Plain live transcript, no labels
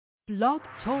Blog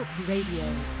Talk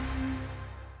Radio.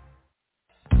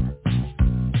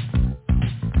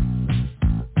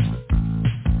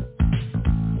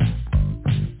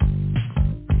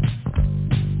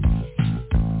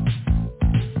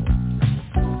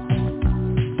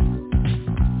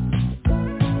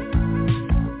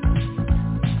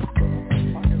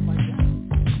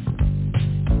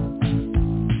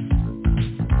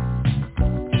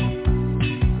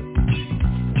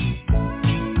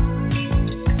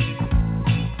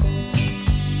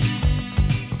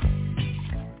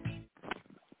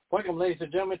 Welcome, ladies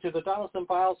and gentlemen, to the Donaldson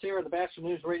Files here on the Bachelor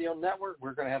News Radio Network.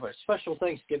 We're going to have a special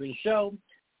Thanksgiving show.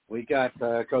 We got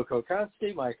Coco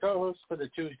Konski, my co-host for the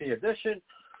Tuesday edition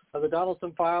of the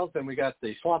Donaldson Files, and we got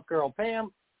the Swamp Girl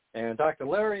Pam and Dr.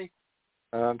 Larry.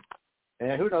 And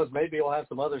who knows, maybe we'll have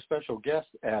some other special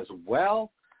guests as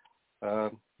well.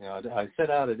 I sent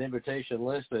out an invitation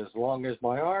list as long as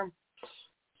my arm.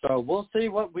 So we'll see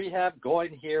what we have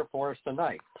going here for us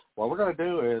tonight. What we're going to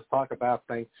do is talk about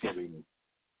Thanksgiving.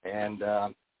 And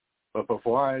but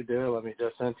before I do, let me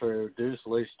just introduce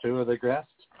at least two of the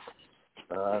guests.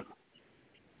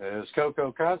 There's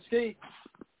Coco Konski.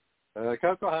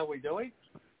 Coco, how are we doing?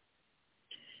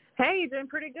 Hey, doing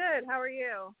pretty good. How are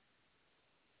you?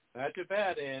 Not too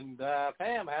bad. And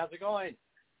Pam, how's it going?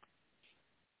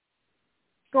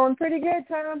 Going pretty good,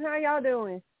 Tom. How y'all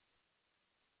doing?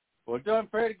 We're doing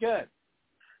pretty good.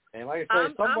 And like I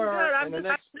say, I'm good.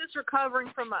 I'm just recovering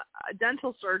from a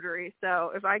dental surgery,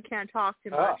 so if I can't talk too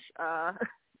much,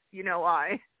 you know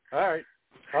why. All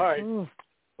right. Ooh.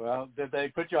 Well, did they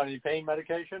put you on any pain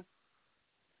medication?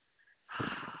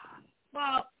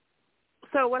 Well,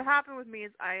 so what happened with me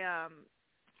is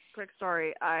quick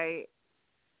story, I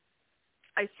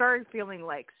started feeling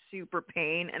like super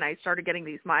pain, and I started getting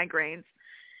these migraines,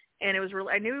 and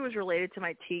I knew it was related to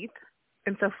my teeth.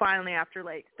 And so finally, after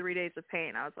like 3 days of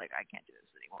pain, I was like, I can't do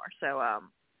this anymore. So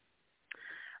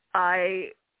I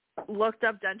looked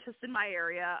up dentists in my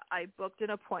area. I booked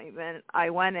an appointment. I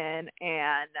went in,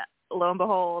 and lo and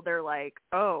behold, they're like,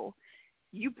 oh,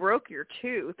 you broke your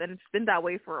tooth, and it's been that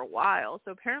way for a while.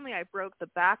 So apparently I broke the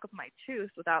back of my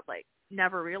tooth without like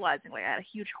never realizing like I had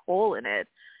a huge hole in it,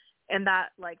 and that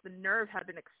like the nerve had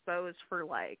been exposed for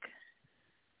like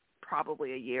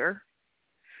probably a year.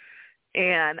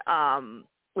 And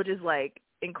which is like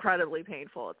incredibly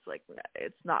painful. It's like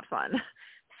it's not fun.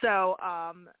 So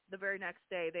the very next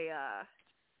day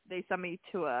they sent me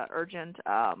to a urgent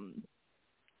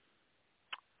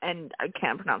and I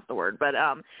can't pronounce the word, but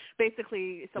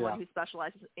basically someone who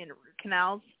specializes in root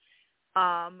canals.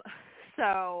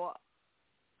 So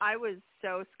I was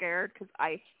so scared because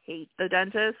I hate the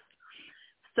dentist.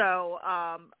 So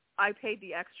I paid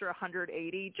the extra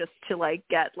 $180 just to like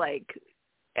get like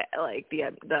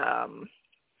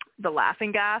the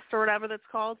laughing gas or whatever that's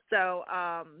called. So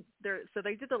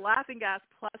they did the laughing gas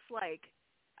plus like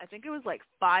I think it was like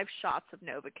 5 shots of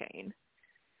Novocaine,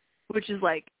 which is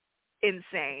like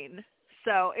insane.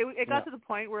 So it got to the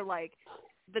point where like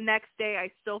the next day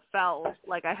I still felt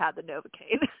like I had the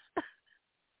Novocaine.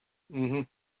 Mhm.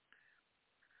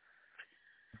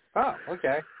 Oh,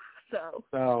 okay. So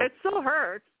it still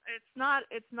hurts. It's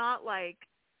not like,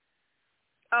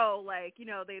 oh, like, you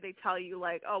know, they tell you,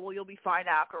 like, oh, well, you'll be fine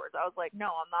afterwards. I was like, no,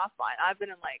 I'm not fine. I've been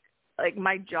in, like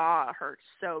my jaw hurts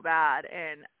so bad,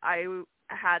 and I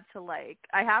had to, like,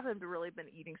 I haven't really been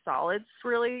eating solids,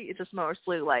 really. It's just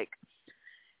mostly, like,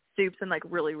 soups and, like,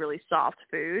 really, really soft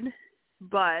food.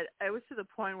 But it was to the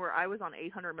point where I was on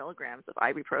 800 milligrams of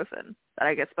ibuprofen that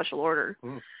I get special order.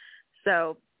 Mm.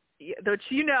 So, which,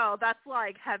 you know, that's,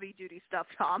 like, heavy-duty stuff,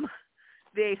 Tom,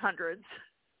 the 800s.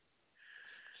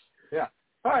 Yeah.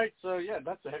 All right, so,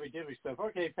 that's the heavy-duty stuff.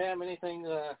 Okay, Pam, anything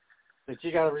that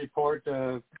you got to report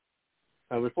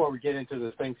before we get into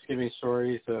the Thanksgiving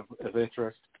stories of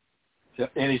interest?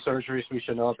 Any surgeries we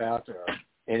should know about or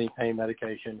any pain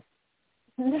medication?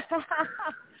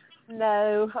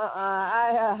 No.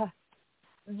 I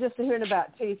just hearing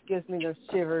about teeth gives me those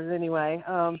shivers anyway.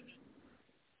 No,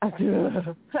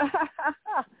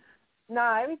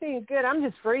 everything's good. I'm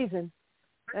just freezing.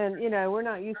 And, you know, we're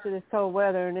not used to this cold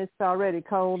weather, and it's already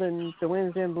cold, and the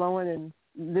wind's been blowing, and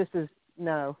this is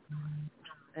no.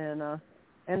 And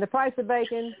the price of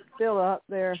bacon still up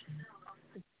there.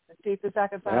 The cheapest I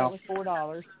could find was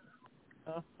 $4.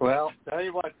 Well, tell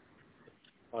you what,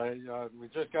 we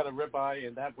just got a ribeye,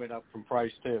 and that went up from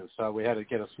price too. So we had to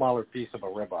get a smaller piece of a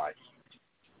ribeye.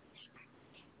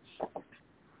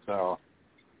 So,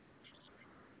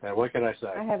 what can I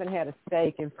say? I haven't had a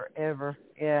steak in forever.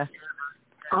 Yeah.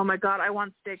 Oh, my God, I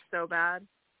want steak so bad.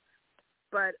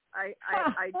 but I've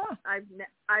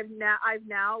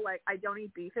now like I don't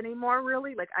eat beef anymore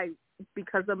really. Like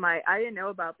because of I didn't know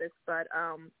about this, but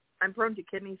I'm prone to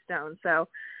kidney stones. So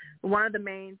one of the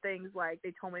main things like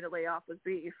they told me to lay off was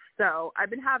beef. So I've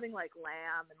been having like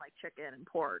lamb and like chicken and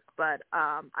pork, but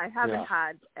I haven't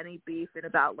had any beef in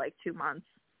about like 2 months.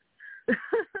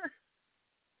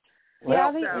 Yeah,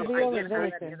 I think so the only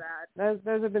anything. Those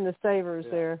have been the savers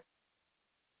there.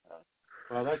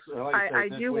 Well, that's like I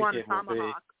do want a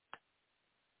tomahawk.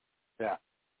 Yeah.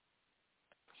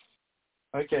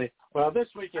 Okay. Well, this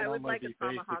weekend I would I'm going like to be a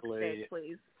tomahawk basically. steak,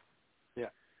 please. Yeah.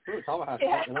 Ooh, tomahawk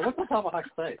steak. And what's a tomahawk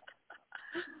steak?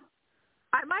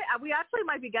 We actually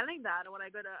might be getting that when I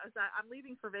go to. I'm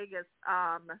leaving for Vegas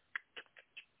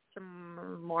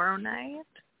tomorrow night,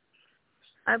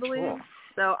 I believe. Cool.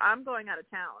 So I'm going out of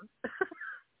town.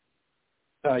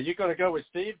 You going to go with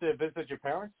Steve to visit your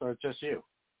parents, or just you?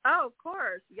 Oh, of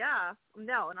course, yeah.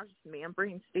 No, not just me. I'm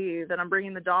bringing Steve, and I'm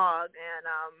bringing the dog, and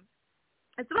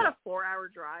it's about a 4-hour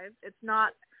drive. It's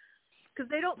not because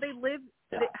they live.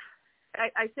 Yeah.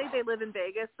 I say they live in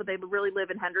Vegas, but they really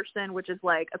live in Henderson, which is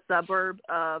like a suburb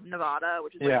of Nevada,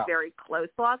 which is like very close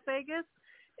to Las Vegas.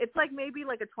 It's like maybe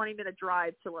like a 20-minute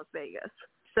drive to Las Vegas.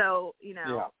 So,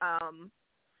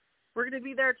 we're going to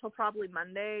be there till probably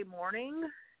Monday morning,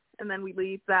 and then we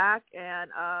leave back,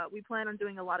 and we plan on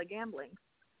doing a lot of gambling.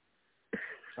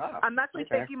 Oh, I'm actually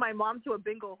taking my mom to a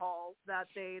bingo hall that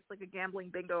day. It's like a gambling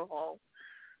bingo hall.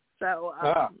 So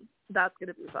that's going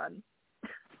to be fun.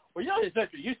 Well, you said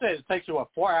it takes you,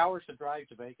 4 hours to drive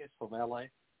to Vegas from L.A.?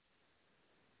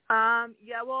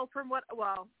 Yeah,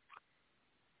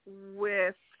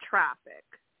 with traffic.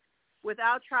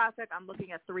 Without traffic, I'm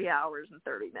looking at 3 hours and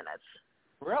 30 minutes.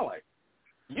 Really?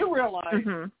 You realize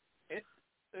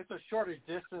it's a shorter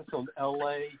distance from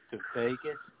L.A. to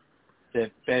Vegas than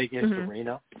Vegas to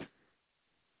Reno?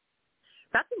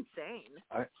 That's insane.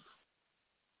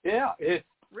 Yeah, it's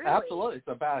really? Absolutely. It's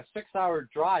about a 6-hour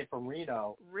drive from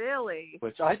Reno. Really?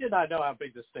 Which I did not know how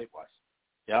big the state was.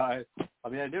 Yeah, I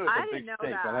mean, I knew it's a big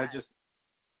state, but I just,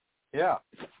 Yeah,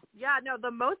 no,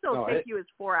 the most it'll take you is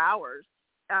 4 hours,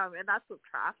 and that's with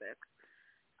traffic.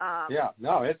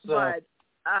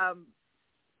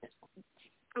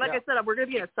 Like I said, we're going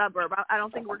to be in a suburb. I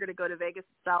don't think we're going to go to Vegas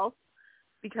itself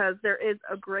because there is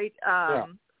a great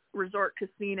resort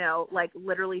casino, like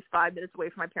literally 5 minutes away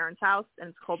from my parents' house, and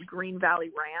it's called Green Valley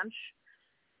Ranch.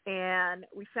 And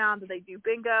we found that they do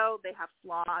bingo, they have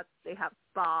slots, they have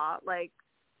spa. Like,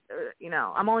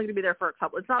 I'm only going to be there for a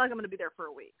couple. It's not like I'm going to be there for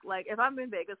a week. Like, if I'm in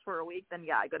Vegas for a week, then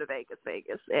I go to Vegas,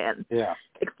 and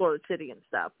explore the city and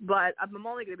stuff. But I'm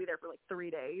only going to be there for like 3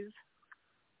 days.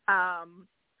 I'm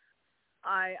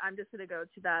just going to go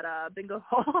to that bingo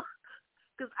hall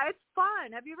because it's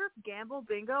fun. Have you ever gambled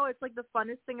bingo? It's like the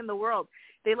funnest thing in the world.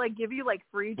 They like give you like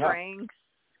free drinks,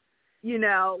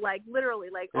 like literally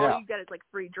like all you get is like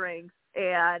free drinks,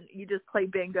 and you just play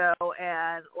bingo.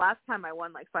 And last time I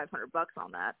won like $500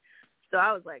 on that, so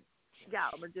I was like,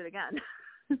 I'm gonna do it again.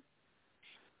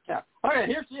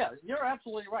 Okay. You're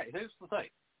absolutely right. Here's the thing.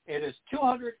 It is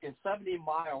 270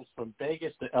 miles from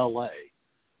Vegas to L.A.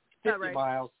 50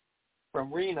 miles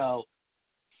from Reno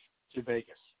to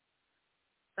Vegas.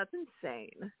 That's insane.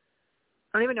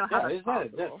 I don't even know how that's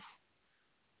possible.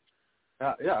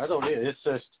 I don't either. It's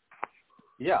just,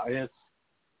 it's,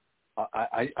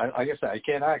 I guess I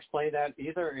cannot explain that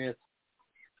either.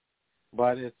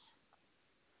 But it's,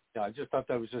 I just thought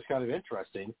that was just kind of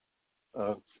interesting.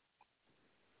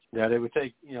 That it would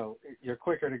take, you're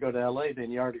quicker to go to L.A.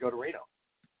 than you are to go to Reno.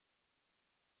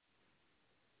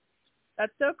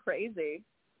 That's so crazy.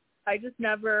 I just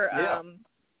never,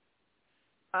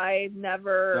 I've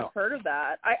never heard of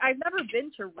that. I've never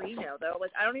been to Reno, though.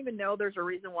 Like, I don't even know there's a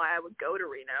reason why I would go to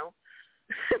Reno.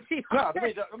 I'll tell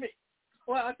you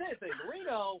the thing.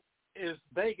 Reno is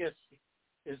Vegas,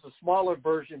 is a smaller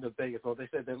version of Vegas. Well, they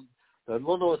said the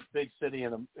littlest big city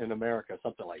in America,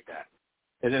 something like that.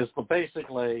 It is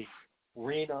basically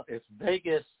Reno. It's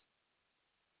Vegas,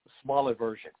 smaller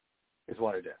version is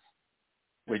what it is.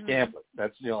 With gambling,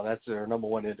 that's their number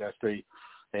one industry,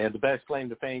 and the best claim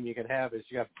to fame you can have is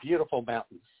you have beautiful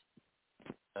mountains.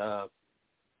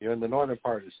 You're in the northern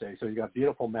part of the state, so you got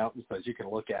beautiful mountains that you can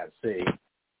look at and see.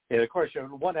 And of course, you're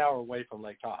 1 hour away from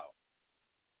Lake Tahoe.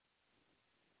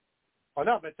 Oh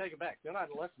no, but take it back. You're not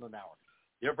less than an hour.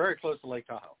 You're very close to Lake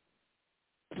Tahoe,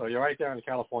 so you're right there in the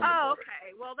California border.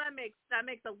 Okay. Well, that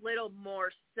makes a little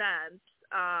more sense.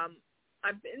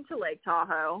 I've been to Lake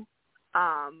Tahoe,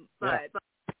 but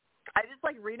I just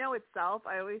like Reno itself.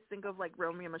 I always think of like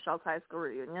Romeo and Michelle's high school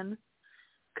reunion.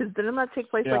 Because didn't that take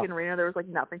place Yeah. like in Reno? There was like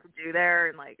nothing to do there,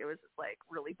 and like it was just like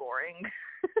really boring.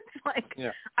 It's like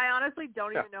I honestly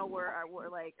don't even know where I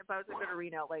would like if I was to go to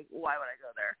Reno. Like, why would I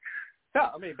go there? Yeah,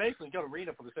 I mean, basically go to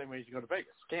Reno for the same way as you go to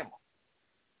Vegas. Gamble.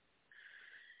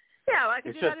 Yeah, well, I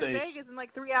could It's do that just in Vegas in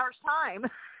like 3 hours time.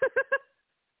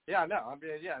 Yeah, no, I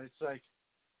mean, yeah, it's like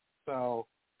so.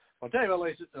 I'll tell you what,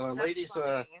 ladies,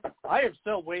 I am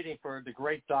still waiting for the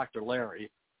great Dr.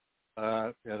 Larry,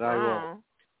 and I will.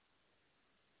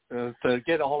 To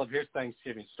get all of his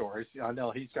Thanksgiving stories. I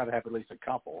know he's got to have at least a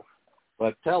couple.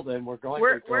 But tell them we're going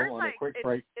to go on a quick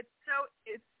break. It's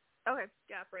okay.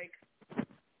 Yeah, break.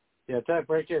 Yeah, that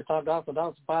break here. Tom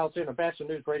Donaldson Files here on the Bachelor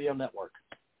News Radio Network.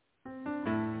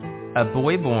 A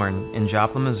boy born in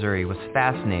Joplin, Missouri was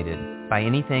fascinated by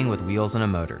anything with wheels and a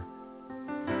motor.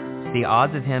 The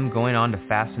odds of him going on to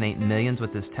fascinate millions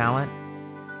with his talent?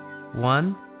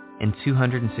 1 in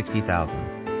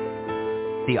 260,000.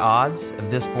 The odds of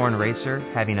this born racer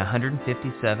having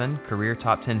 157 career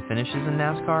top 10 finishes in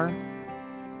NASCAR?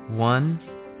 1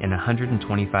 in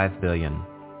 125 billion.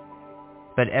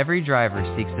 But every driver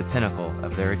seeks the pinnacle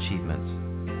of their achievements.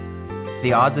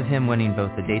 The odds of him winning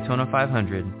both the Daytona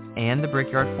 500 and the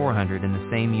Brickyard 400 in the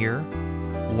same year?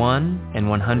 1 in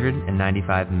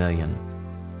 195 million.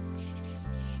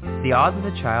 The odds of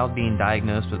a child being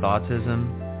diagnosed with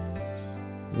autism?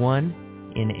 1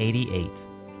 in 88.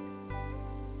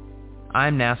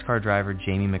 I'm NASCAR driver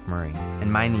Jamie McMurray, and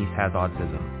my niece has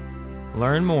autism.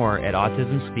 Learn more at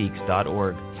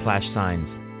autismspeaks.org/signs.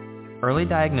 Early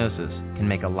diagnosis can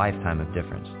make a lifetime of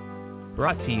difference.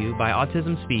 Brought to you by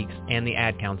Autism Speaks and the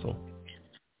Ad Council.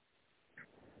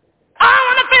 I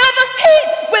want to feel the heat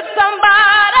with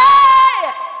somebody.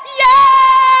 Yeah,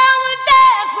 I want to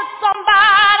dance with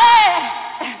somebody.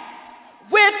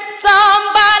 With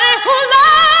somebody who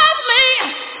loves me.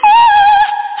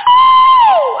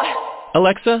 Ooh, ooh.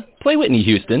 Alexa, play Whitney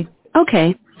Houston.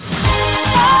 Okay.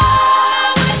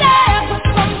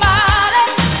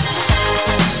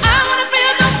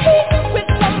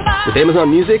 With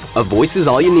Amazon Music, a voice is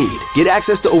all you need. Get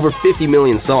access to over 50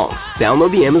 million songs.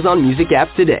 Download the Amazon Music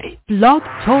app today. Blog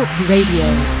Talk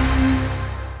Radio.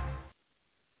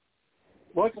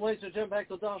 Welcome, ladies and gentlemen, back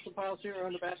to the Donaldson Files here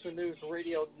on the Bachelor News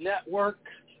Radio Network.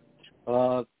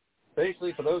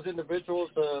 Basically, for those individuals,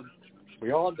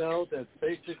 we all know that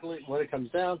basically what it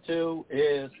comes down to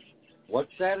is what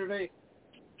Saturday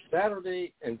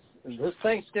and this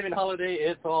Thanksgiving holiday,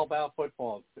 it's all about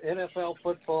football. NFL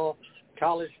football,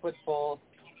 college football.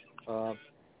 And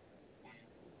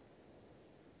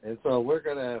so we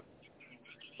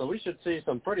should see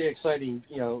some pretty exciting,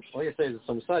 like I say,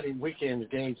 some exciting weekend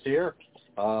games here.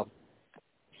 And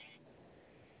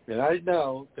I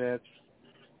know that,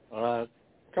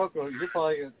 Coco,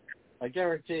 I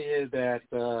guarantee you that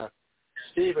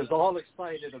Steve is all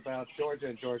excited about Georgia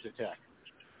and Georgia Tech.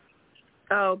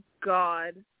 Oh,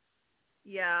 God.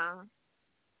 Yeah.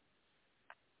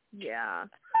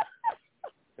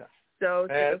 So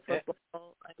sick of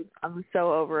football. I'm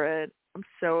so over it.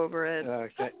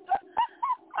 Okay.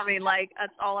 I mean, like,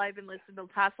 that's all I've been listening to the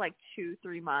past,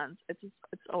 2-3 months. It's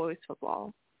always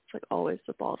football. It's, always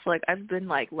football. So, I've been,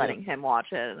 letting him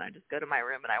watch it, and I just go to my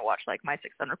room and I watch, My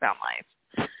 600-Pound Life.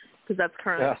 Because that's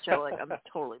currently the show, I'm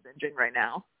totally binging right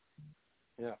now.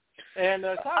 Yeah. And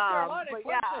South Carolina. But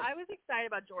yeah, I was excited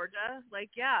about Georgia.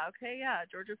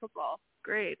 Georgia football.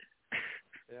 Great.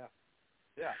 Yeah.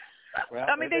 Well,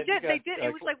 I mean, they did.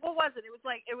 It was what was it? It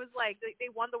was they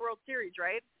won the World Series,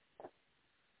 right?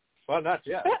 Well, not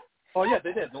yet. Oh, yeah,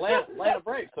 they did. The Atlanta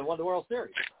Braves, they won the World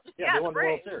Series. Yeah, they won the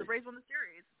World Series. The Braves won the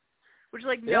series, which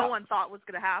no one thought was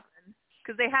going to happen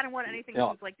because they hadn't won anything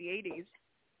since the 80s.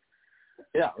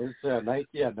 Yeah, it was that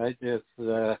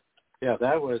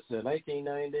was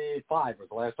 1995 was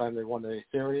the last time they won the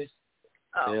series.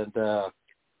 Oh. And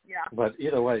but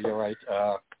either way, you're right.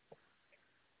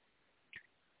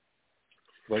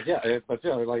 But like I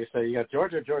say, you got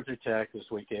Georgia Tech this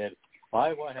weekend.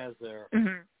 Iowa has their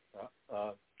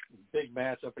big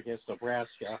match up against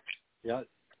Nebraska. Yeah.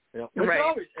 Right.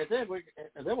 Always, and then we're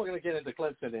going to get into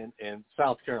Clemson in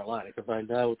South Carolina because I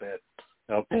know that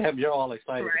Pam, you're all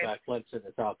excited about Clemson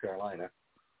in South Carolina.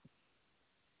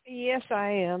 Yes, I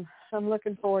am. I'm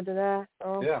looking forward to that.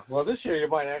 So. Yeah. Well, this year you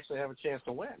might actually have a chance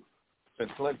to win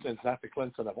since Clemson's not the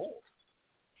Clemson of old.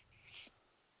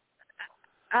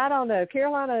 I don't know.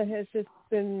 Carolina has just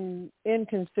been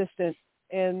inconsistent,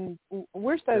 and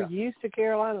we're so used to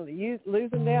Carolina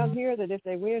losing down here that if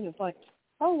they win, it's like,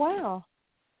 oh, wow.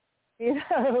 You're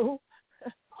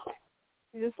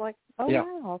just like, oh,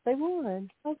 wow, they won.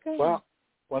 Okay. Well,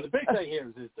 the big thing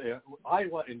here is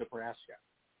Iowa and Nebraska.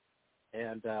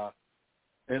 And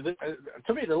And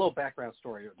to me, the little background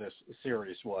story of this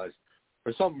series was,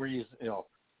 for some reason,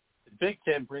 Big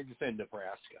Ten brings in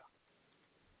Nebraska,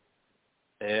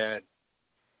 and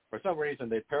for some reason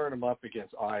they paired them up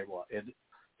against Iowa, and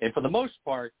for the most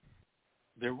part,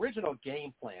 the original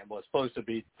game plan was supposed to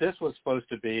be the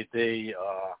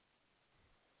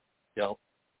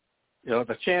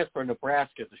the chance for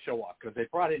Nebraska to show up, because they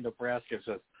brought in Nebraska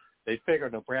so they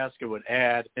figured Nebraska would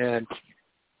add, and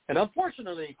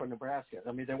unfortunately for Nebraska,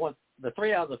 I mean, they won the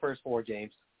 3 out of the first 4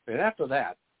 games, and after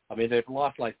that, I mean, they've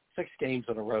lost like 6 games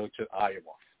in a row to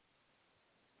Iowa,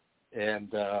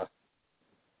 and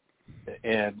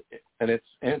it's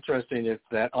interesting is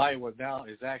that Iowa now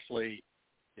is actually,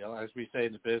 as we say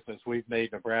in the business, we've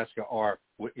made Nebraska our,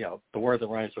 the word that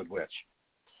rhymes with which.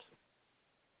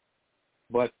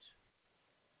 But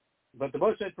the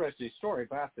most interesting story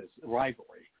about this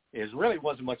rivalry is really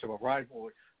wasn't much of a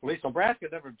rivalry. At least Nebraska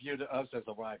never viewed us as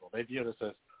a rival. They viewed us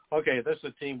as, okay, this is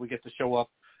a team we get to show up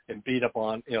and beat up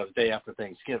on, the day after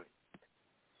Thanksgiving.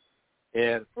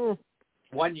 And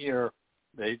one year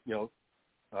they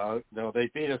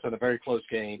beat us in a very close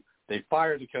game. They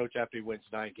fired the coach after he wins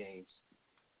 9 games.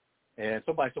 And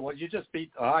somebody said, well, you just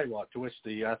beat Iowa, to which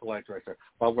the athletic director,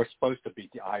 well, we're supposed to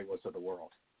beat the Iowas of the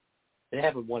world. They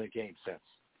haven't won a game since.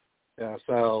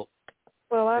 So.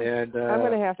 Well, I'm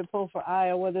going to have to pull for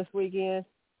Iowa this weekend.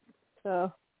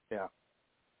 So. Yeah.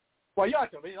 Well, yeah, I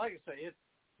mean, like I say,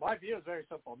 my view is very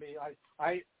simple. I mean,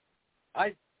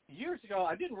 I years ago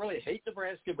I didn't really hate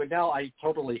Nebraska, but now I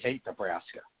totally hate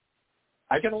Nebraska.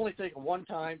 I can only think of one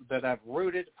time that I've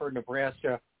rooted for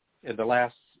Nebraska in the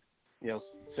last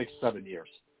 6-7 years,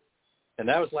 and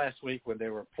that was last week when they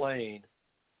were playing.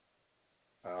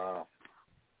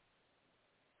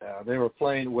 They were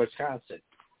playing Wisconsin,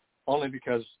 only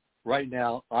because right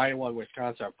now Iowa and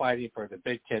Wisconsin are fighting for the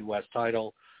Big Ten West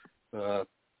title.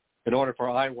 In order for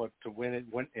Iowa to win it,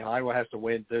 Iowa has to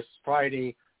win this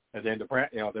Friday, and then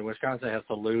then Wisconsin has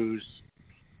to lose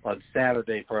on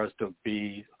Saturday for us to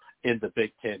be in the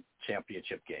Big Ten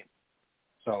championship game.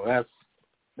 So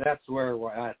that's where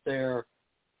we're at there.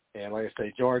 And like I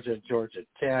say, Georgia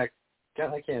Tech.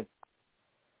 God, I can't.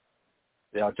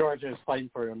 Georgia is fighting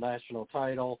for a national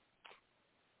title.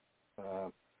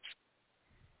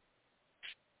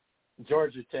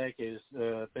 Georgia Tech is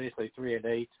basically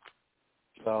 3-8.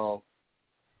 So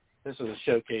this is a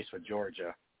showcase for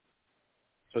Georgia.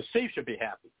 So Steve should be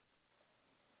happy.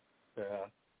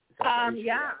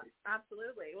 Yeah,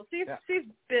 absolutely. Well,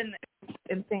 Steve's been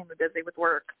insanely busy with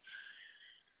work.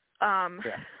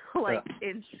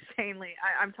 Insanely.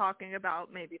 I'm talking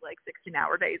about maybe like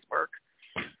 16-hour days work.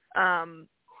 So,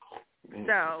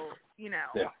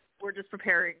 we're just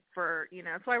preparing for,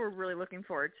 that's why we're really looking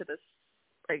forward to this,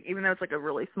 like, even though it's like a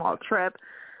really small trip.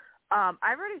 I've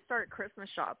already started Christmas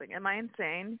shopping. Am I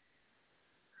insane?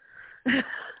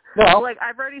 No. Like,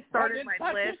 I've already started my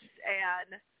list,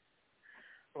 and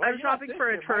I'm shopping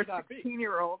for a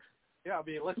 16-year-old. Yeah, I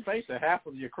mean, let's face it, half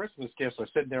of your Christmas gifts are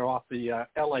sitting there off the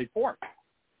L.A. port,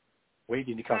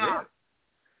 waiting to come in.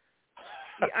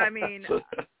 I mean,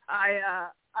 I'm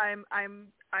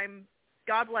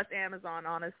God bless Amazon,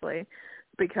 honestly,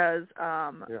 because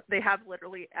they have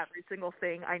literally every single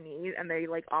thing I need, and they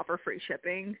like offer free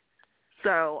shipping.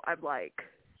 So I'm like,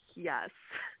 yes,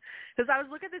 because I was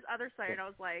looking at this other site, and I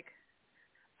was like,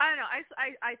 I don't know,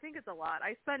 I think it's a lot.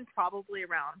 I spend probably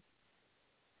around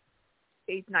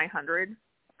 $800-900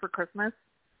 for Christmas,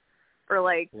 or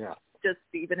like just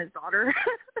Steve and his daughter.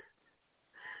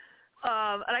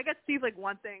 And I get Steve like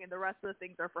one thing, and the rest of the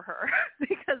things are for her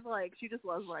because like she just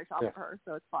loves when I shop for her,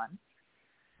 so it's fun.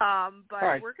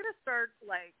 But we're gonna start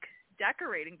like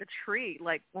decorating the tree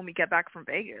like when we get back from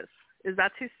Vegas. Is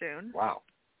that too soon? Wow.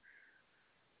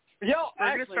 We're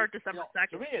gonna start December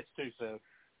 2nd. To me, it's too soon.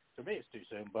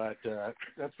 But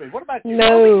that's me. What about you?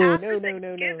 No. It'll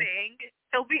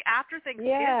be after Thanksgiving.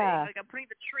 Yeah. Like I'm putting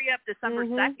the tree up December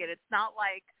 2nd. It's not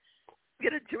like I'm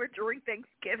gonna do it during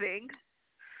Thanksgiving.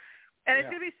 And it's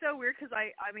going to be so weird because,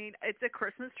 I mean, it's a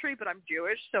Christmas tree, but I'm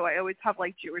Jewish, so I always have,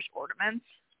 like, Jewish ornaments.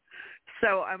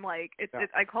 So I'm like,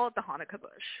 I call it the Hanukkah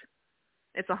bush.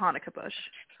 It's a Hanukkah bush.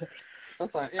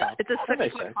 That's fine, It's a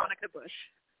 6-foot Hanukkah bush.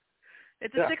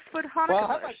 It's a 6-foot Hanukkah bush. Well,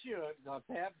 how about you,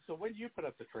 Pam? So when do you put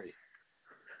up the tree?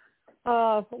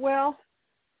 Well,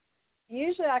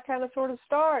 usually I kind of sort of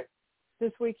start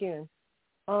this weekend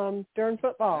during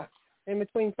football, in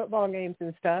between football games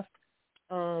and stuff.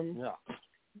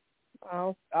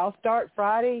 I'll start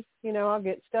Friday. I'll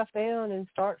get stuff down and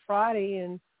start Friday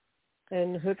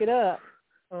and hook it up.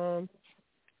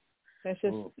 That's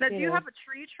just. Now, do you have a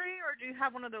tree, or do you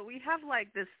have one of the? We have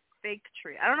like this faked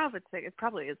tree. I don't know if it's fake. It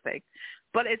probably is fake,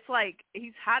 but it's like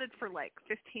he's had it for like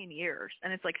 15 years,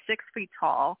 and it's like 6 feet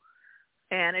tall,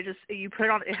 and you put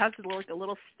it on. It has like a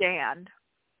little stand,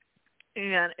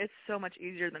 and it's so much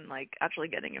easier than like actually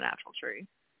getting a natural tree.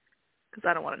 Because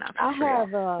I don't want a natural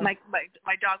tree.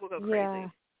 My dog will go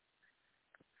crazy.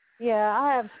 Yeah,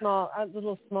 I have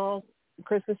little small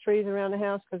Christmas trees around the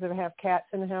house because I have cats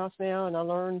in the house now, and I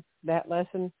learned that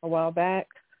lesson a while back.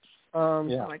 Oh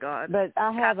my God! But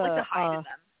I have cats like to hide in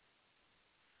them.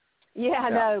 Yeah, I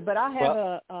know. But I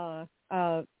have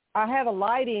I have a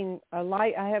light.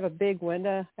 I have a big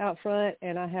window out front,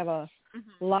 and I have a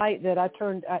light that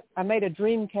I made a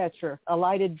dream catcher, a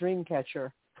lighted dream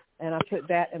catcher, and I put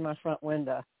that in my front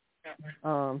window.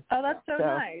 That's so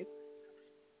nice.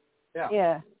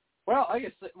 Yeah. Well, I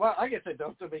guess it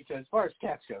don't, because as far as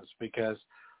cats goes, because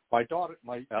my daughter,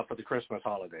 for the Christmas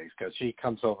holidays, because she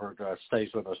comes over and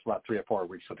stays with us about 3 or 4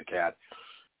 weeks with the cat,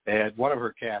 and one of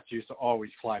her cats used to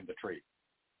always climb the tree.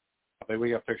 I mean,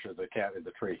 we got pictures of the cat in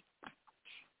the tree.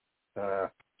 I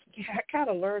kind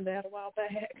of learned that a while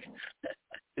back.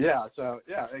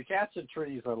 And cats and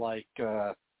trees are like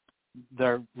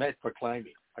they're meant for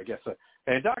climbing, I guess.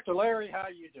 And Dr. Larry, how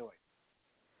are you doing?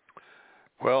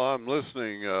 Well, I'm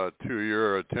listening to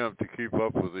your attempt to keep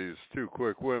up with these 2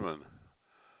 quick women.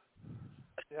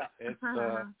 Yeah, it's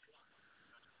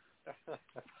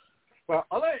well,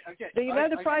 okay. Do you know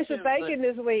the price of bacon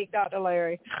this week, Dr.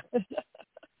 Larry?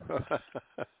 Do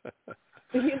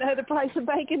you know the price of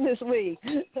bacon this week?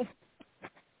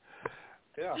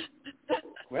 Yeah.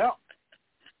 Well,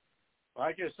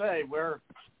 like I say, we're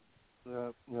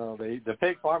the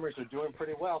pig farmers are doing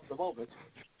pretty well at the moment.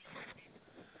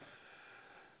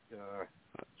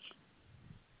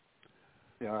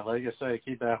 Like I say,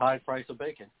 keep that high price of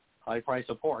bacon, high price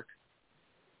of pork.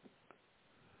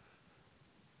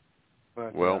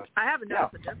 But, I haven't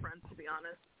noticed the difference, to be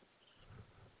honest.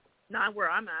 Not where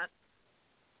I'm at.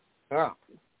 Yeah.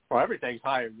 Well, everything's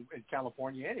high in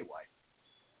California anyway.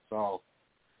 So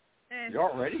you're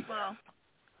already.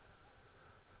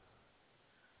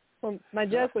 Well, my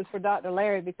joke was for Dr.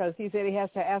 Larry because he said he has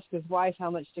to ask his wife how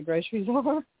much the groceries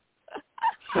are.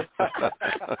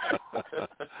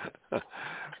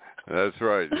 That's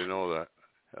right. You know that.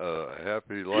 A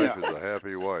happy life is a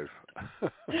happy wife.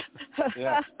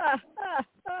 Yeah.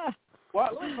 Well,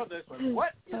 let me put this one.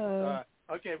 What is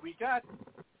okay? We got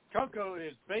Coco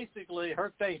is basically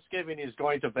her Thanksgiving is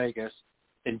going to Vegas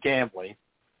and gambling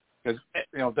because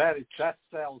that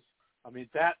sells. I mean,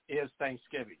 that is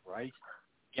Thanksgiving, right?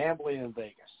 Gambling in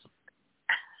Vegas.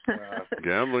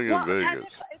 Gambling in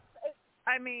Vegas.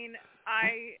 I mean,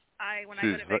 I when I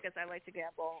go to Vegas, I like to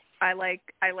gamble. I like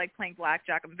playing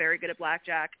blackjack. I'm very good at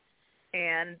blackjack.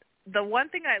 And the one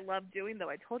thing I love doing, though,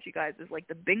 I told you guys, is like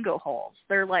the bingo holes.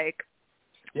 They're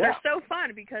they're so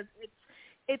fun because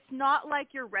it's not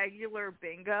like your regular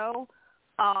bingo.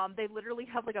 They literally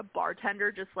have like a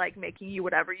bartender just like making you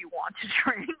whatever you want to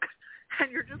drink,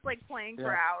 and you're just like playing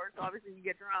for hours. Obviously, you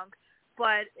get drunk.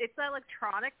 But it's an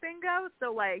electronic bingo,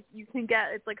 so like you can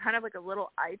it's like kind of like a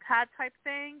little iPad type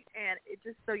thing, and it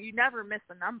just so you never miss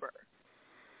a number.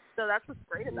 So that's what's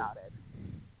great about it.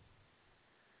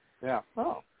 Yeah.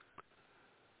 Oh.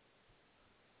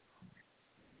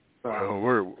 Well,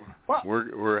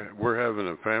 we're having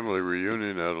a family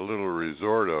reunion at a little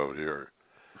resort out here.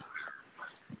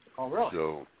 Oh, really?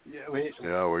 So we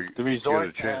the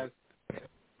resort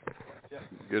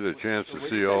get a chance to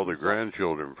see all the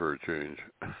grandchildren for a change.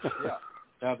 Yeah.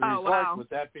 Now the resort, wow. would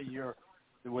that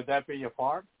be your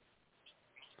farm?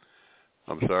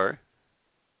 I'm sorry?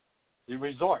 The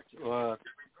resort.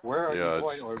 Where are you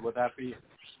going, or would that be?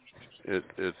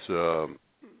 It's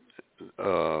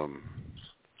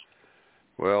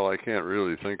well, I can't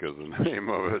really think of the name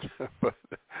of it, but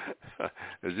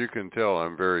as you can tell,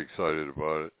 I'm very excited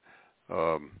about it.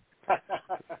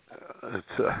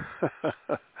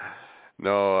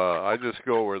 No, I just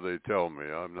go where they tell me.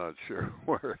 I'm not sure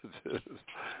where it is.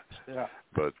 Yeah.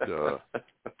 But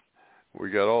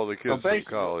we got all the kids from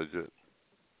college.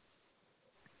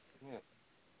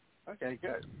 Okay,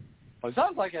 good. Well, it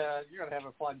sounds like you're going to have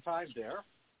a fun time there.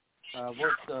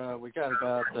 We got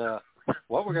about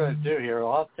what we're going to do here.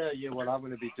 I'll tell you what I'm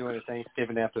going to be doing at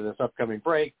Thanksgiving after this upcoming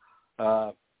break.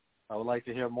 I would like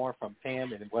to hear more from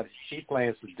Pam and what she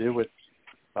plans to do with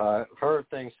her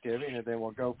Thanksgiving, and then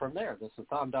we'll go from there. This is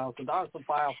Tom Donaldson, Donaldson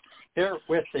File, here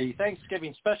with the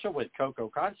Thanksgiving special with Coco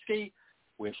Konski,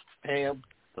 with Pam,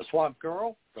 the Swamp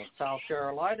Girl from South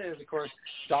Carolina, and, of course,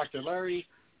 Dr. Larry,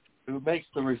 who makes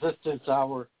the Resistance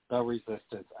Hour the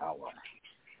Resistance Hour.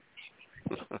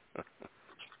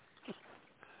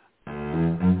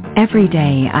 Every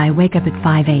day, I wake up at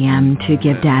 5 a.m. to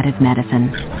give Dad his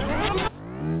medicine.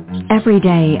 Every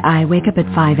day, I wake up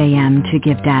at 5 a.m. to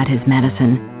give Dad his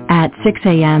medicine. At 6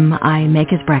 a.m., I make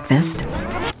his breakfast.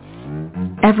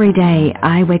 Every day,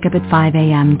 I wake up at 5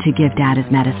 a.m. to give Dad his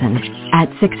medicine. At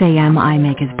 6 a.m., I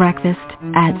make his breakfast.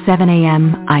 At 7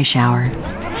 a.m., I shower.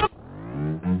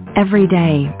 Every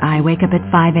day, I wake up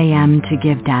at 5 a.m. to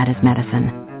give Dad his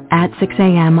medicine. At 6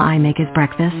 a.m., I make his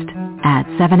breakfast. At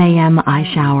 7 a.m., I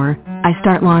shower. I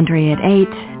start laundry at 8.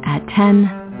 At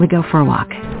 10, we go for a walk.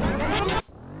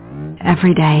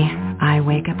 Every day, I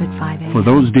wake up at 5 a.m. For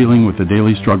those dealing with the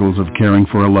daily struggles of caring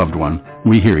for a loved one,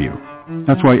 we hear you.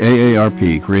 That's why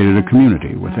AARP created a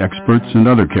community with experts and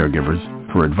other caregivers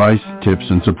for advice, tips,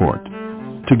 and support.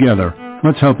 Together,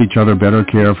 let's help each other better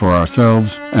care for ourselves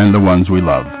and the ones we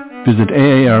love. Visit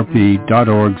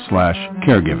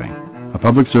aarp.org/caregiving. A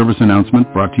public service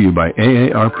announcement brought to you by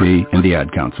AARP and the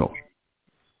Ad Council.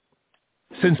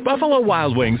 Since Buffalo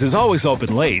Wild Wings is always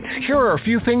open late, here are a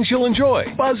few things you'll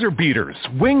enjoy. Buzzer beaters,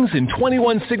 wings in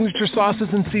 21 signature sauces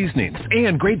and seasonings,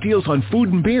 and great deals on food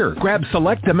and beer. Grab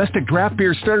select domestic draft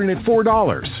beer starting at $4.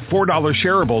 $4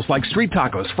 shareables like street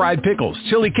tacos, fried pickles,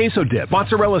 chili queso dip,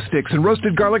 mozzarella sticks, and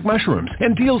roasted garlic mushrooms,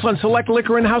 and deals on select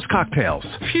liquor and house cocktails.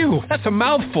 Phew, that's a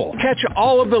mouthful. Catch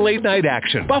all of the late night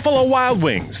action. Buffalo Wild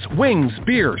Wings. Wings,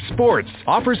 beer, sports.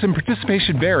 Offers and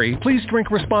participation vary. Please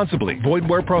drink responsibly. Void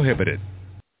where prohibited.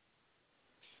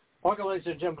 Welcome, ladies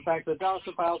and gentlemen, back to the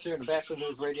Donaldson Files here in the Bachelor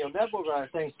News Radio Network, our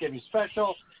Thanksgiving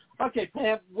special. Okay,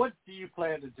 Pam, what do you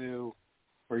plan to do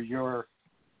for your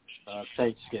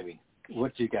Thanksgiving?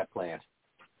 What do you got planned?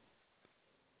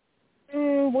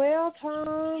 Well,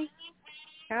 Tom,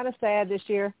 kind of sad this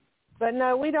year. But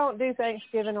no, we don't do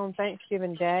Thanksgiving on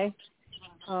Thanksgiving Day.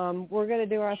 We're going to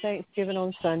do our Thanksgiving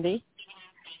on Sunday.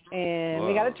 And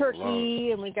we got a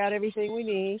turkey, and we got everything we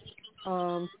need.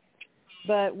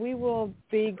 But we will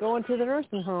be going to the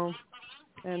nursing home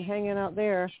and hanging out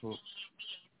there. So,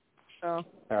 all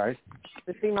right,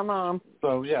 to see my mom.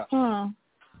 So yeah.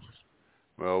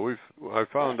 Well, I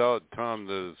found out, Tom,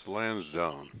 that it's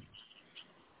Lansdowne.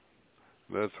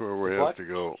 That's where we have to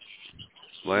go.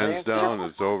 Lansdowne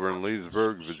is over in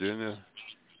Leesburg, Virginia.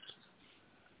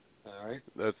 All right.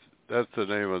 That's the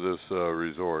name of this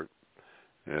resort.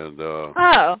 And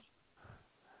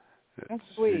that's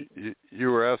sweet. You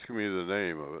were asking me the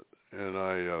name of it, and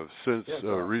I have since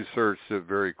researched it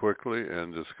very quickly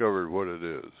and discovered what it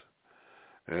is.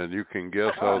 And you can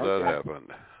guess how that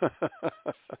happened.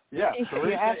 Yeah. You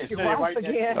asked your wife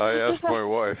again. I asked my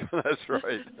wife. That's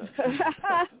right.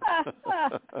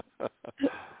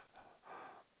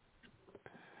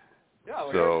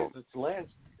 Yeah, so it's the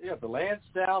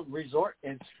Lansdowne Resort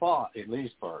and Spa in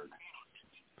Leesburg.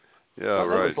 Yeah,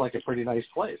 right. Looks like a pretty nice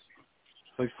place.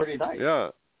 Looks pretty nice.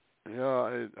 Yeah,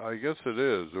 I guess it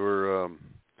is. We're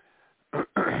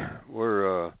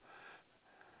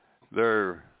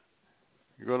they're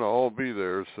going to all be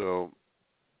there, so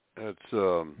it's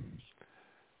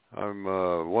I'm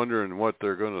wondering what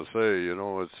they're going to say. You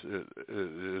know,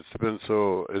 it's been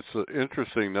so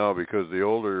interesting now because the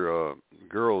older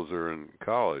girls are in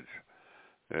college,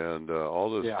 and all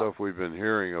this stuff we've been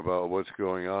hearing about what's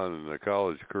going on in the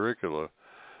college curricula.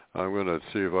 I'm going to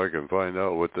see if I can find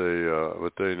out what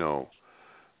they know,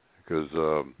 because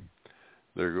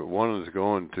one is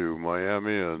going to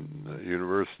Miami and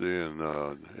University in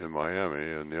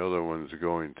Miami, and the other one's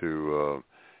going to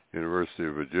University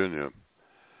of Virginia,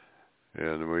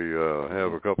 and we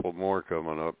have a couple more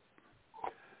coming up,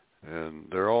 and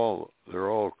they're all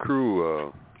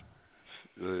crew.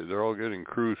 They're all getting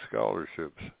crew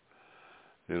scholarships.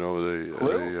 You know,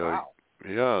 Wow.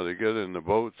 Yeah, they get in the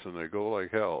boats and they go like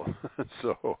hell.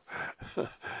 So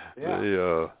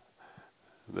they're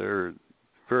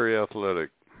very athletic.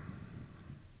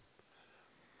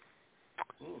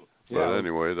 But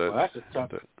anyway, that's a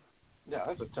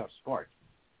tough sport.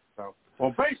 So,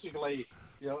 well, basically,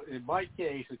 you know, in my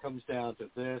case, it comes down to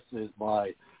this: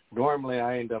 normally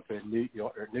I end up in New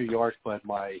York, but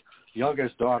my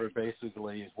youngest daughter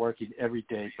basically is working every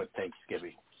day but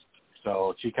Thanksgiving.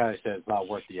 So she kind of says it's not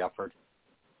worth the effort.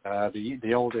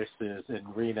 The oldest is in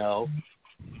Reno,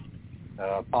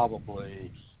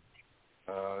 probably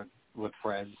with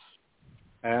friends.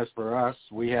 As for us,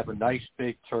 we have a nice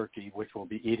big turkey, which we'll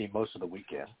be eating most of the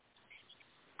weekend.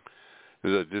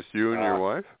 Is that just you and your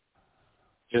wife?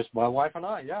 Just my wife and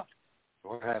I, yeah.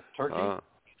 We're going to have turkey.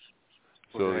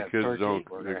 So the kids don't.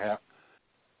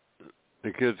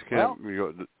 The kids can't.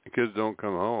 The kids don't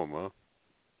come home, huh?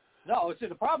 No. See,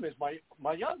 the problem is my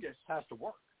youngest has to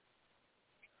work.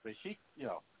 But she, you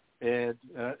know, and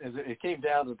it came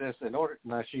down to this.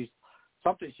 Now she's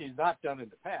something she's not done in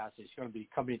the past is going to be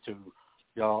coming to,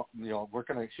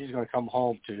 she's going to come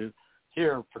home to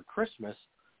here for Christmas,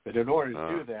 but in order to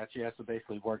do that, she has to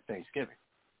basically work Thanksgiving.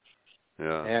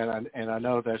 Yeah. And I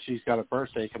know that she's got a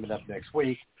birthday coming up next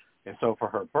week, and so for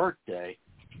her birthday,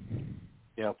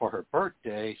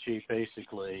 she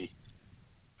basically,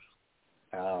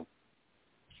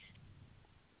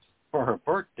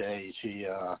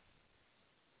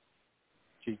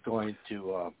 she's going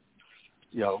to,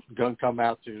 going to come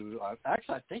out to,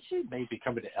 actually, I think she may be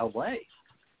coming to L.A.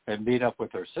 and meet up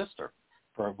with her sister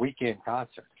for a weekend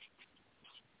concert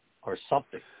or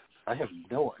something. I have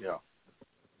no idea.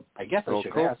 I guess I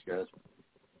should ask her.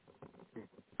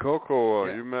 Coco,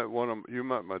 you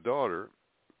met my daughter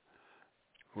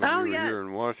when you were here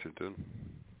in Washington.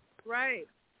 Right.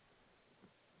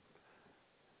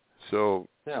 So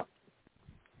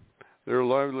they're a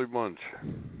lively bunch.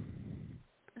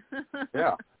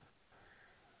 Yeah.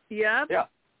 Yep. Yeah.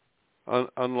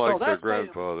 Unlike their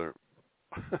grandfather.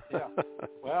 Yeah.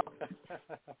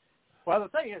 Well, the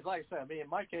thing is, like I said, in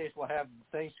my case, we'll have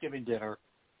Thanksgiving dinner,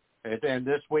 and then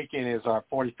this weekend is our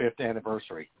 45th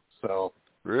anniversary. So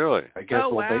really, I guess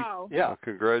wow. Well,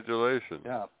 congratulations.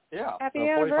 Yeah. Yeah. Happy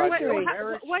anniversary.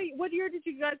 What year did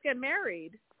you guys get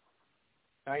married?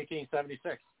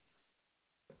 1976.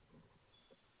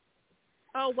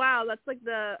 Oh wow, that's like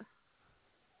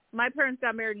my parents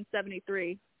got married in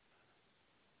 73.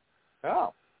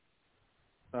 Oh.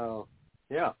 So,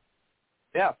 yeah,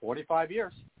 45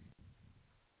 years.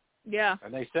 Yeah.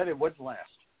 And they said it wouldn't last.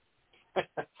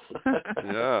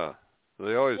 Yeah,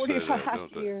 they always say that, don't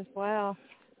 45 years, wow.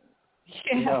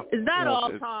 Yeah. Is that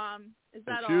all, Tom? Is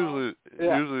that all?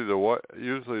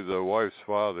 Usually the wife's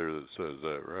father that says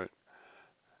that, right?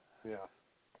 Yeah.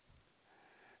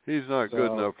 He's not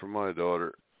good enough for my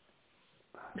daughter.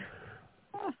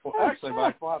 Well, actually,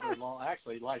 my father-in-law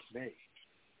actually likes me.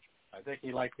 I think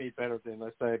he liked me better than,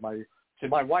 let's say, my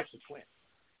wife's a twin.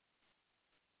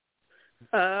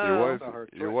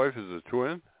 Your wife is a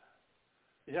twin?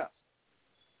 Yes.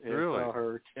 Really?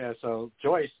 So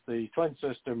Joyce, the twin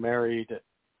sister, married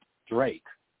Drake,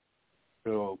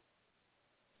 who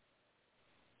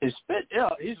is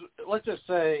let's just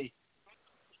say,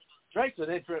 Drake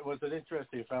was an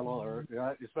interesting fellow.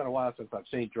 It's been a while since I've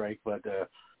seen Drake, but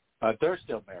they're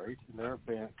still married. And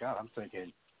I'm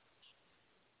thinking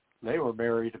they were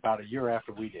married about a year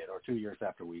after we did, or 2 years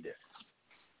after we did.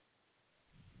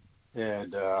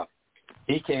 And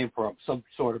he came from some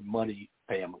sort of money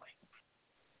family.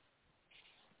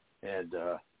 And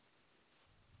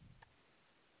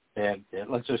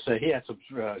let's just say he had some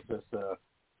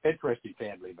interesting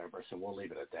family members, and we'll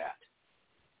leave it at that.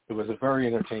 It was a very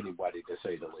entertaining wedding, to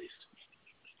say the least.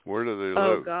 Where do they live?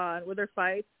 live? Oh, God. Were there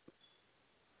fights?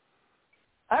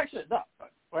 Actually, no.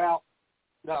 Well,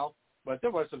 no. But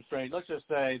there was some strange. Let's just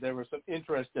say there was some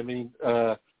interest.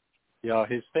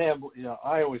 His family.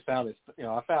 I always found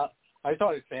I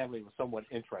thought his family was somewhat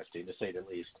interesting, to say the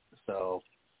least. So,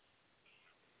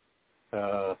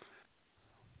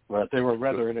 but they were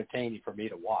rather entertaining for me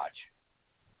to watch.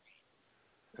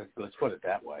 Let's put it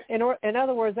that way. In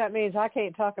other words, that means I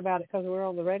can't talk about it because we're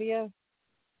on the radio.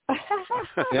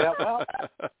 Yeah. Well.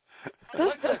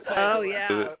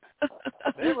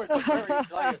 They were very,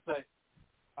 like I say.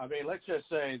 Let's just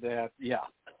say that,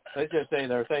 let's just say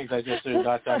there are things I just do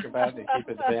not talk about and keep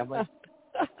in the family.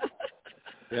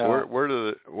 Yeah. Where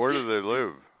do they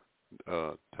live,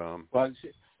 Tom? Well,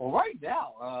 right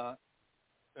now,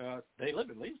 they live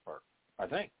in Leesburg, I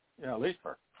think.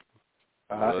 Leesburg.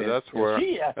 That's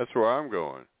where I'm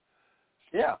going.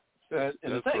 Yeah. And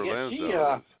the thing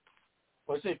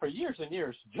is, for years and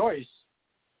years, Joyce,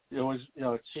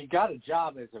 she got a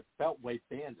job as a Beltway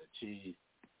bandit. She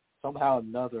somehow or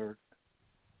another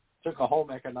took a home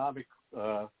economic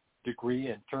degree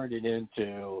and turned it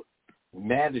into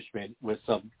management with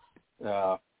the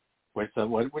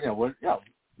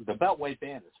Beltway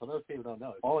bandits. For those people who don't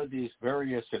know, all of these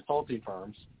various consulting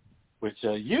firms, which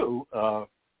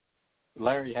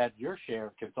Larry had your share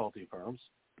of consulting firms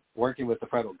working with the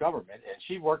federal government, and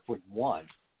she worked with one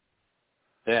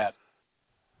that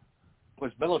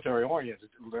was military oriented.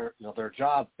 Their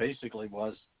job basically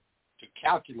was to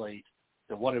calculate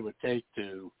what it would take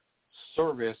to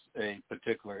service a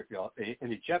particular,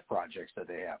 any jet projects that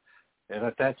they have. And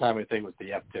at that time, I think it was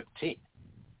the F-15,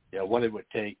 what it would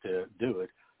take to do it.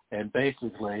 And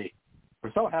basically,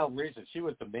 for somehow reason, she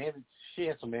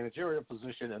had some managerial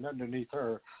position, and underneath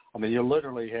her, you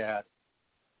literally had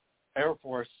Air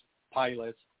Force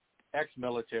pilots,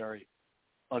 ex-military,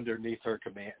 underneath her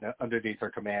command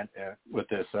with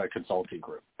this consulting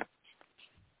group.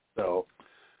 So,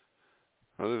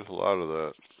 there's a lot of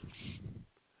that.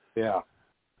 Yeah.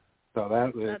 So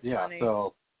that's funny.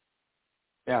 So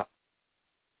yeah.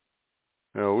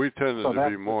 You know, we tended So to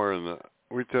be more in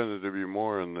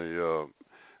the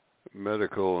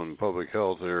medical and public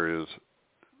health areas.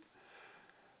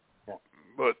 Yeah.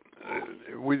 But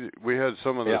we had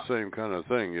some of the same kind of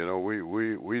thing. You know,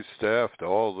 we staffed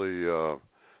all the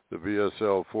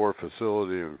BSL 4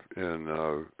 facility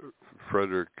in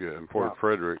Frederick and Fort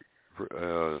Frederick,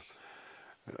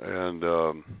 and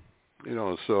you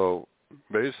know, so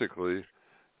basically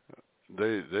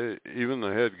they even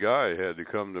the head guy had to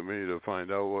come to me to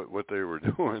find out what they were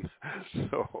doing.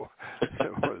 So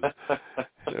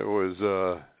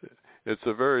it's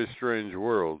a very strange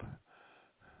world.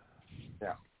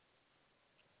 Yeah.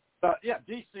 Yeah,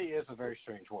 DC is a very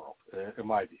strange world, in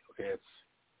my view. It's,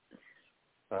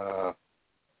 I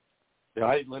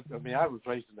was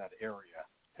raised in that area,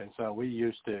 and so we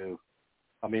used to,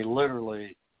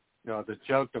 literally, the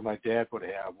joke that my dad would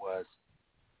have was,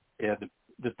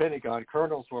 the Pentagon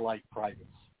colonels were like privates,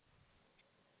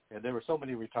 and there were so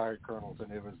many retired colonels,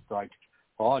 and it was like,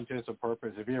 for all intents and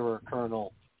purposes, if you were a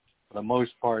colonel, for the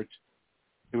most part,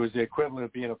 it was the equivalent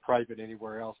of being a private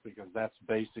anywhere else, because that's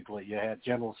basically, you had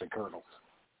generals and colonels.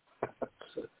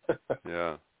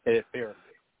 Yeah. It appeared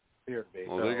to be.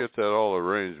 Well, they get that all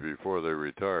arranged before they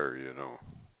retire, you know.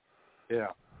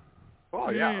 Yeah. Oh,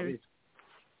 yeah.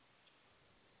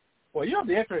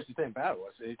 The interesting thing about it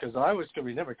was, because I always can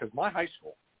remember, because my high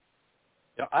school,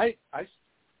 I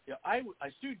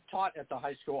student taught at the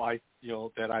high school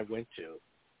that I went to,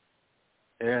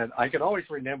 and I can always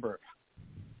remember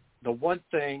the one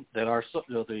thing that a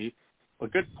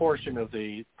good portion of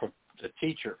the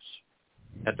teachers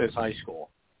at this high school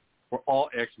were all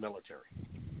ex-military.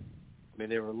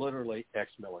 They were literally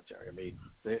ex-military.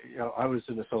 I was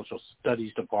in the social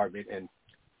studies department,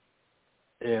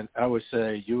 and I would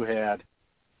say you had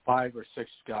 5 or 6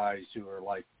 guys who were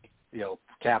like,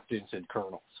 captains and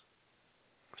colonels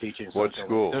teaching. What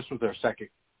school? This was their second.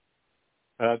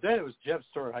 Then it was Jeb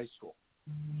Stuart High School.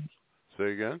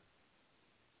 Say again?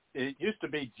 It used to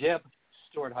be Jeb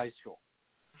Stuart High School.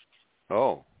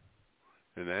 Oh,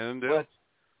 in Annandale?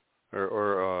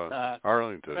 Or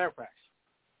Arlington? Fairfax.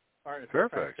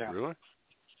 Fairfax, really?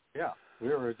 Yeah, we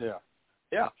were there.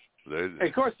 Yeah.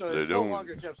 Of course, it's no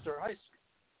longer Jeb Stuart High School.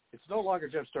 It's no longer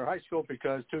Jeb Stuart High School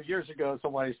because 2 years ago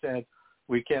somebody said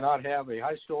we cannot have a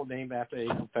high school named after a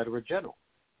Confederate general.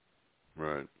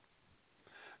 Right.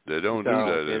 They don't do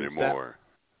that anymore.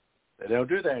 They don't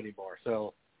do that anymore.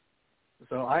 So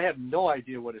I have no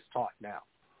idea what is taught now.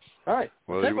 All right.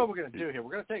 Well, that's what we're going to do here.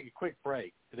 We're going to take a quick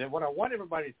break. And then what I want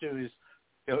everybody to do is,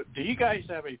 do you guys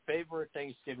have a favorite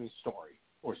Thanksgiving story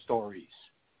or stories?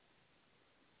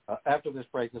 After this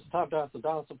break, this is Tom Donaldson,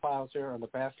 Donaldson Files here on the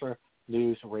Bachelor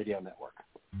News Radio Network.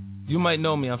 You might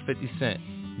know me, I'm 50 Cent.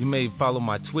 You may follow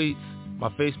my tweets, my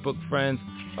Facebook friends.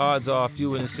 Odds are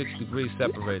fewer than 6 degrees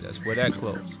separate us. We're that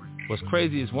close. What's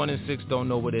crazy is 1 in 6 don't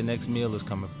know where their next meal is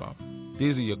coming from.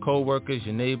 These are your coworkers,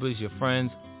 your neighbors, your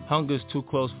friends. Hunger's too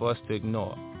close for us to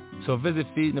ignore. So visit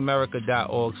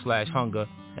feedingamerica.org/hunger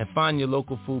and find your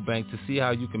local food bank to see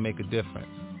how you can make a difference.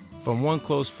 From one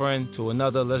close friend to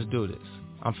another, let's do this.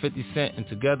 I'm 50 Cent, and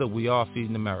together we are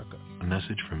Feeding America. A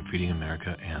message from Feeding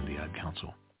America and the Ad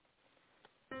Council.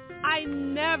 I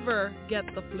never get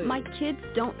the flu. My kids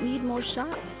don't need more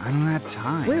shots. I don't have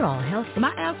time. We're all healthy.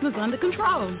 My asthma's under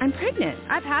control. I'm pregnant.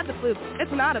 I've had the flu.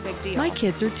 It's not a big deal. My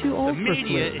kids are too old for flu. The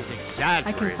media is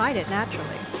exaggerating. I can fight it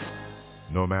naturally.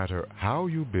 No matter how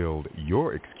you build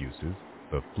your excuses,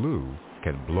 the flu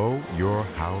can blow your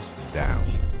house down.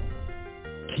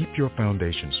 Keep your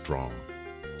foundation strong.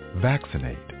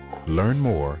 Vaccinate. Learn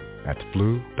more at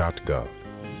flu.gov.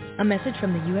 A message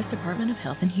from the U.S. Department of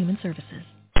Health and Human Services.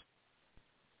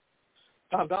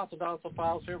 Tom Donaldson, Donaldson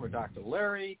Files here with Dr.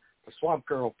 Larry, the Swamp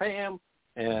Girl Pam,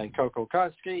 and Coco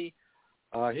Konski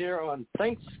here on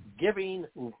Thanksgiving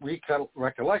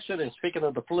recollection. And speaking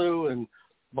of the flu and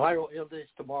viral illness,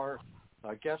 tomorrow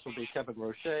our guest will be Kevin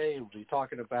Roche. We'll be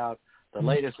talking about the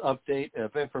latest update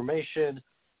of information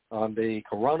on the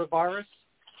coronavirus.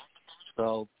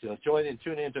 So join and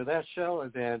tune into that show.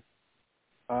 And then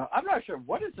I'm not sure,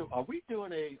 what is it? Are we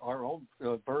doing our own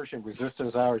version,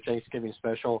 Resistance Hour Thanksgiving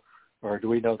special, or do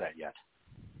we know that yet,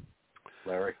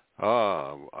 Larry?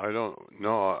 I don't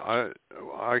know.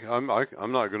 I'm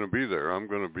not going to be there. I'm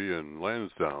going to be in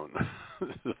Lansdowne.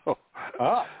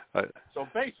 So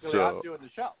basically, I'm doing the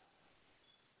show.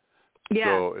 Yeah.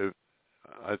 So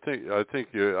I think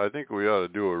we ought to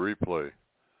do a replay,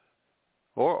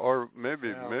 or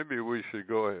maybe we should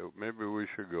go ahead. Maybe we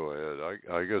should go ahead.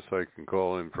 I guess I can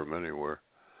call in from anywhere.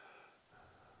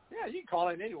 Yeah, you can call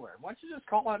in anywhere. Why don't you just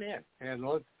call on in and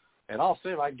and I'll see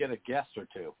if I can get a guest or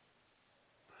two.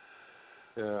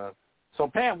 So,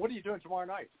 Pam, what are you doing tomorrow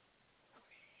night?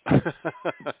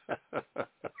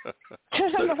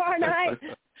 Tomorrow night?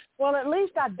 Well, at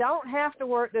least I don't have to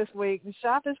work this week. The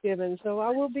shop is given, so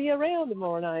I will be around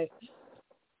tomorrow night.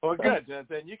 Well, good.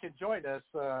 Then you can join us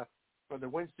for the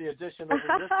Wednesday edition of the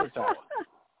Mr. Tower.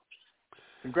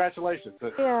 Congratulations.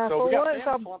 Yeah, so for we got once,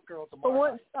 Pam Plump Girl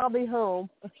tomorrow night. I'll be home.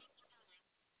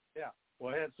 Yeah.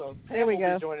 Well, so Pam there we will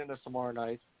go. be joining us tomorrow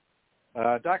night.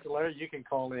 Dr. Larry, you can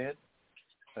call in.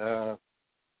 You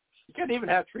can even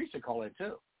have Teresa call in,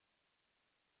 too.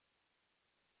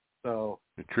 So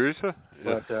Teresa?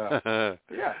 But,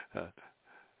 yeah.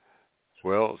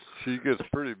 Well, she gets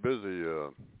pretty busy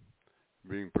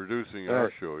producing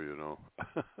our show, you know.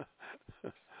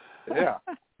 Yeah.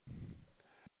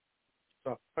 So,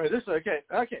 all right, this is okay.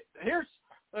 Here's,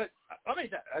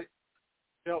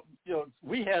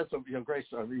 we had some, great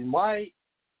stuff. I mean, my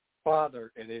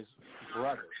father and his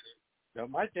brother.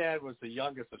 My dad was the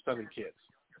youngest of 7 kids,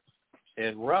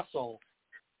 and Russell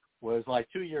was like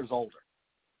 2 years older.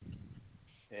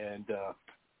 And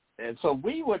so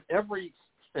we would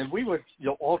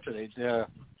alternate.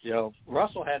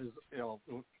 Russell had his,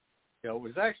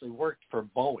 was actually worked for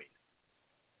Boeing,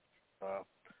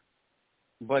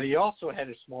 but he also had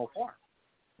a small farm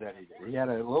that he did. He had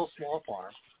a little small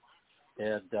farm,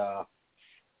 and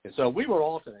so we would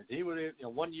alternate. He would,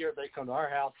 one year they come to our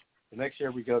house, the next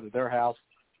year we go to their house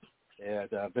and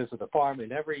visit the farm,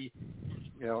 and every,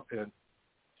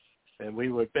 and we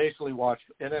would basically watch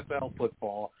NFL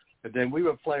football, and then we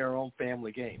would play our own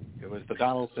family game. It was the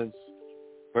Donaldsons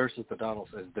versus the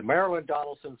Donaldsons, the Maryland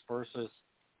Donaldsons versus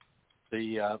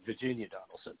the Virginia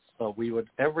Donaldsons. So we would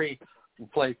play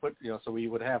so we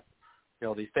would have,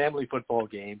 the family football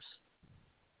games,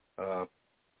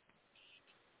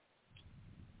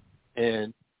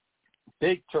 and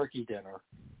big turkey dinner,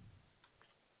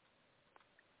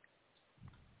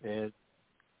 and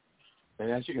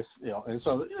as you can, and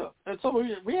so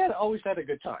we had always had a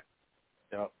good time,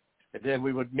 and then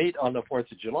we would meet on the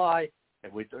 4th of July,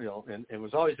 and we, and it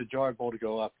was always enjoyable to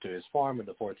go up to his farm on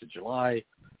the 4th of July,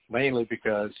 mainly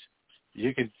because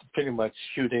you could pretty much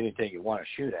shoot anything you want to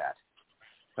shoot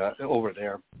at over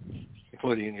there,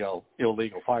 including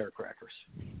illegal firecrackers.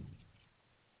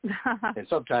 And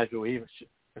sometimes we even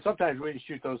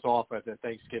shoot those off at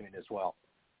Thanksgiving as well,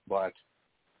 but.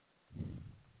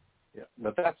 Yeah,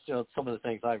 but that's some of the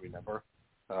things I remember.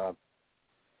 How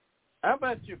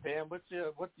about you, Pam? What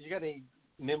you got any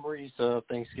memories of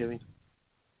Thanksgiving?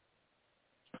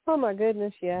 Oh my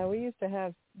goodness, yeah. We used to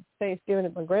have Thanksgiving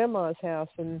at my grandma's house,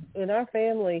 and in our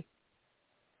family,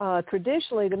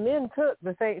 traditionally the men cook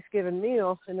the Thanksgiving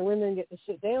meal, and the women get to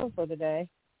sit down for the day.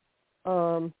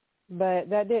 But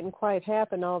that didn't quite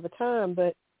happen all the time.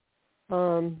 But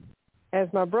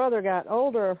as my brother got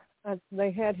older, they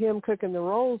had him cooking the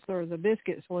rolls or the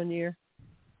biscuits one year,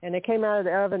 and they came out of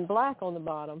the oven black on the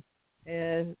bottom,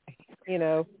 and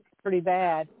pretty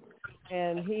bad.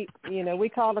 And he, we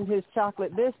called them his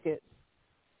chocolate biscuits.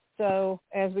 So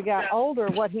as we got older,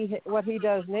 what he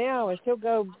does now is he'll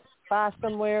go buy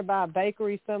a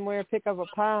bakery somewhere, pick up a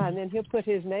pie, and then he'll put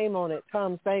his name on it,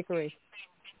 Tom's Bakery.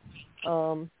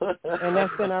 And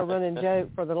that's been our running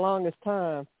joke for the longest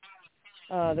time.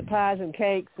 The pies and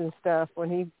cakes and stuff,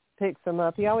 when he picks them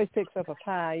up. He always picks up a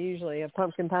pie, usually a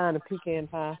pumpkin pie and a pecan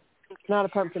pie. Not a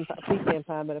pecan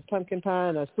pie, but a pumpkin pie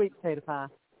and a sweet potato pie.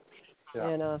 Yeah.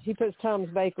 And he puts Tom's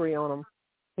Bakery on them.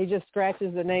 He just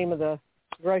scratches the name of the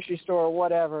grocery store or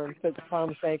whatever and puts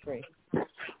Tom's Bakery.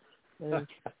 And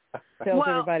tells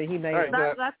everybody he made it.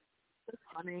 That's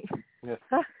funny. Yeah.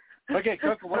 Okay,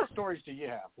 Coco, what stories do you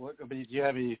have? Do you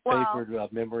have any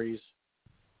favorite memories?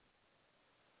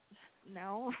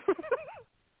 No.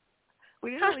 We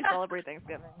didn't really celebrate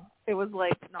Thanksgiving. It was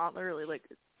not literally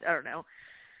I don't know.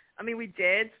 I mean, we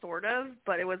did sort of,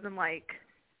 but it wasn't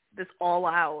this all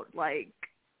out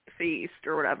feast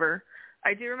or whatever.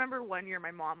 I do remember one year my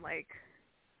mom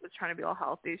was trying to be all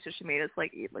healthy, so she made us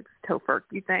eat this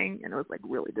tofurkey thing, and it was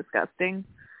really disgusting,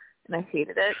 and I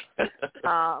hated it.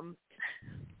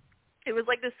 It was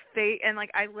this fake, and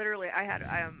I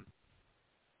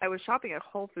was shopping at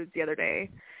Whole Foods the other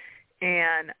day.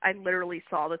 And I literally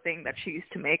saw the thing that she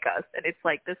used to make us, and it's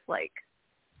this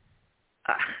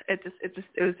it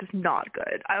was just not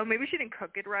good. Maybe she didn't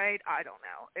cook it right. I don't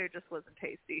know. It just wasn't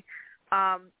tasty.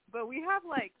 But we have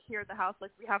here at the house,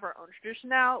 we have our own tradition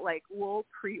now. We'll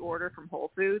pre-order from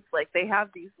Whole Foods. They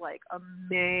have these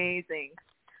amazing.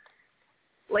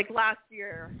 Last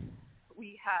year,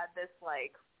 we had this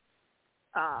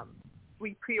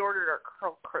we pre-ordered our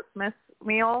Christmas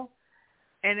meal,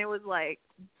 and it was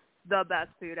the best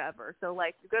food ever. So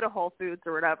like you go to Whole Foods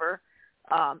or whatever,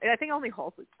 and I think only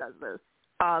Whole Foods does this.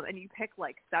 And you pick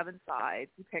like 7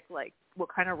 sides. You pick like what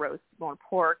kind of roast you want,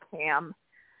 pork, ham,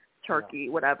 turkey,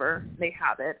 whatever. They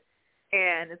have it.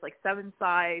 And it's like 7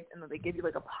 sides, and then they give you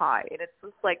like a pie. And it's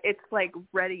just like, it's like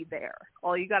ready there.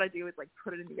 All you got to do is like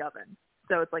put it in the oven.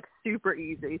 So it's like super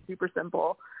easy, super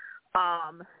simple.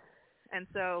 And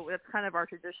so that's kind of our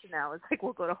tradition now. It's like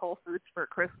we'll go to Whole Foods for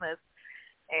Christmas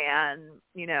and,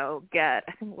 you know, get,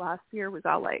 I think last year we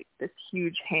got like this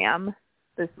huge ham,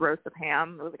 this roast of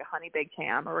ham. It was like a honey baked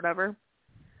ham or whatever.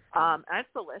 And it's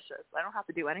delicious. I don't have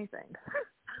to do anything.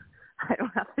 I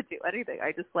don't have to do anything.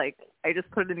 I just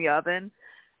put it in the oven,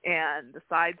 and the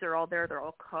sides are all there. They're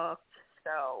all cooked.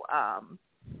 So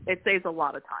it saves a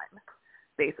lot of time,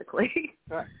 basically.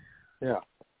 Yeah.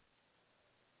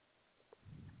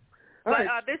 But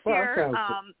right. this year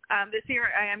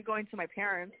I am going to my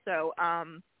parents, so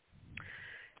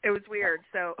it was weird.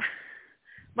 So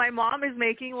my mom is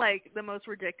making like the most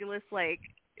ridiculous, like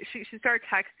she started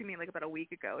texting me like about a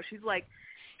week ago. She's like,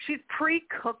 she's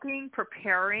pre-cooking,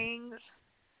 preparing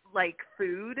like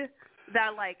food that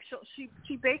like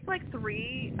she baked like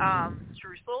 3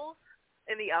 streusels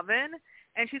in the oven,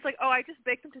 and she's like, oh, I just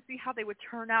baked them to see how they would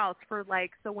turn out for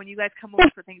like, so when you guys come over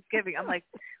for Thanksgiving. I'm like,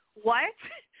 what?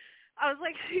 I was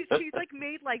like, she's like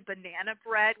made like banana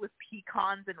bread with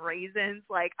pecans and raisins.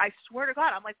 Like, I swear to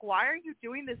God, I'm like, why are you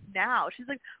doing this now? She's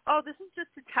like, oh, this is just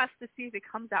to test to see if it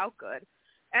comes out good.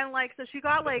 And like, so she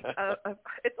got like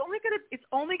it's only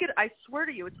gonna, I swear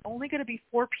to you, it's only gonna be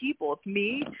 4 people. It's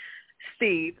me,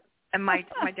 Steve, and my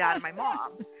dad and my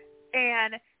mom.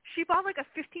 And she bought like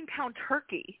a 15-pound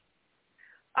turkey.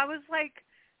 I was like,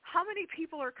 how many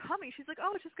people are coming? She's like,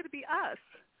 oh, it's just gonna be us.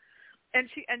 And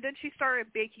then she started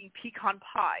baking pecan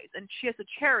pies, and she has a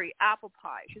cherry apple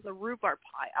pie. She has a rhubarb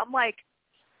pie. I'm like,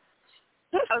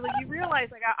 I was like, you realize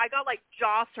like I got like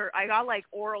I got like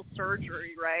oral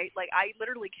surgery, right? Like I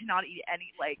literally cannot eat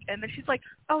any like. And then she's like,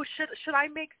 oh, should I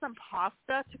make some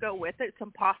pasta to go with it?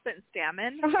 Some pasta and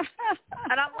salmon?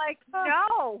 And I'm like,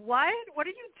 no, what? What are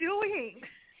you doing?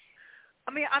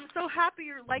 I mean, I'm so happy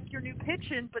you're like your new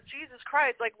kitchen, but Jesus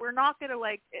Christ, like we're not gonna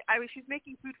like. I mean, she's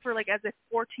making food for like as if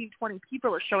 14, 20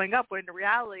 people are showing up, when in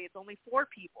reality it's only 4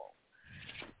 people,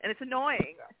 and it's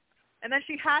annoying. And then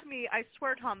she had me, I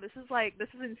swear, Tom, this is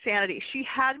insanity. She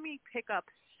had me pick up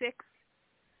 6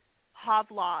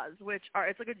 havlas,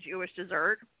 it's like a Jewish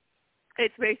dessert.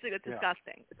 It's basically, it's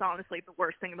disgusting. It's honestly the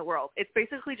worst thing in the world. It's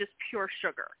basically just pure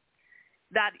sugar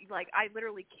that like I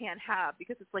literally can't have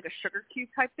because it's like a sugar cube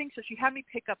type thing. So she had me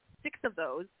pick up 6 of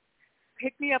those,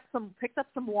 picked up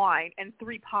some wine and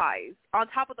 3 pies on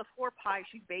top of the 4 pies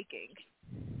she's baking.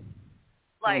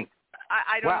 Like,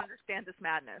 I don't understand this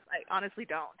madness. I honestly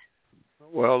don't.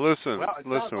 Well, listen.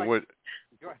 Like,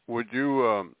 would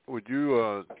you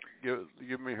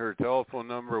give me her telephone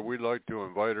number? We'd like to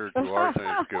invite her to our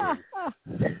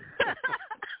Thanksgiving.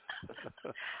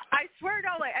 I swear,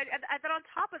 no. Like, and then on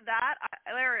top of that,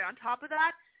 Larry,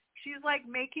 she's like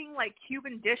making like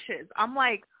Cuban dishes. I'm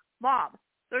like, Mom,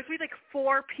 there's gonna be like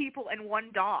 4 people and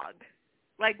 1 dog.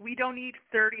 Like, we don't need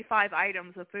 35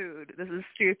 items of food. This is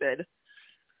stupid.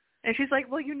 And she's like,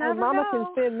 well, you never know. Mama can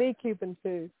send me Cuban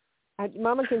food.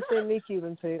 Mama can send me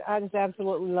Cuban food. I just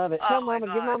absolutely love it. Tell Mama,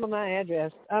 give Mama my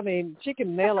address. I mean, she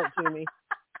can mail it to me.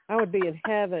 I would be in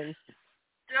heaven.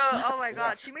 Oh my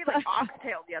God, she made like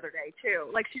oxtail the other day too.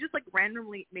 Like she just like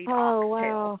randomly made oxtail. Oh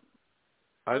wow.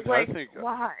 I think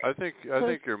why? I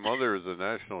think your mother is a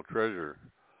national treasure.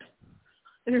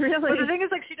 Really? But the thing is,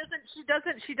 like, she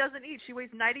doesn't eat. She weighs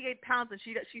 98 pounds, and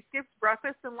she skips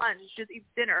breakfast and lunch. She just eats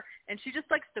dinner, and she just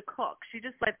likes to cook. She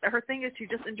just like, her thing is she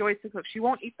just enjoys to cook. She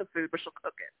won't eat the food, but she'll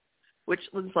cook it, which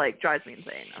was like drives me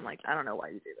insane. I'm like, I don't know why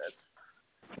you do this,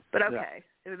 but okay,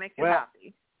 if it makes you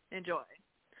happy, enjoy.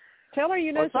 Tell her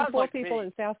you know some poor like people me.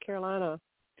 in South Carolina.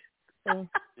 So.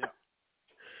 Yeah.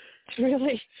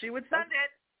 Really? She would send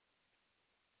it.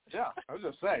 Yeah, I was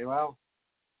just saying.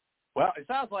 Well, it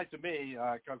sounds like to me,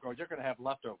 Coco, you're going to have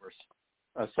leftovers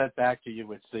sent back to you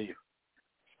with Steve.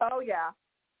 Oh, yeah.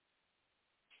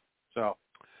 So,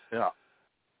 yeah.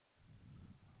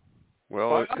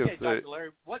 Well, okay, Dr. Larry,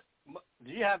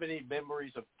 do you have any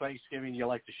memories of Thanksgiving you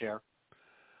like to share?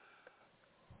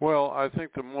 Well, I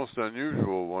think the most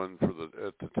unusual one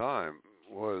at the time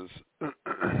was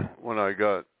when I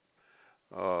got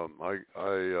I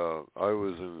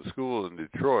was in school in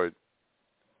Detroit,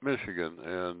 Michigan,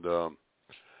 and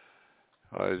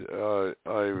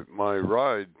my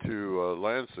ride to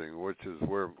Lansing, which is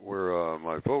where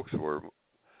my folks were,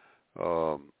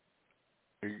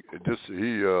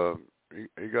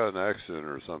 he got in an accident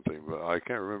or something, but I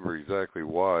can't remember exactly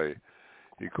why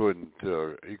he couldn't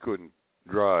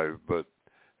drive, but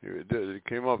it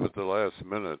came up at the last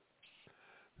minute.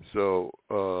 So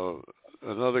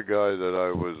another guy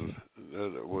that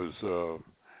was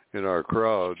in our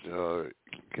crowd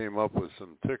came up with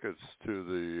some tickets to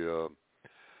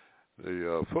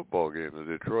the football game, the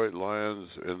Detroit Lions,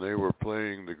 and they were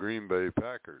playing the Green Bay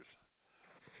Packers.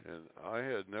 And I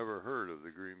had never heard of the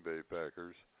Green Bay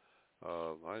Packers.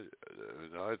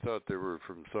 I thought they were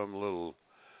from some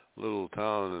little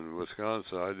town in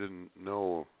Wisconsin. I didn't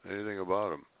know anything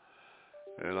about them.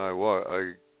 And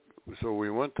so we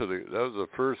went to that was the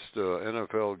first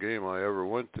NFL game I ever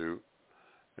went to,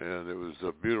 and it was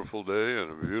a beautiful day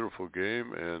and a beautiful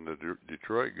game, and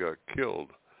Detroit got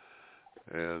killed.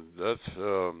 And that's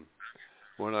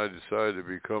when I decided to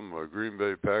become a Green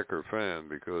Bay Packer fan,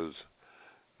 because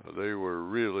they were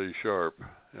really sharp.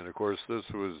 And of course, this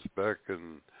was back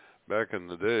in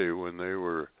the day when they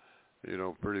were,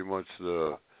 pretty much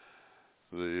the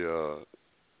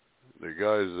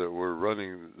guys that were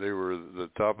running. They were the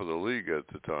top of the league at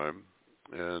the time,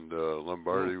 and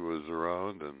Lombardi was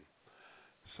around, and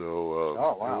so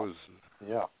oh, wow.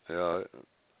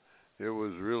 it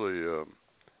was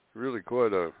really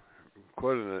quite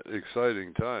an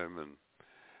exciting time, and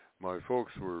my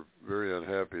folks were very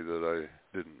unhappy that I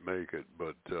didn't make it,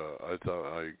 but I thought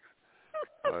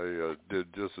I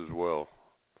did just as well.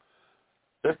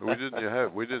 We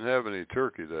didn't have any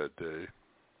turkey that day.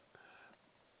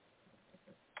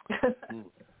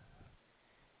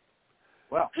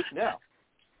 Well, yeah.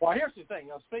 Well, here's the thing.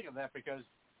 Speaking of that, because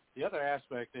the other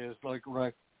aspect is, like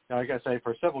I say,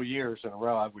 for several years in a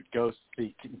row, I would go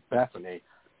see Bethany,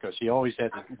 because she always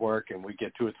had to work, and we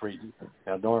get 2 or 3.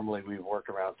 Normally we work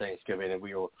around Thanksgiving,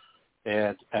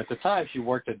 and at the time she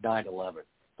worked at 9/11,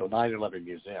 the 9/11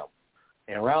 Museum,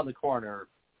 and around the corner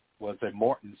was a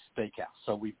Morton's Steakhouse.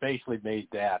 So we basically made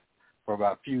that for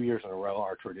about a few years in a row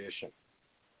our tradition,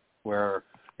 where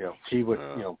she would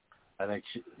I think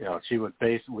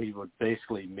we would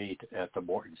basically meet at the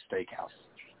Morton's Steakhouse.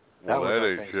 Well, that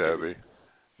ain't shabby.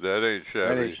 That ain't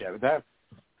shabby. That ain't shabby.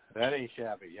 That ain't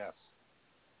shabby. Yes.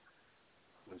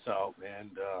 And so,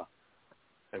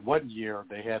 and one year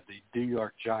they had the New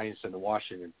York Giants and the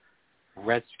Washington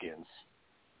Redskins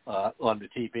on the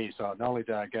TV. So not only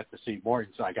did I get to see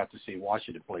Morton's, I got to see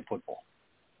Washington play football.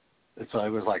 And so it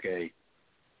was like a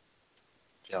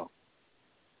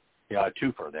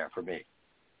twofer there for me.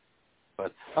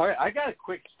 But all right, I got a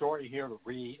quick story here to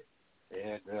read,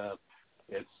 and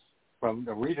it's from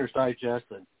the Reader's Digest,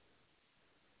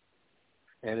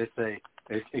 and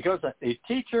it goes, a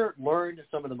teacher learned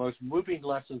some of the most moving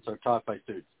lessons are taught by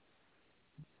students.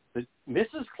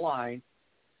 Mrs. Klein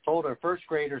told her first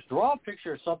graders, draw a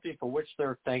picture of something for which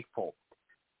they're thankful.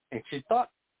 And she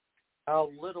thought how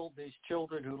little these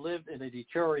children who lived in a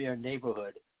Detroit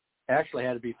neighborhood actually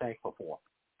had to be thankful for.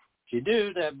 She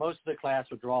knew that most of the class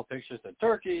would draw pictures of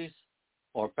turkeys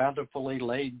or bountifully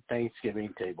laid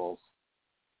Thanksgiving tables.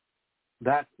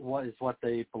 That was what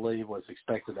they believed was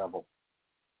expected of them.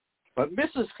 But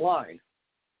Mrs. Klein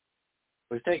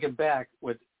was taken back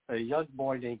with a young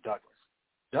boy named Douglas.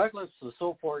 Douglas was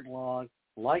so far along,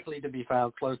 likely to be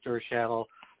found close to her shadow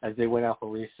as they went out for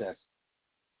recess.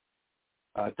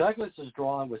 Douglas's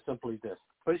drawing was simply this,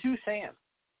 but his hand.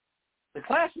 The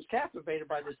class was captivated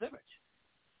by this image.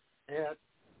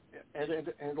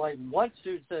 And like one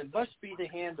student said, it must be the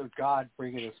hand of God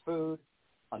bringing us food.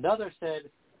 Another said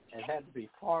it had to be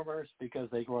farmers because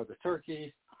they grow the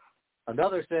turkeys.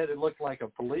 Another said it looked like a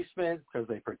policeman because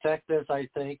they protect us, I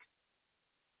think.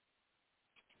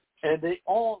 And they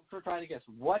all were trying to guess,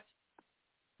 what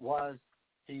was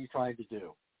he trying to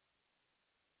do?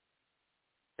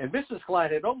 And Mrs.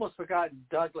 Klein had almost forgotten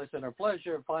Douglas and her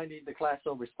pleasure of finding the class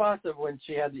so responsive when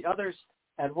she had the others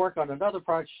at work on another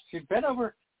project. She bent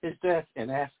over his desk and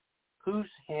asked, whose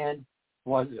hand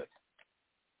was it?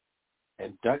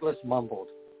 And Douglas mumbled,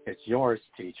 it's yours,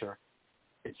 teacher.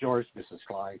 It's yours, Mrs.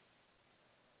 Klein.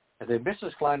 And then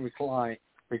Mrs. Klein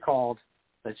recalled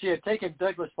that she had taken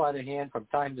Douglas by the hand from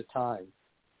time to time,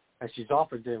 as she's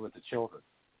often did with the children.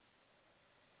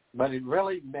 But it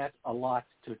really meant a lot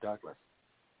to Douglas.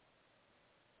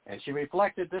 And she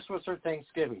reflected this was her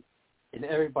Thanksgiving, and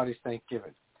everybody's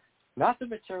Thanksgiving. Not the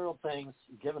material things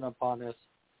given upon us,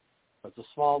 but the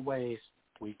small ways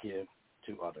we give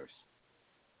to others.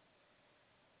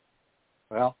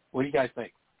 Well, what do you guys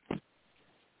think?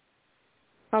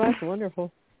 Oh, that's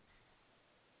wonderful.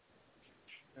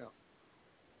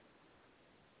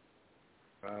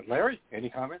 Larry, any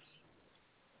comments?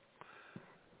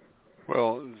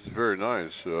 Well, it's very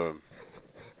nice.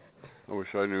 I wish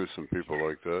I knew some people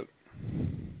like that.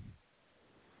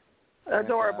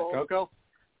 Adorable. Coco?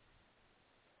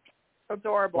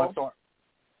 Adorable.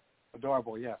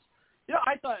 Adorable, yes. Yeah,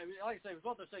 I thought, like I say, it was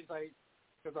one of those things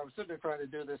because I was sitting there trying to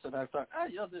do this, and I thought,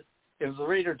 it was the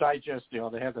Reader Digest,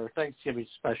 they have their Thanksgiving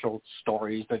special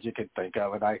stories that you can think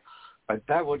of, and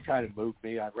that one kind of moved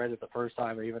me. I read it the first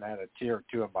time, I even had a tear or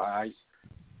two in my eyes,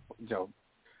 but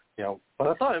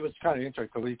I thought it was kind of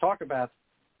interesting, because we talk about,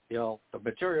 the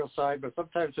material side, but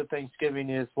sometimes the Thanksgiving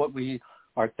is what we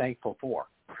are thankful for.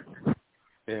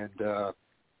 And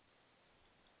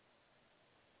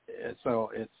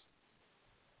so it's,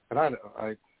 and I don't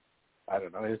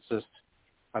know, it's just,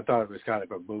 I thought it was kind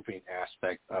of a moving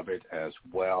aspect of it as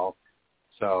well.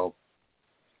 So,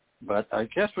 but I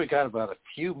guess we got about a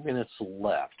few minutes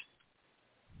left.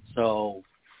 So,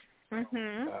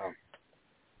 so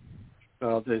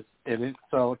I'll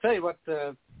tell you what,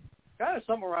 kind of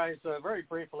summarize very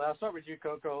briefly. I'll start with you,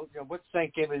 Coco. What's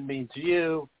Thanksgiving mean to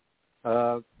you?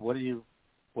 What do you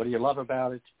love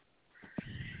about it?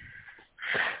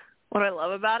 What do I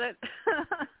love about it?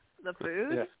 The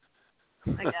food,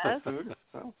 I guess. Food.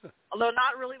 Although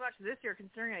not really much this year,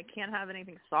 considering I can't have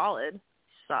anything solid.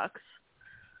 Sucks.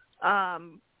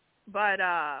 But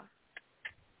I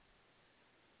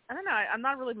don't know. I'm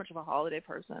not really much of a holiday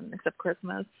person, except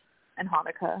Christmas and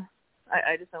Hanukkah.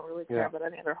 I just don't really care about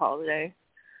any other holiday.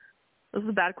 This is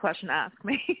a bad question to ask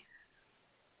me.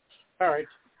 All right,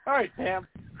 Pam.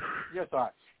 Your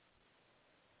thoughts?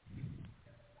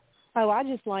 Oh, I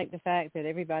just like the fact that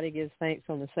everybody gives thanks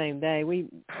on the same day. We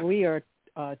are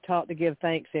taught to give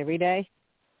thanks every day,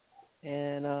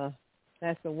 and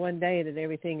that's the one day that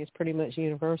everything is pretty much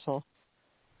universal.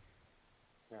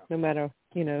 Yeah. No matter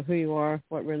who you are,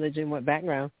 what religion, what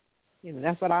background.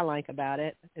 That's what I like about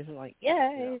it. It's like,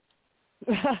 yay.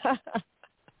 Yeah.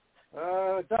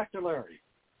 Dr. Larry.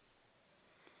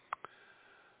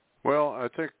 Well, I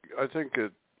think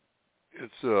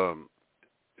it's an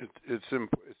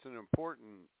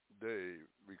important day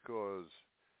because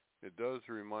it does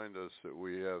remind us that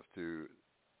we have to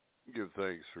give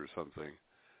thanks for something.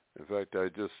 In fact, I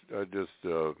just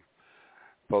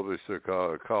published a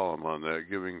column on that,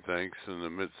 giving thanks in the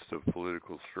midst of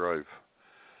political strife.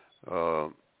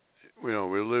 We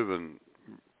live in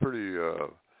pretty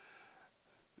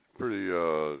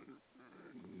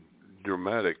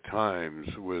dramatic times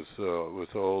with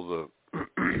all the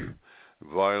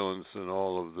violence and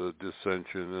all of the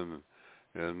dissension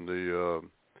and the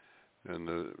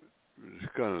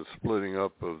kind of splitting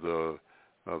up of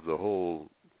the whole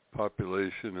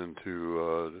population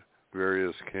into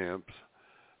various camps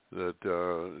that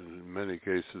in many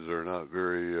cases are not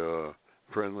very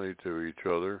friendly to each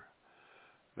other.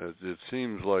 It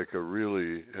seems like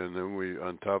and then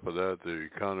on top of that, the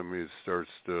economy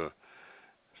starts to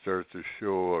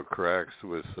show cracks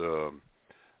with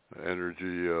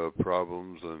energy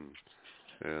problems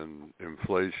and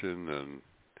inflation, and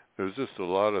there's just a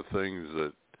lot of things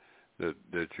that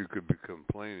you could be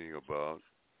complaining about,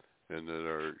 and that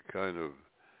are kind of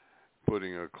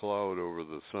putting a cloud over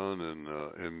the sun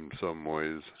in some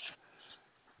ways.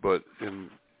 But in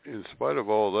spite of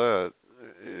all that,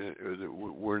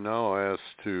 we're now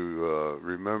asked to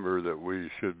remember that we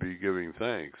should be giving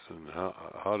thanks, and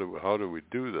how do we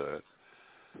do that?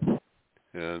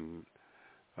 And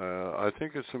I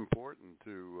think it's important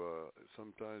to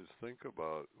sometimes think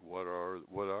about what are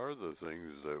the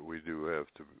things that we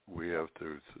have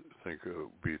to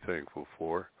be thankful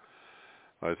for.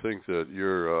 I think that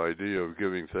your idea of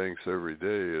giving thanks every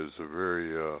day is a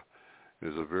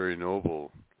very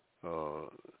noble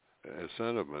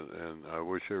sentiment, and I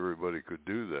wish everybody could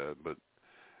do that, but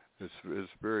it's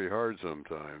very hard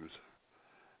sometimes.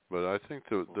 But I think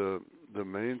the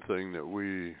main thing that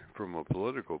we, from a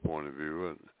political point of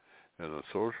view and a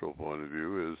social point of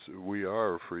view, is we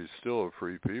are still a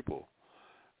free people,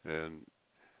 and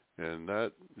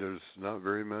that there's not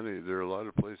very many. There are a lot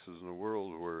of places in the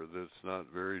world where that's not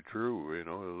very true.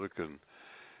 Look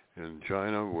in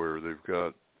China, where they've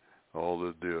got all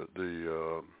the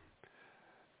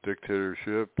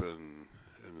dictatorship, and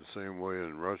in the same way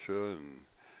in Russia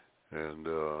and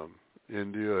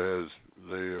India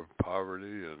they have poverty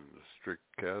and a strict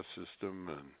caste system,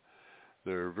 and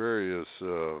there are various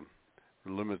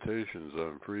limitations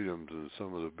on freedoms in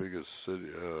some of the biggest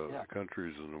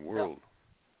countries in the world.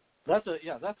 That's a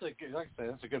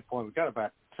good point. We've got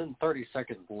about 30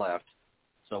 seconds left.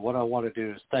 So what I want to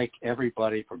do is thank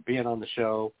everybody for being on the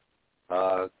show.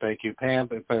 Thank you, Pam.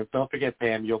 But don't forget,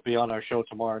 Pam, you'll be on our show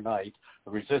tomorrow night,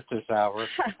 the Resistance Hour,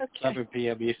 7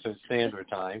 p.m. Eastern Standard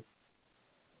Time.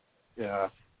 Yeah,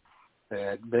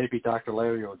 and maybe Dr.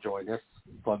 Larry will join us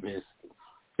from his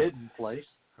hidden place.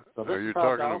 So this is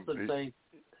Tom Donaldson saying,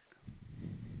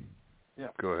 yeah.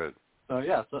 Go ahead. So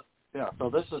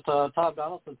this is Tom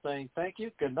Donaldson saying thank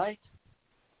you, good night.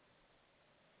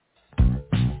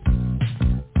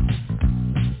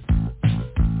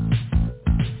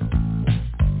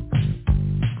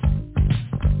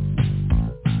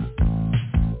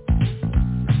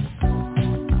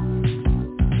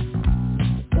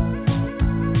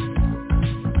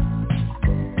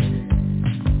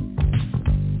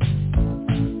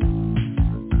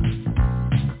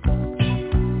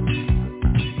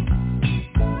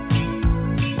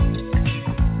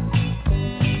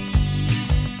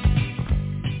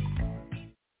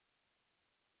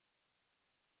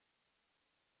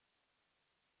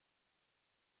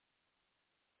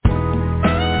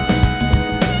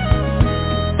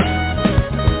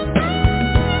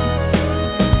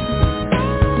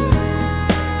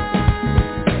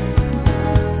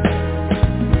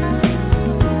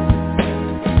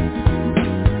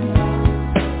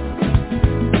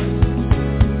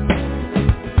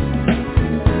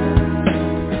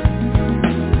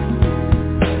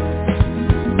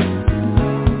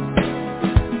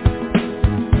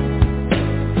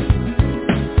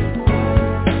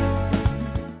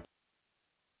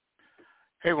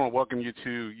 Hey, I want to welcome you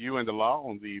to You and the Law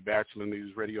on the Bachelor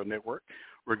News Radio Network.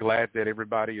 We're glad that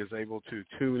everybody is able to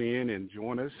tune in and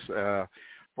join us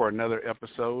for another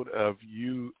episode of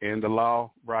You and the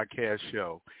Law broadcast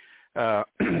show.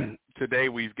 Today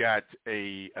we've got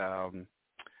a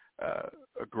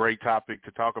great topic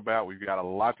to talk about. We've got a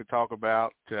lot to talk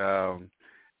about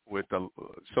with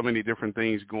so many different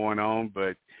things going on.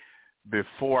 But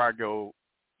before I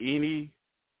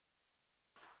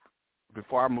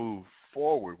move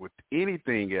forward with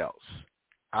anything else,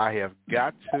 I have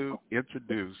got to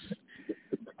introduce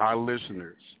our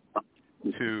listeners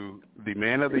to the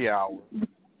man of the hour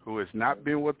who has not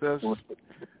been with us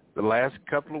the last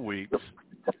couple of weeks.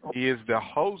 He is the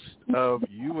host of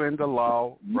You and the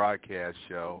Law broadcast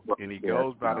show, and he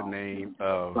goes by the name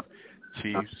of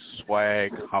Chief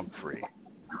Swag Humphrey.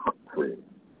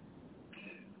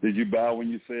 Did you bow when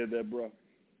you said that, bro?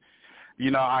 You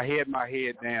know, I had my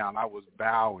head down. I was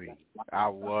bowing. I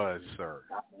was, sir.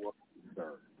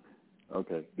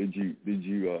 Okay. Did you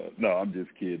no, I'm just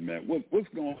kidding, man. What's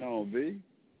going on, V?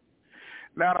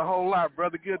 Not a whole lot,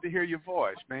 brother. Good to hear your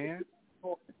voice, man.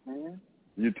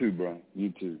 You too, bro.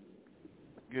 You too.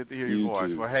 Good to hear your voice.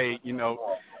 Too. Well, hey, you know,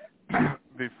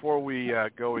 before we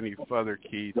go any further,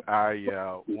 Keith, I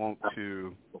want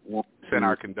to send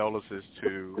our condolences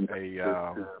to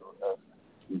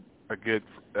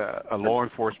a law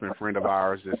enforcement friend of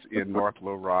ours that's in North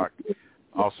Little Rock,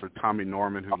 Officer Tommy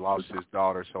Norman, who lost his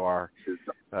daughter. So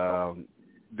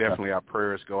definitely our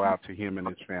prayers go out to him and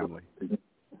his family.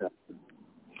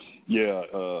 Yeah,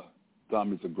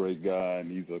 Tommy's a great guy, and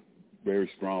he's a very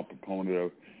strong proponent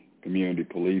of community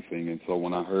policing. And so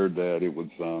when I heard that, it was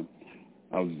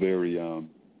I was very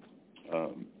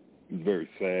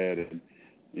sad, and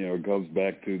you know, it goes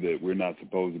back to that we're not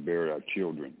supposed to bury our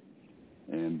children.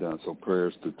 And so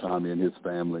prayers to Tommy and his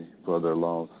family for their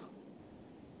loss.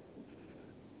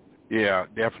 Yeah,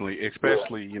 definitely,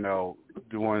 especially, you know,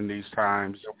 during these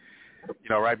times, you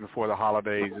know, right before the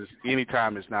holidays. Any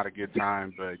time is not a good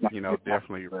time, but, you know,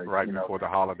 definitely right before the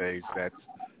holidays, that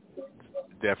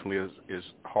definitely is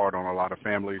hard on a lot of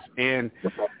families. And,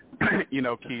 you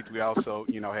know, Keith, we also,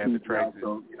 you know, had the tragic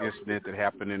incident that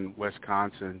happened in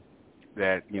Wisconsin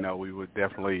that, you know, we would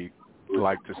definitely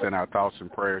like to send our thoughts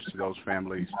and prayers to those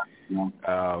families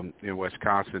in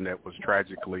Wisconsin that was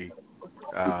tragically,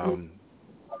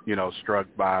 you know, struck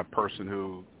by a person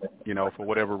who, you know, for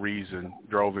whatever reason,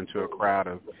 drove into a crowd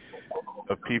of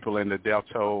people, in the death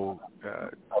toll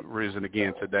risen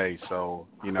again today. So,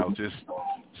 you know, just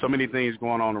so many things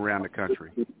going on around the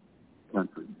country.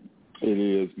 It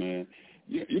is, man.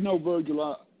 You know,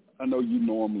 Virgil, I know you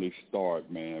normally start,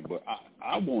 man, but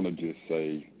I want to just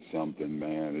say something,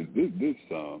 man.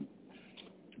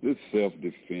 This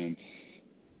self-defense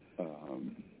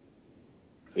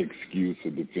excuse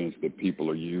of defense that people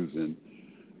are using,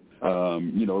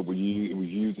 you know, it was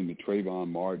used in the Trayvon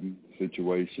Martin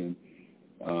situation.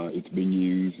 It's been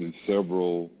used in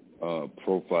several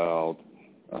high-profile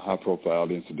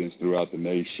incidents throughout the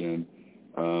nation.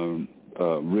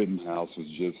 Rittenhouse was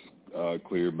just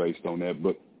clear based on that,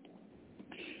 but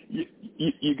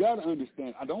you got to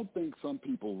understand, I don't think some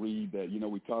people read that, you know,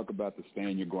 we talk about the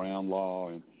stand your ground law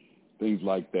and things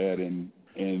like that, and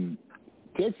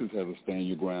Texas has a stand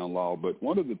your ground law, but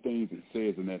one of the things it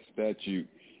says in that statute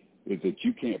is that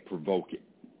you can't provoke it.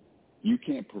 You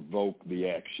can't provoke the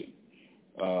action.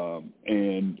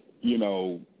 And, you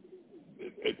know,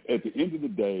 at the end of the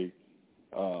day,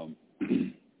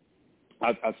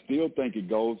 I still think it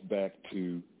goes back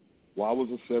to why was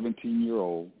a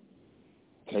 17-year-old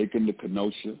taken to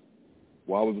Kenosha?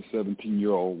 Why was a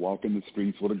 17-year-old walking the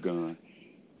streets with a gun?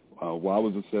 Why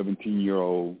was a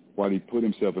 17-year-old, why did he put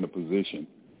himself in a position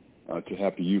to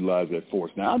have to utilize that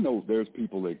force? Now, I know there's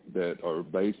people that are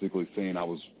basically saying, I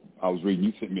was reading,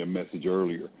 you sent me a message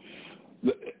earlier.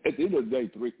 At the end of the day,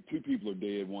 two people are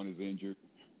dead, one is injured.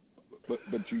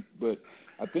 But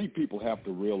I think people have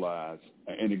to realize,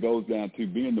 and it goes down to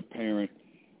being the parents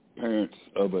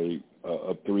of being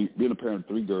a parent of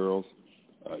three girls.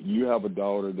 You have a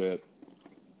daughter that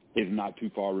is not too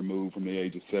far removed from the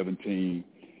age of 17.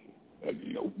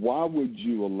 Why would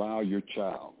you allow your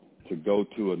child to go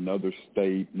to another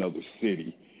state, another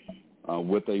city,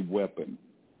 with a weapon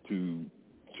to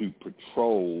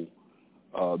patrol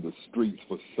the streets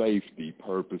for safety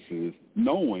purposes,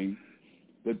 knowing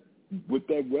that with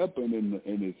that weapon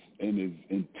and as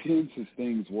intense as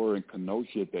things were in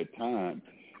Kenosha at that time,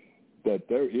 that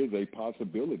there is a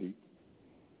possibility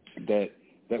that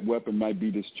that weapon might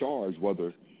be discharged,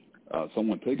 whether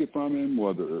someone take it from him,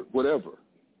 whatever.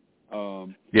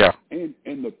 And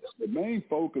the main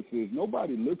focus is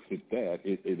nobody looks at that.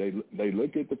 They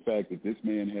look at the fact that this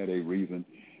man had a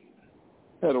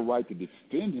right to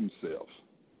defend himself,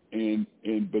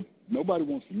 but nobody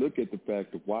wants to look at the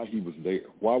fact of why he was there.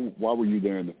 Why were you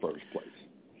there in the first place?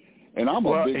 And I'm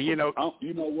a big, you know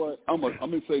what? I'm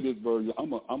gonna say this, Virgil.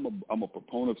 I'm a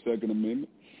proponent of Second Amendment.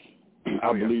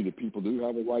 I believe that people do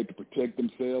have a right to protect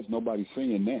themselves. Nobody's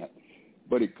saying that.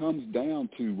 But it comes down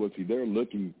to, was he there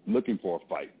looking for a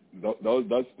fight?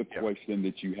 That's the question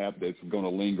that you have that's going to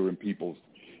linger in people's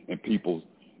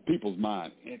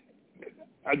mind. And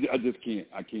I just can't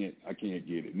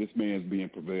get it. And this man's being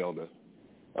prevailed as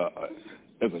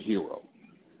a hero.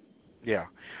 Yeah.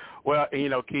 Well,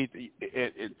 Keith,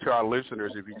 to our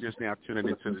listeners, if you're just now tuning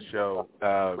into the show,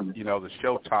 the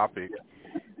show topic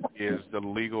is the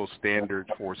legal standards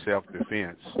for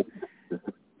self-defense.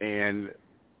 And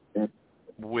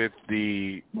with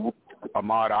the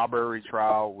Ahmaud Arbery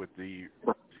trial, with the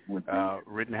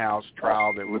Rittenhouse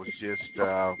trial that was just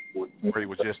where he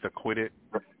was just acquitted,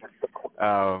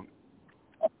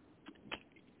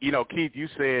 Keith, you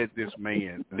said this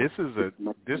man. This is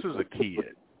a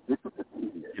kid.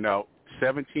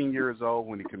 17 years old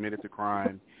when he committed the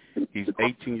crime. He's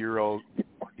 18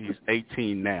 He's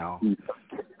 18 now.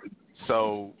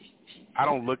 So I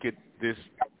don't look at this.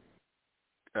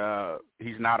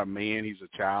 He's not a man. He's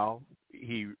a child.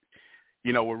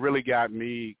 What really got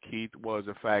me, Keith, was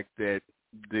the fact that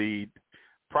the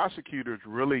prosecutors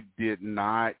really did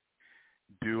not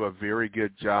do a very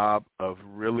good job of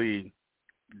really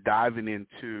diving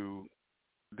into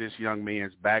this young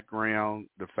man's background,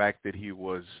 the fact that he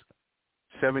was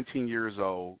 17 years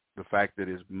old, the fact that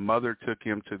his mother took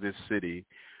him to this city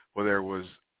where there was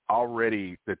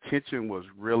already, the tension was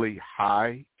really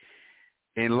high.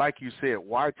 And like you said,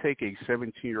 why take a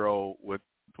 17-year-old with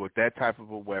that type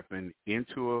of a weapon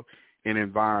into an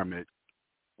environment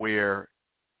where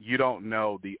you don't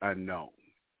know the unknown?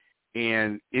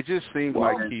 And it just seemed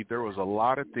like, Keith, there was a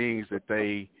lot of things that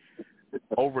they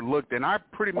overlooked. And I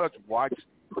pretty much watched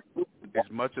as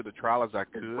much of the trial as I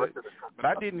could, but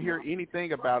I didn't hear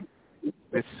anything about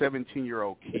this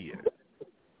 17-year-old kid.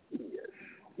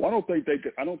 Well, I don't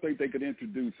think they could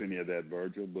introduce any of that,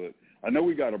 Virgil. But I know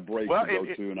we got a break to go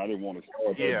to, and I didn't want to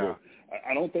start that. But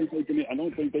I don't think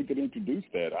they could introduce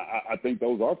that. I think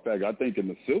those are facts. I think in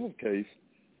the civil case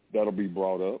that'll be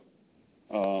brought up.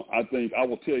 I think I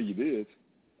will tell you this.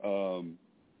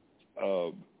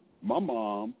 My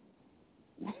mom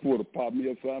would have popped me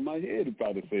upside my head if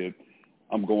I'd have said,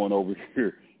 "I'm going over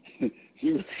here."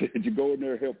 She would have said, "You go in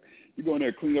there,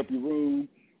 clean up your room.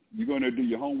 You're going to do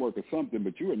your homework or something,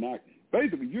 but you're not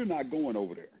going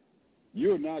over there.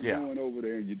 You're not going over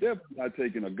there, and you're definitely not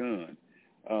taking a gun."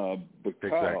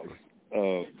 Because,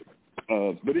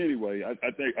 but anyway,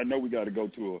 I know we got to go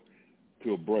to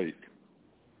a break.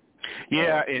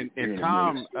 Yeah, and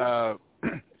Tom,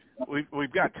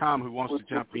 we've got Tom who wants to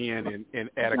jump in and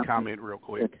add a comment real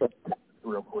quick.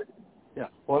 Yeah.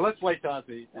 Well, let's wait till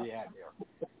the ad here.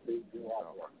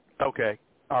 Okay.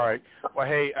 All right. Well,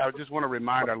 hey, I just want to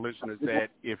remind our listeners that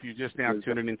if you're just now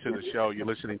tuning into the show, you're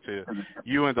listening to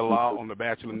You and the Law on the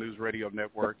Bachelor News Radio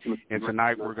Network. And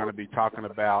tonight we're going to be talking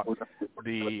about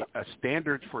the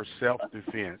standards for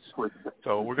self-defense.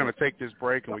 So we're going to take this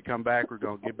break, and we come back. We're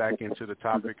going to get back into the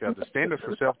topic of the standards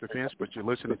for self-defense, but you're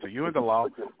listening to You and the Law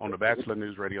on the Bachelor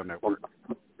News Radio Network.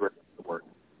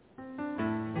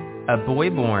 A boy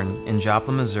born in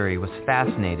Joplin, Missouri was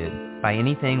fascinated by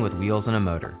anything with wheels and a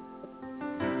motor.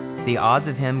 The odds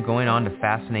of him going on to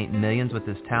fascinate millions with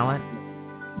his talent?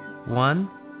 1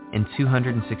 in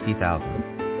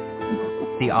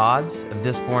 260,000. The odds of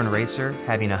this born racer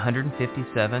having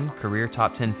 157 career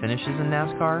top 10 finishes in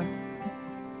NASCAR?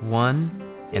 1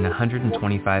 in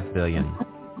 125 billion.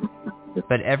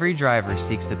 But every driver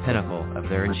seeks the pinnacle of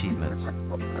their achievements.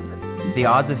 The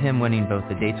odds of him winning both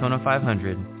the Daytona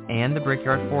 500 and the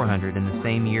Brickyard 400 in the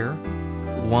same year?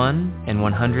 1 in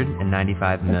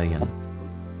 195 million.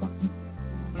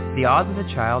 The odds of a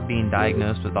child being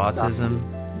diagnosed with autism?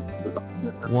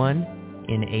 1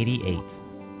 in 88.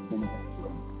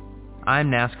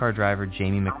 I'm NASCAR driver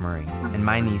Jamie McMurray, and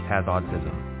my niece has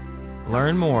autism.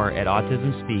 Learn more at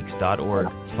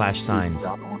autismspeaks.org/signs.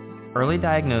 Early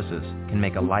diagnosis can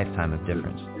make a lifetime of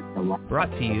difference. Brought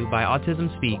to you by Autism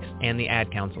Speaks and the Ad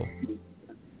Council.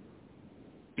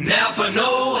 Napa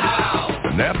know-how.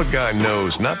 The Napa guy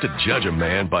knows not to judge a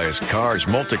man by his car's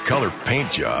multicolored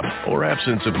paint job or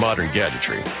absence of modern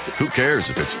gadgetry. Who cares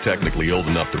if it's technically old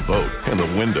enough to vote and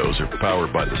the windows are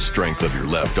powered by the strength of your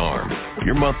left arm?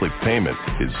 Your monthly payment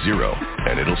is zero,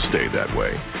 and it'll stay that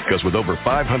way. Because with over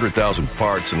 500,000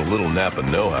 parts and a little Napa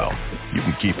know-how, you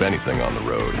can keep anything on the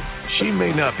road. She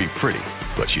may not be pretty,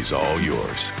 but she's all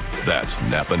yours. That's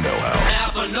Napa know-how.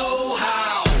 Napa know-how.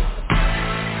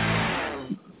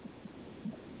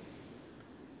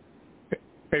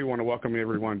 Hey, I want to welcome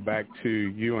everyone back to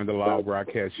You and the Law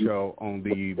broadcast show on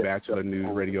the Bachelor News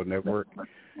Radio Network.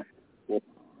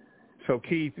 So,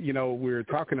 Keith, you know, we're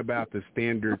talking about the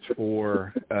standards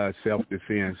for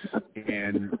self-defense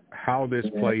and how this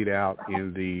played out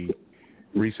in the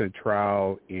recent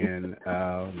trial in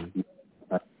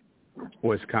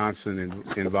Wisconsin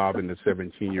involving the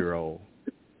 17-year-old.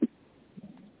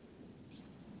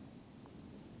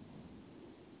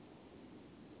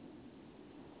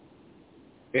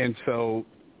 And so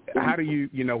how do you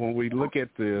when we look at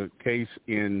the case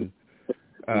in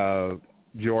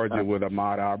Georgia with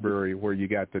Ahmaud Arbery, where you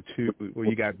got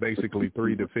basically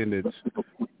three defendants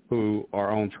who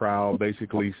are on trial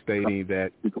basically stating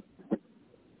that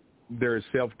there is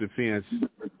self-defense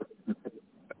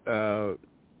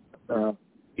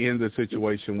in the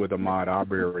situation with Ahmaud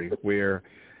Arbery, where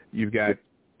you've got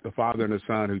the father and the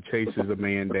son who chases a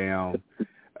man down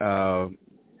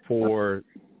for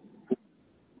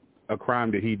a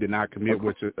crime that he did not commit,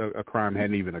 which a crime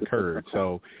hadn't even occurred.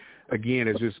 So, again,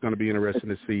 it's just going to be interesting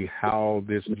to see how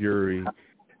this jury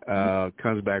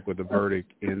comes back with a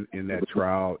verdict in that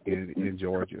trial in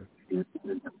Georgia.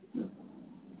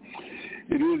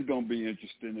 It is going to be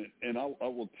interesting, and I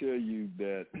will tell you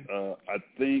that I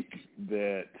think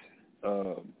that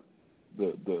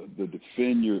the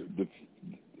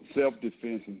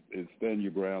self-defense and stand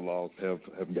your ground laws have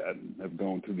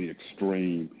gone to the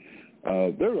extreme.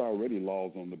 There are already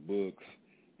laws on the books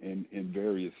in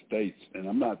various states, and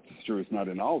I'm not sure it's not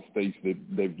in all states that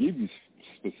they give you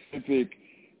specific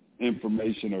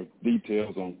information or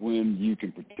details on when you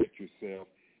can protect yourself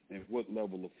and what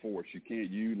level of force. You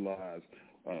can't utilize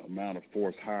amount of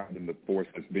force higher than the force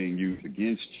that's being used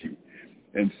against you.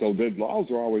 And so the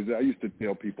laws are always there. I used to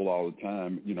tell people all the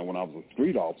time, when I was a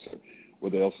street officer,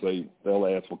 where they'll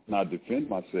ask, well, can I defend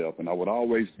myself? And I would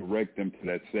always direct them to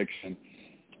that section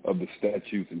of the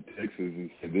statutes in Texas and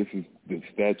say, the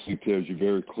statute tells you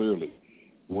very clearly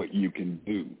what you can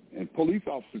do. And police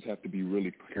officers have to be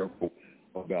really careful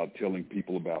about telling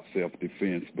people about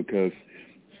self-defense, because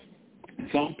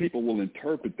some people will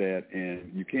interpret that,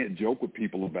 and you can't joke with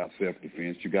people about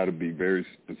self-defense. You got to be very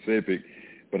specific.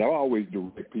 But I always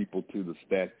direct people to the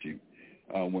statute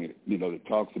when it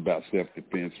talks about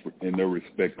self-defense in their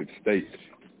respective states.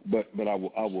 But I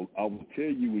will tell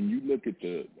you, when you look at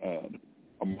the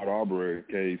Ahmaud Arbery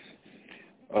case,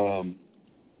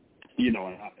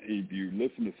 if you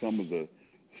listen to some of the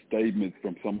statements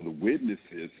from some of the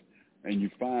witnesses, and you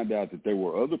find out that there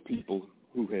were other people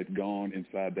who had gone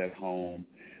inside that home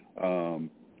the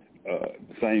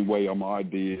same way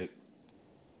Ahmaud did,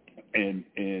 and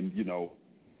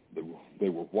they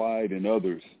were white and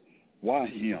others. Why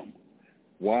him?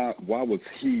 Why was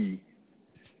he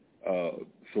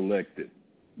selected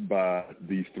by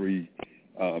these three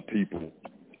people?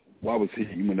 Why was he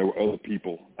when there were other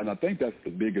people? And I think that's the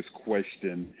biggest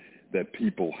question that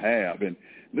people have. And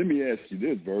let me ask you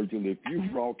this, Virgil: if you're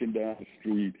walking down the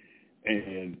street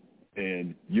and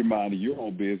you're minding your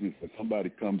own business, and somebody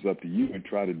comes up to you and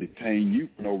try to detain you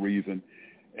for no reason,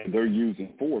 and they're using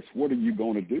force, what are you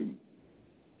going to do?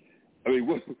 I mean,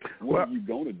 what are you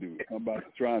going to do?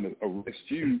 Somebody's trying to arrest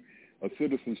you, a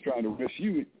citizen's trying to arrest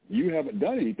you. You haven't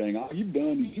done anything. All you've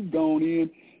done is you've gone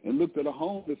in and looked at a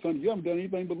home that's under. You haven't done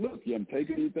anything but look. You haven't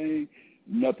taken anything,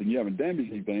 nothing. You haven't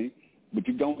damaged anything. But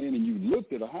you go in and you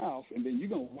looked at a house, and then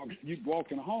you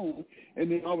walking home, and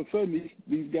then all of a sudden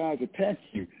these guys attack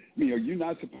you. I mean, are you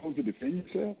not supposed to defend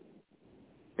yourself?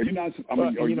 Are you not? I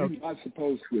mean, are you not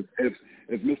supposed to,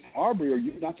 as Mr. Arbery? Are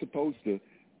you not supposed to?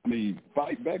 I mean,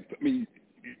 fight back. I mean,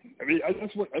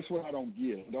 that's what I don't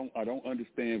get. I don't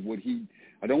understand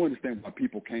I don't understand why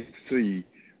people can't see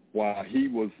why he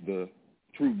was the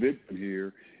true victim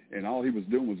here, and all he was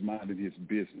doing was minding his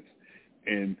business,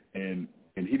 and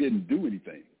he didn't do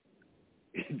anything.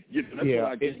 What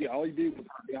I get. All he did was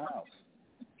the house.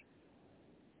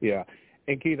 Yeah,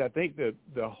 and Keith, I think that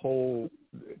the whole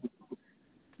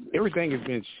everything has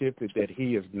been shifted that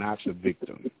he is not the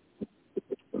victim.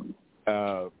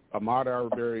 Ahmaud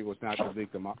Arbery was not the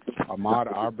victim. Ahmaud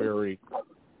Arbery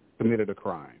committed a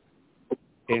crime.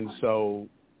 And so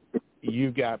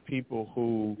you got people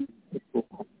who,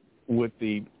 with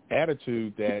the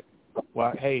attitude that,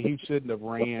 well, hey, he shouldn't have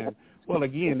ran. Well,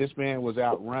 again, this man was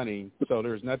out running, so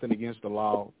there's nothing against the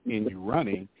law in you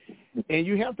running. And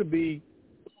you have to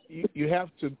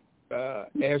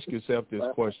ask yourself this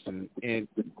question, and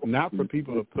not for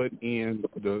people to put in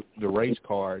the race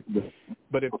card,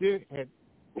 but if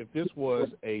this was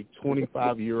a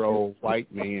 25-year-old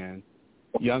white man,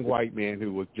 young white man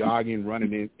who was jogging,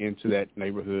 running into that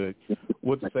neighborhood,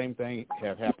 would the same thing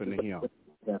have happened to him?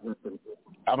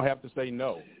 I'm gonna have to say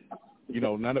no.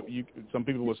 None of you. Some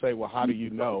people will say, "Well, how do you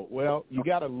know?" Well, you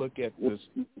got to look at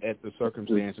the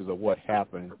circumstances of what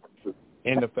happened,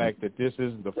 and the fact that this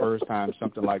isn't the first time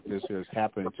something like this has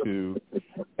happened to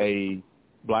a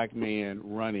black man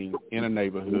running in a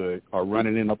neighborhood or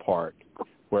running in a park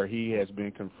where he has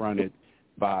been confronted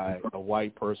by a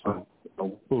white person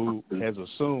who has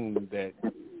assumed that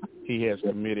he has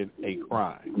committed a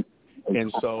crime.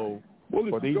 And so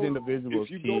for these individuals,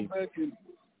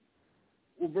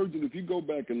 Virgil, if you go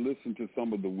back and listen to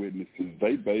some of the witnesses,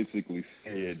 they basically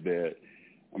said that,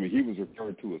 he was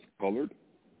referred to as colored.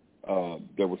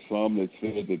 There were some that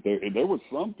said that there were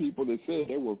some people that said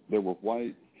there were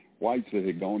whites that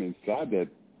had gone inside that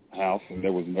house and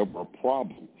there was never a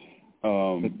problem.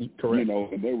 Correct.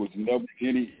 And there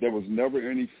was never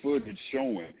any footage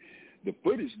showing. The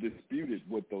footage disputed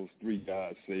what those three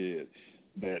guys said,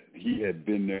 that he had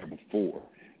been there before.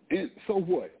 And so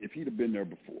what if he'd have been there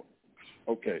before?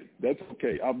 Okay, that's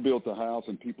okay. I've built a house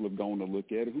and people have gone to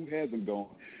look at it. Who hasn't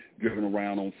driven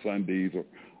around on Sundays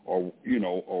or been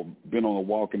on a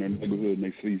walk in their neighborhood and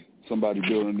they see somebody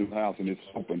building a new house and it's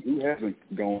open? Who hasn't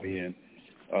gone in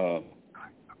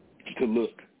to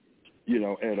look,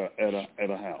 at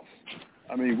a house?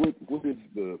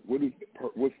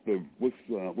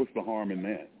 What's the harm in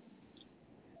that?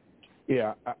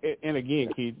 Yeah, and again,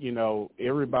 Keith,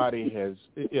 everybody has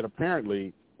it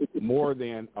apparently more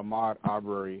than Ahmaud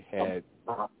Arbery had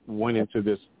went into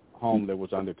this home that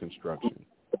was under construction.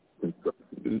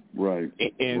 Right.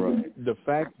 And the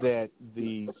fact that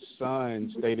the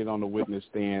son stated on the witness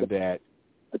stand that,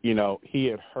 he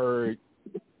had heard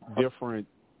different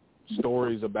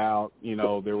stories about,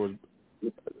 there was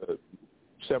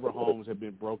several homes had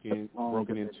been broken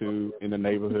into in the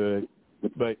neighborhood,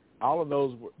 but all of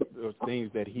those were things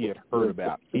that he had heard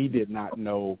about. He did not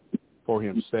know for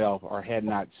himself or had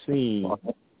not seen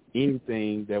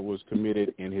anything that was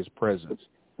committed in his presence.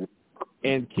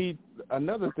 And Keith,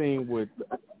 another thing with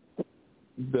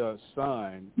the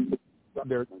son,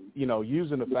 they're,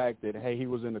 using the fact that, hey, he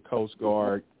was in the Coast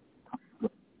Guard.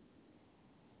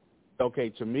 Okay,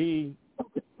 to me,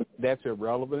 that's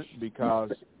irrelevant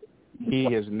because he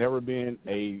has never been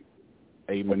a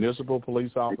municipal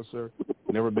police officer,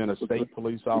 never been a state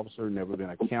police officer, never been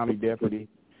a county deputy.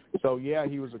 So yeah,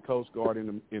 he was a Coast Guard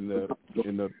in the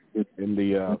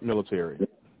military.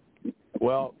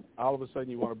 Well, all of a sudden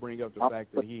you want to bring up the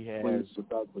fact that he has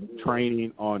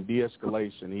training on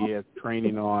de-escalation. He has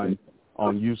training on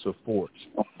use of force.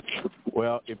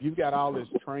 Well, if you've got all this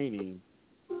training,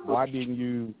 why didn't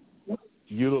you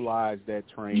utilize that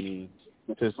training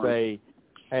to say,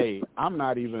 hey, I'm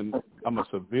a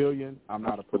civilian, I'm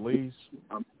not a police,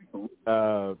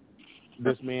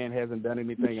 this man hasn't done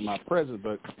anything in my presence,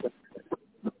 but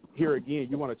here again,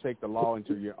 you want to take the law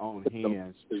into your own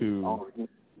hands to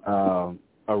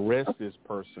arrest this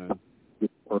person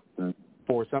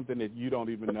for something that you don't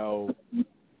even know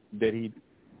that he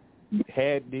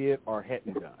did or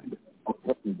hadn't done.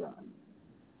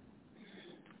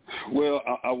 Well,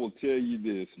 I will tell you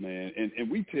this, man, and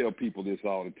we tell people this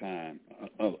all the time.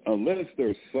 Unless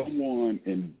there's someone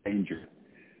in danger,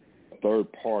 third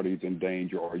party's in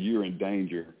danger, or you're in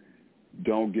danger,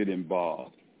 don't get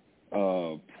involved.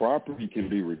 Property can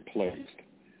be replaced.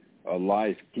 a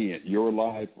life can't, your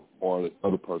life or the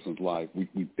other person's life.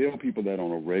 We tell people that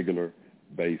on a regular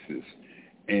basis.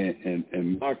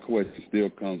 And my question still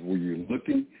comes, where you're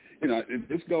looking,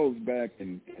 this goes back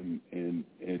and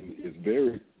is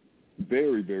very,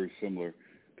 very, very similar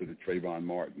to the Trayvon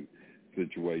Martin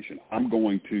situation.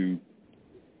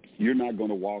 You're not going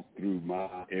to walk through my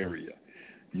area.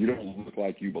 You don't look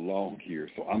like you belong here,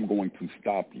 so I'm going to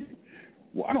stop you.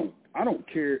 Well, I don't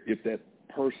care if that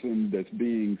person that's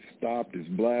being stopped is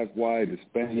black, white,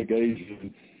 Hispanic,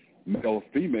 Asian, male, or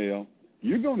female.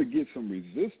 You're going to get some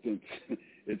resistance,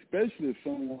 especially if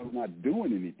someone's not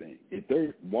doing anything. If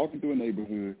they're walking through a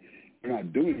neighborhood, they're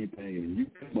not doing anything, and you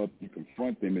come up, you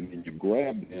confront them, and then you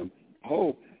grab them,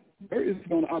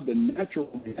 the natural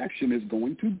reaction is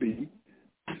going to be,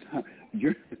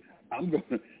 you're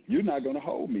not going to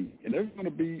hold me, and there's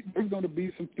going to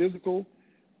be some physical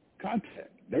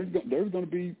contact. There's going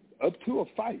to be up to a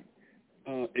fight.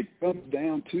 It comes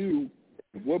down to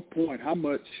at what point, how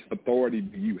much authority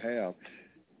do you have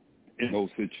in those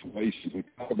situations? We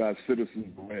talk about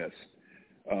citizen's arrest.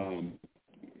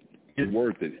 It's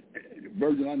worth it.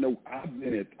 Virgin, I know I've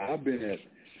been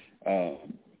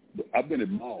at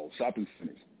malls, shopping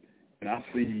centers, and I've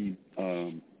seen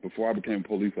before I became a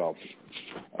police officer,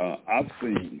 I've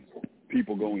seen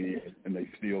people go in and they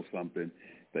steal something.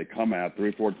 They come out, 3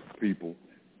 or 4 people.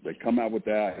 They come out with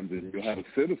the items, and you'll have a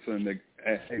citizen that,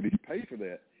 hey, did you pay for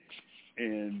that?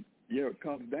 And, it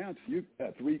comes down to you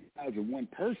got 3 guys and 1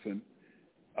 person.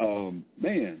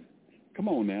 Man, come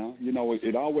on now. They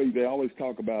always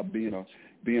talk about being a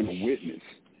witness,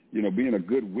 being a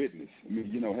good witness. I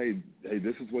mean, hey,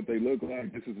 this is what they look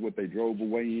like. This is what they drove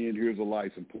away in. Here's a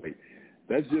license plate.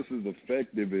 That's just as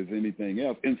effective as anything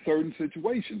else in certain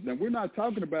situations. Now, we're not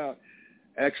talking about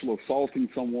actually assaulting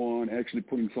someone, actually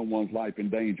putting someone's life in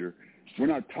danger. We're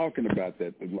not talking about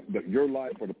that, your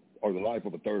life or the life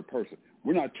of a third person.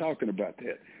 We're not talking about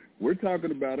that. We're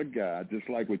talking about a guy, just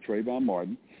like with Trayvon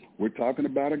Martin, we're talking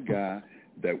about a guy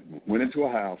that went into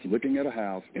a house, looking at a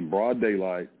house in broad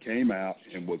daylight, came out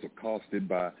and was accosted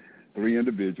by 3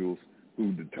 individuals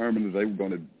who determined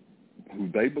that who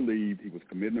they believed he was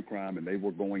committing a crime, and they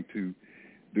were going to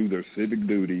do their civic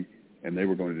duty, and they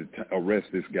were going to arrest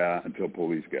this guy until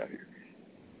police got here.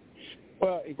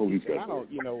 Well, and when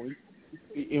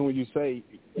you say,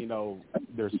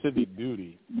 their civic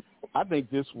duty, I think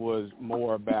this was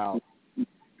more about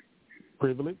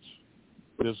privilege.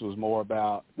 This was more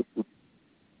about,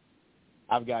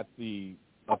 I've got the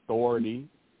authority,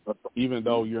 even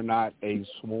though you're not a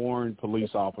sworn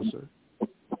police officer.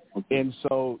 And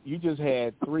so you just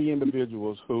had 3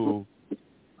 individuals who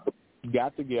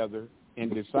got together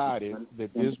and decided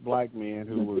that this black man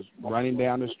who was running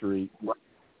down the street,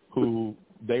 who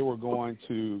they were going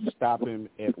to stop him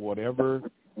at whatever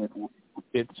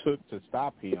it took to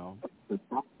stop him,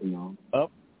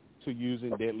 up to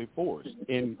using deadly force.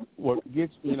 And what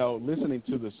gets, listening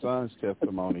to the son's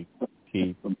testimony,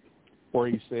 Keith, where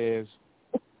he says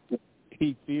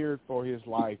he feared for his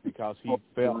life because he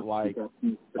felt like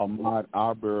Ahmaud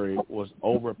Arbery was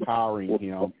overpowering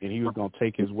him and he was going to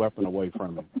take his weapon away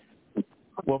from him.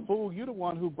 Well, fool, you're the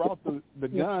one who brought the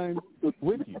gun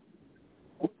with you.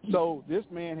 So this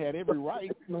man had every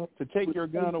right to take your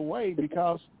gun away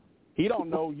because he don't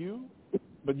know you,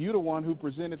 but you're the one who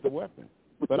presented the weapon.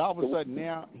 But all of a sudden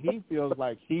now he feels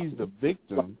like he's the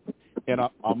victim and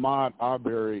Ahmaud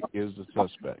Arbery is the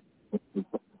suspect.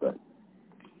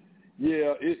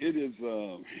 Yeah, it is.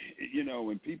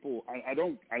 And people, I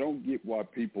don't get why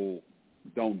people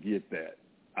don't get that.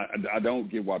 I don't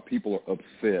get why people are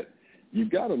upset.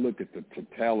 You've got to look at the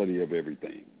totality of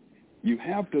everything. You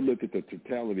have to look at the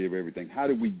totality of everything. How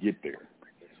did we get there?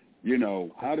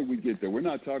 How did we get there? We're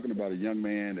not talking about a young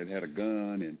man that had a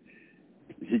gun and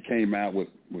he came out with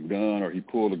a gun or he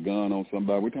pulled a gun on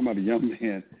somebody. We're talking about a young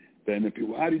man that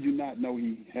people, how did you not know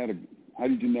he had how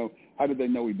did they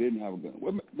know he didn't have a gun?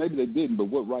 Well, maybe they didn't, but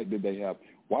what right did they have?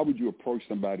 Why would you approach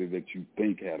somebody that you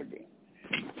think had a gun?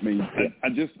 I mean,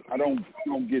 I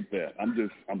don't get that.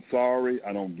 I'm sorry.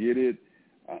 I don't get it.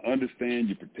 I understand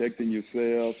you're protecting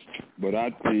yourself, but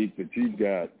I think that you've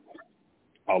got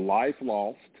a life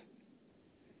lost,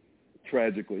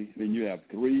 tragically. Then you have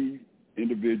 3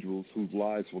 individuals whose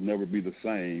lives will never be the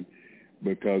same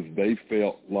because they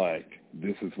felt like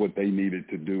this is what they needed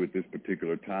to do at this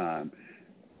particular time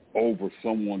over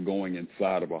someone going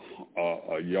inside of a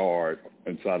yard,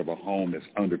 inside of a home that's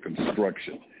under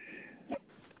construction.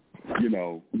 I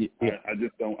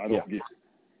just don't get it.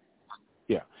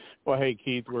 Yeah. Well, hey,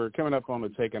 Keith, we're coming up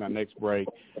on taking our next break.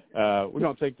 We're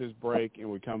going to take this break, and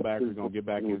we come back. We're going to get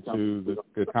back into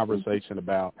the conversation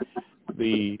about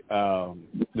the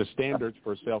standards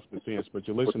for self-defense. But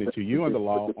you're listening to You and the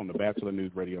Law on the Bachelor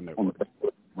News Radio Network. Go,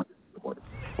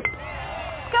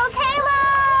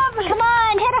 Caleb! Come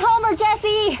on, hit a homer,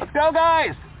 Jesse! Go,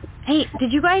 guys! Hey,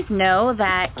 did you guys know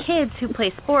that kids who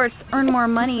play sports earn more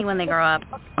money when they grow up?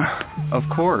 Of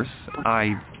course.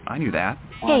 I knew that.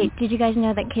 Hey, did you guys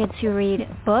know that kids who read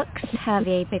books have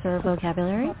a bigger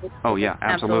vocabulary? Oh, yeah,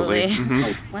 absolutely.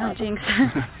 Mm-hmm. Wow, Jinx.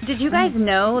 Did you guys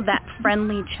know that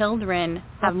friendly children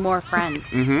have more friends?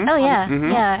 Mm-hmm. Oh, yeah,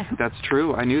 mm-hmm. yeah. That's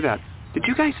true. I knew that. Did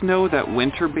you guys know that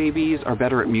winter babies are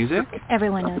better at music?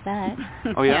 Everyone knows that.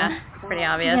 Oh, yeah? Pretty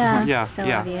obvious. Yeah. So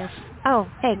obvious. Oh,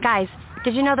 hey, guys,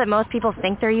 did you know that most people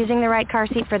think they're using the right car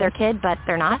seat for their kid, but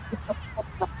they're not?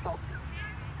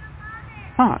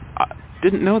 Huh.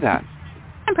 Didn't know that.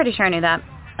 I'm pretty sure I knew that.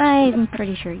 I'm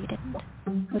pretty sure you didn't.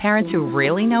 Parents who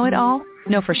really know it all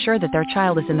know for sure that their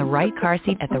child is in the right car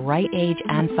seat at the right age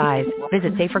and size.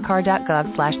 Visit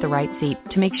safercar.gov/the-right-seat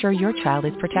to make sure your child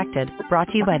is protected. Brought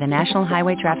to you by the National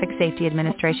Highway Traffic Safety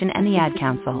Administration and the Ad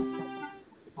Council.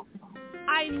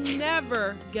 I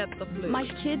never get the flu. My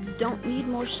kids don't need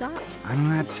more shots. I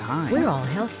don't have time. We're all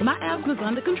healthy. My asthma's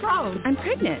under control. I'm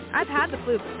pregnant. I've had the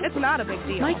flu. It's not a big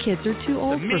deal. My kids are too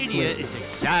old for flu. The media is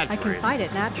exaggerating. I can fight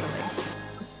it naturally.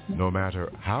 No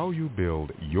matter how you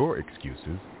build your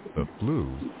excuses, the flu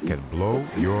can blow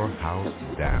your house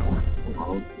down.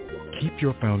 Keep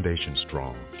your foundation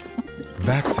strong.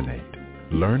 Vaccinate.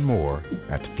 Learn more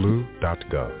at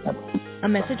flu.gov. A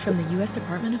message from the U.S.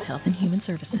 Department of Health and Human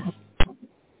Services.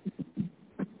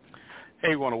 Hey,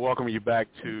 we want to welcome you back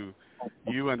to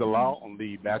You and the Law on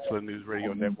the Bachelor News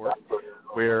Radio Network,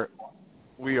 where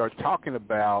we are talking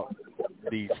about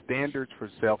the standards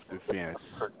for self-defense.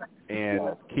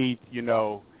 And, Keith, you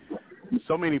know,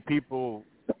 so many people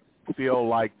feel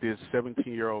like this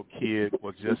 17-year-old kid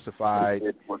was justified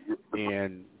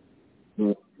in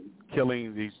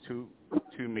killing these two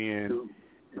men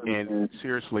and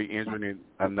seriously injuring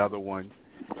another one.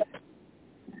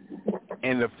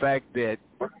 And the fact that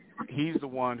he's the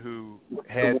one who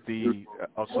had the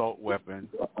assault weapon,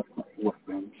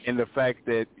 and the fact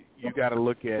that you got to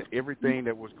look at everything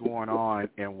that was going on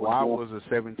and why was a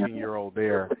 17-year-old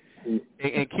there.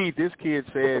 And Keith, this kid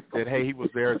said that, hey, he was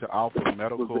there to offer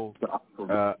medical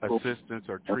assistance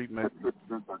or treatment,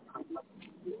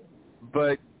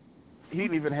 but he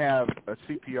didn't even have a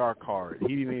CPR card.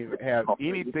 He didn't even have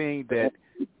anything that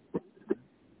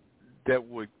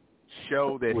would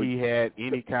show that he had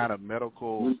any kind of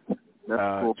medical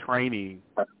training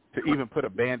to even put a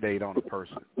Band-Aid on a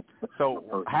person.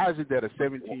 So how is it that a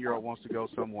 17-year-old wants to go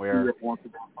somewhere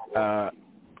and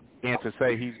to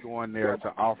say he's going there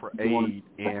to offer aid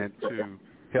and to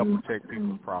help protect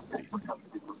people's property?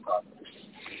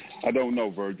 I don't know,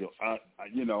 Virgil. I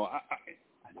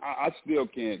still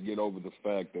can't get over the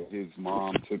fact that his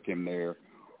mom took him there,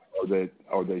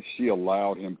 or that she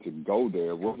allowed him to go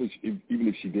there. Even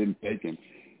if she didn't take him,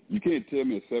 you can't tell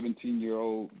me a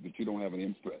 17-year-old that you don't have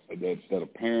an that a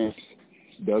parent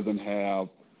doesn't have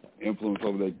influence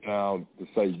over their child to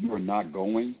say you are not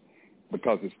going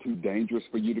because it's too dangerous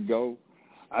for you to go.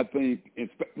 I think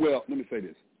let me say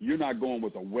this: you're not going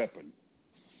with a weapon.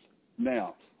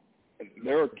 Now,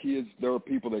 there are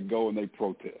people that go and they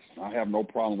protest. I have no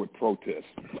problem with protest.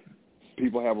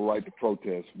 People have a right to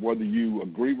protest. Whether you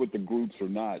agree with the groups or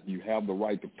not, you have the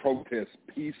right to protest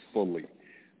peacefully.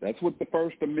 That's what the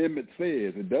First Amendment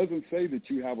says. It doesn't say that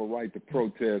you have a right to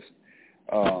protest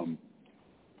and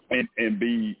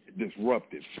be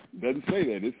disruptive. It doesn't say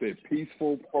that. It said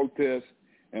peaceful protest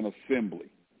and assembly.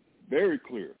 Very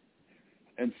clear.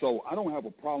 And so I don't have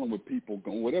a problem with people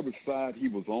going, whatever side he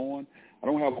was on, I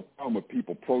don't have a problem with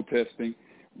people protesting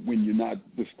when you're not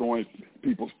destroying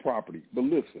people's property. But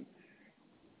listen,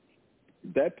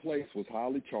 that place was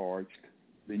highly charged.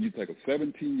 Then you take a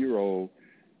 17-year-old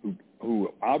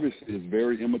who obviously is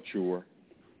very immature.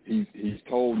 He's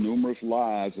told numerous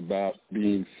lies about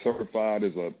being certified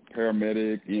as a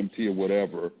paramedic, EMT, or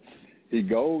whatever. He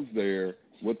goes there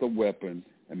with a weapon,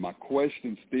 and my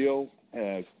question still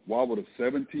is, why would a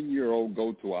 17-year-old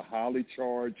go to a highly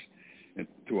charged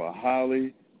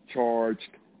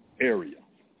area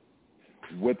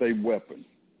with a weapon,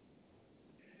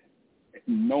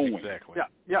 knowing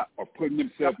or putting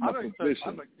himself in a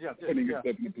position,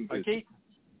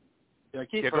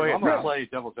 Keith, I'm going to play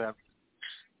devil's advocate.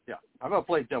 I'm going to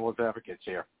play devil's advocate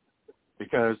here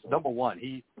because, number one,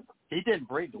 he didn't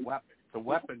bring the weapon. the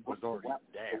weapon was already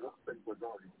there.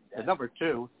 And number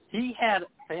two, he had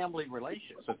family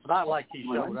relations. It's not like he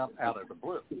showed up out of the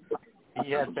blue.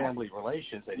 He had family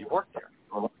relations and he worked there.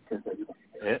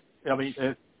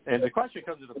 And the question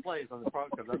comes into play is on the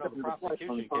because I know the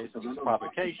prosecution case was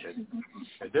provocation.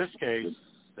 In this case,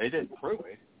 they didn't prove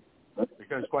it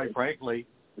because, quite frankly,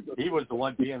 he was the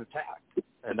one being attacked,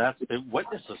 and that's the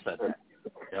witnesses said that.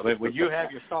 I mean, when you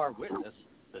have your star witness,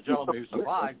 the gentleman who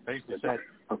survived, basically said,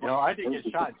 I didn't get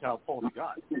shot until I pulled the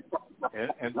gun.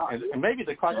 And maybe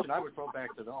the question I would throw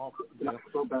back to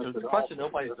the question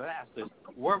nobody's asked is,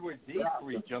 what were these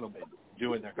three gentlemen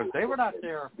doing there? Because they were not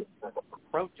there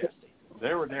protesting.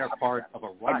 They were there part of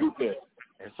a riot.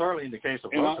 And certainly in the case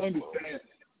of Rosenblum. I understand.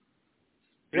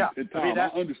 Yeah. Tom, I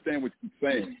understand what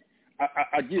you're saying.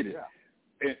 I get it.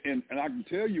 Yeah. And I can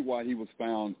tell you why he was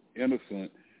found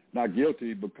innocent, not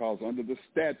guilty, because under the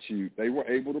statute, they were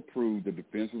able to prove, the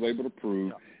defense was able to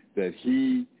prove that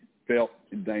he felt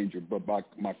in danger. But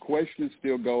my question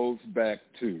still goes back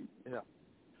to,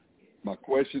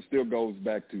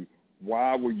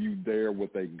 why were you there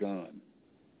with a gun?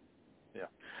 Yeah.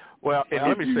 Well, and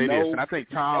let me say this, and I think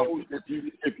Tom... If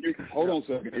you hold on a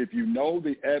second. If you know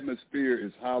the atmosphere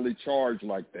is highly charged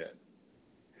like that,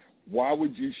 why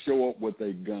would you show up with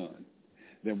a gun?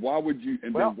 Then why would you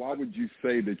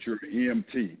say that you're an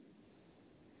EMT?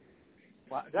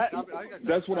 Well,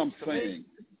 that's what I'm saying.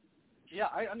 Yeah,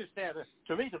 I understand.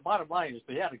 To me, the bottom line is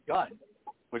they had a gun,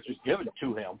 which was given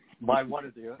to him by one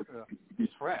of his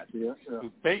friends.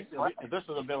 Who basically, this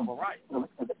is a bit of a right.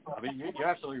 I mean, you're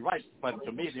absolutely right. But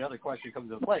to me, the other question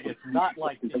comes into play. It's not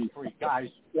like these three guys.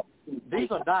 These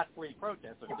are not three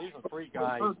protesters. These are three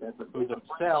guys who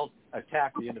themselves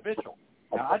attacked the individual.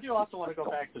 Now, I do also want to go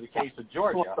back to the case of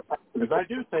Georgia, because I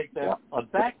do think that on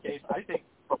that case, I think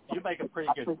you make a pretty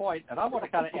good point, and I want to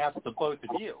kind of ask the both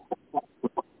of you,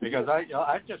 because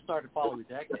I just started following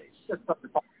that case.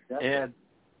 And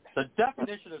the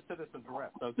definition of citizen's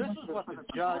arrest. So this is what the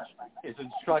judge is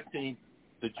instructing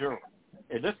the jury.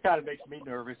 And this kind of makes me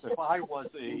nervous if I was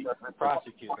a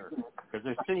prosecutor, because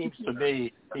it seems to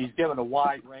me he's given a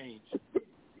wide range,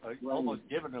 almost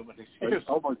given them an excuse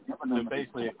to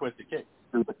basically acquit the case.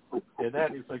 And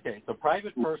that is, okay, the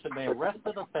private person may arrest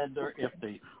an offender if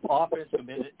the offense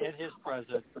committed in his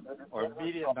presence or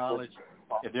immediate knowledge,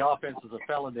 if the offense is a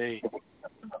felony,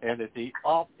 and if the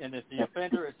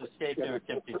offender is escaped or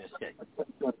attempting to escape.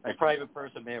 A private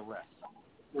person may arrest.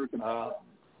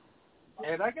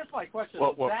 And I guess my question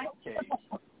in that case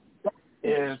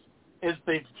is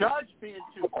the judge being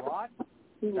too broad,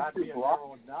 not being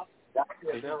narrow enough?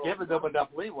 Is it giving them enough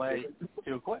leeway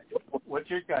to acquit? What's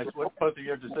both of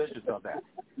your decisions on that?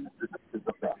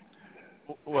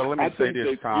 Well, let me say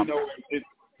this, Tom. Go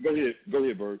ahead,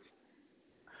 Bert.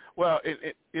 Well,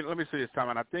 let me say this, Tom,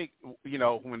 and I think,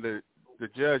 when the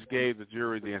judge gave the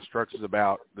jury the instructions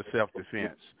about the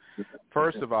self-defense,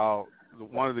 first of all,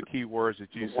 one of the key words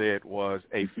that you said was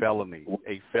a felony.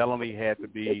 A felony had to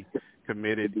be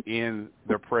committed in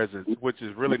their presence, which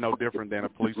is really no different than a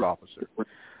police officer.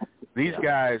 These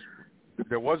guys,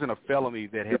 there wasn't a felony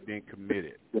that had been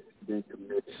committed.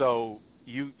 So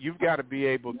you've got to be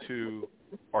able to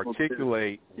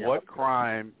articulate what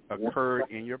crime occurred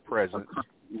in your presence.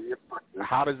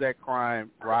 How does that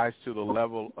crime rise to the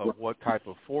level of what type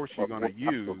of force you're going to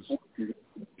use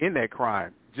in that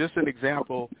crime? Just an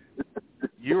example,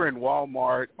 you're in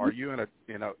Walmart or you're at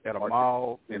a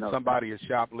mall and somebody is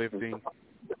shoplifting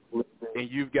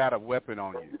and you've got a weapon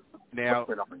on you. Now,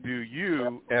 do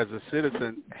you, as a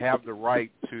citizen, have the right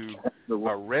to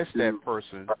arrest that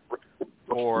person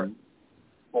for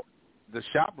the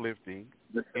shoplifting?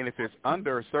 And if it's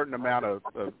under a certain amount of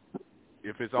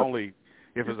if it's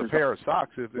a pair of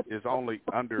socks, if it's only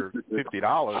under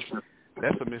 $50,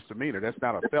 that's a misdemeanor. That's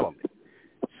not a felony.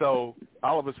 So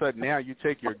all of a sudden now you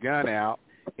take your gun out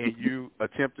and you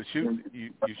attempt to shoot.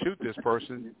 You shoot this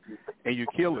person and you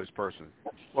kill this person.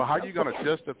 Well, how are you going to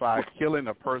justify killing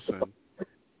a person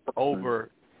over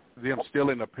them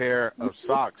stealing a pair of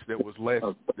socks that was worth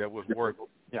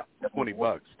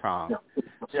 $20, Tom?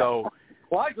 So.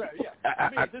 Well, I agree. Yeah, I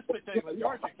mean, in this particular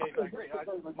Georgia case, I agree.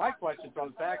 My question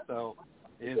goes back, though,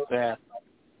 is that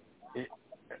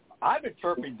I'm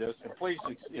interpreting this, and please,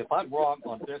 if I'm wrong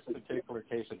on this particular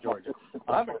case of Georgia,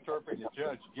 I'm interpreting the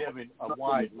judge giving a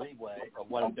wide leeway of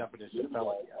what a definition of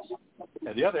felony is.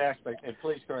 And the other aspect, and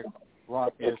please correct me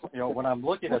wrong, is when I'm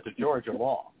looking at the Georgia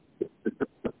law,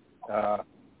 there's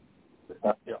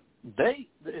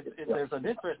an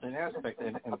interesting aspect,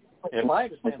 and if I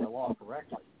understand the law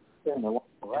correctly,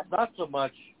 it's not so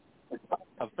much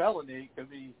a felony. It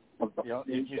could be,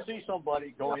 if you see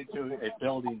somebody go into a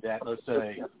building that, let's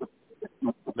say,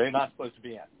 they're not supposed to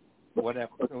be in.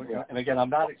 Whatever. And again, I'm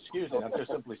not excusing. I'm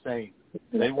just simply saying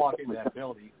they walk into that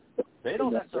building. They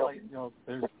don't necessarily,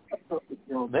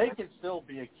 they can still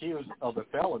be accused of a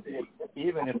felony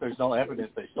even if there's no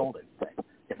evidence they stole anything,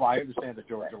 if I understand the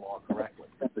Georgia law correctly.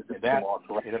 And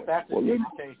if that's the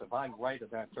case, if I'm right in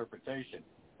that interpretation,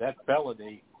 that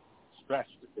felony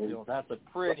stretched, that's a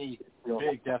pretty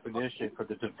big definition for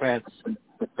the defense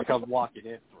to come walking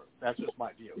in through. That's just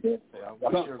my view.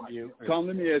 What's your view? Tom,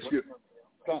 let me ask you.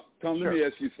 Tom, let me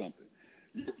ask you something.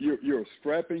 You're a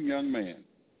strapping young man,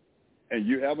 and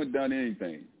you haven't done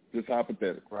anything. Just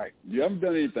hypothetical. Right. You haven't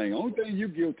done anything. The only thing you're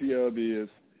guilty of is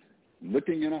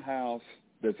looking in a house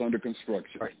that's under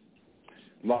construction, right.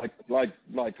 like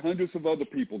hundreds of other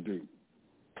people do.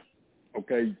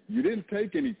 Okay, you didn't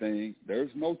take anything.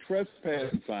 There's no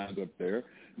trespassing signs up there.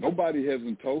 Nobody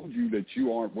hasn't told you that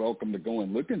you aren't welcome to go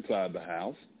and look inside the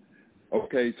house.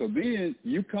 Okay, so then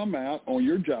you come out on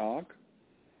your jog.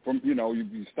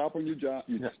 You stop on your jog.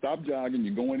 You stop jogging.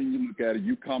 You go in and you look at it.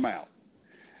 You come out,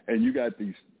 and you got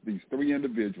these three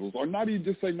individuals, or not even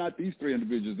just say not these three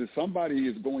individuals. That somebody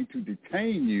is going to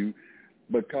detain you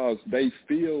because they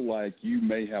feel like you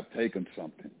may have taken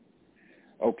something.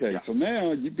 Okay, so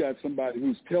now you've got somebody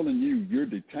who's telling you you're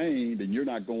detained and you're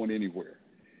not going anywhere.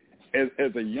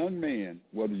 As a young man,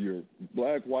 whether you're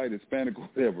black, white, Hispanic,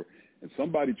 whatever, and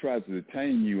somebody tries to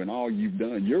detain you and all you've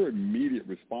done, your immediate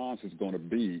response is going to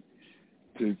be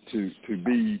to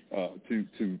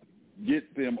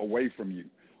get them away from you.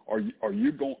 Are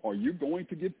you going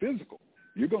to get physical?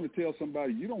 You're going to tell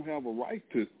somebody you don't have a right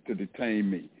to detain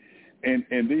me. And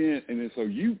then so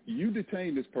you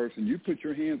detain this person, you put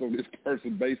your hands on this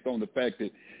person based on the fact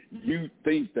that you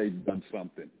think they've done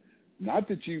something. Not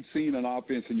that you've seen an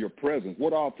offense in your presence.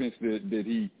 What offense did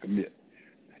he commit?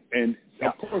 And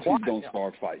of course he's going to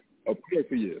start fighting. Of course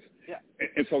he is. Yeah.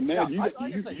 And so now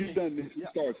you've done this. He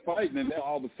starts fighting, and now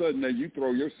all of a sudden you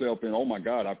throw yourself in. Oh my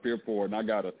God, I fear for it, and I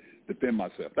got to defend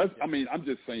myself. I'm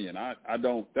just saying. I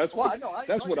don't. That's what I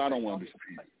don't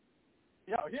understand.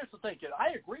 Yeah, here's the thing, kid. I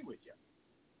agree with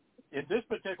you. In this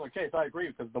particular case, I agree,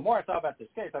 because the more I thought about this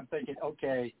case, I'm thinking,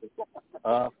 okay,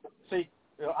 I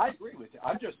agree with you.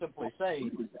 I'm just simply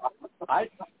saying, I've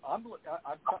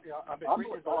been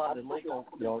reading a lot of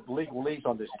legal leads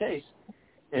on this case,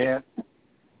 and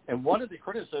one of the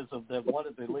criticisms that one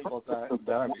of the legals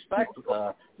that I respect,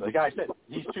 the guy said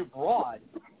he's too broad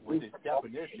with his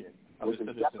definition of a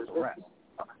citizen's arrest,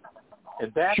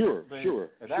 and that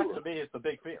and that to me is the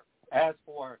big fear. As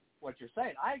for what you're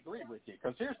saying, I agree with you,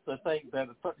 because here's the thing that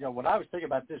when I was thinking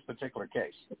about this particular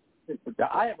case,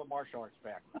 I have a martial arts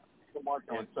background.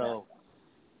 And so,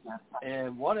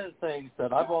 and one of the things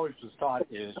that I've always was taught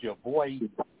is you avoid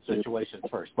situations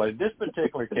first. But in this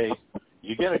particular case,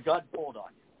 you get a gun pulled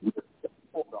on you.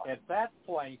 At that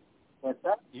point,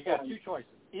 you got two choices.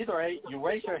 Either A, you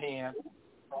raise your hand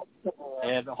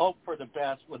and hope for the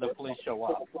best when the police show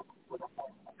up.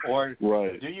 Or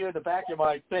do you in the back of your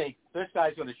mind think, this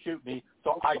guy's going to shoot me,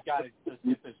 so I got to just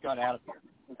get this gun out of here?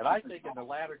 And I think in the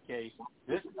latter case,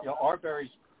 this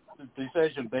Arbery's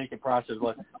decision-making process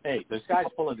was, hey, this guy's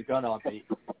pulling the gun on me.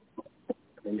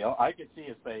 I can see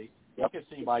his face. He can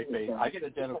see my face. I can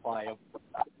identify him.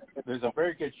 There's a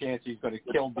very good chance he's going to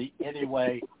kill me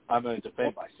anyway. I'm going to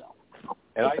defend myself.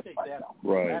 And I think that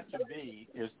to me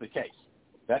is the case.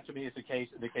 That to me is the case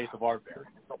in the case of Arbery.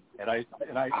 And I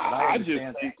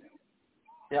understand that.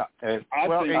 Yeah. I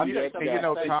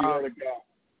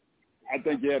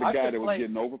think you had a guy that was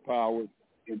getting overpowered.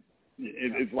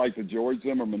 It's like the George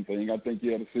Zimmerman thing. I think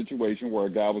you had a situation where a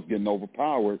guy was getting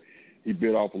overpowered. He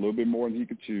bit off a little bit more than he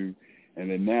could chew, and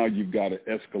then now you've got to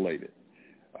escalate it.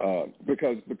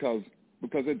 Because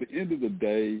at the end of the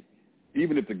day,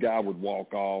 even if the guy would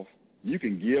walk off, you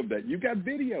can give that. You got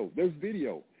video. There's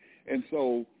video. And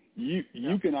so you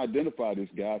can identify this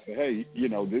guy, say, hey,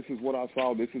 this is what I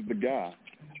saw. This is the guy.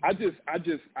 I just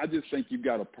think you've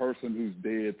got a person who's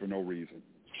dead for no reason.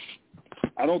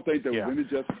 I don't think there was any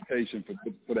justification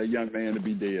for that young man to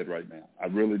be dead right now. I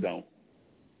really don't.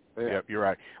 Yeah, you're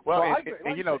right. Well,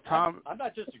 Tom, I'm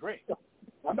not disagreeing.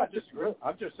 I'm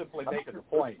just simply making the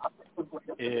point: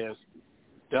 is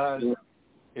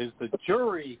the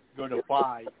jury going to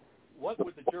buy? What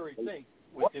would the jury think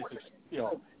with this?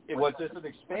 Was this an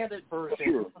expanded version?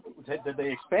 Sure. Did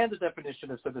they expand the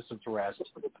definition of citizen's arrest?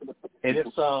 And if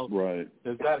so,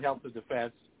 does that help the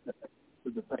defense?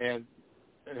 And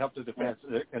help the defense,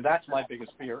 and that's my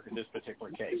biggest fear in this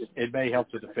particular case. It may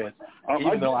help the defense,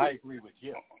 even though I agree with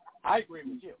you. I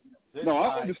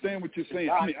I understand what you're saying.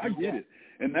 I mean, I get it,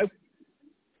 and that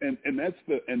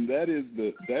is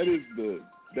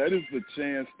the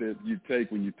chance that you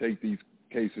take when you take these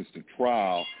cases to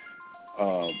trial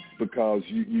because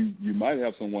you might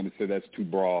have someone that say that's too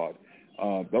broad.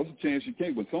 There's a chance you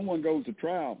can't. When someone goes to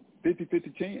trial,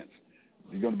 50-50 chance.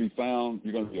 You're going to be found,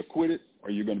 you're going to be acquitted, or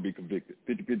you're going to be convicted.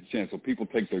 50-50 chance. So people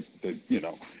take the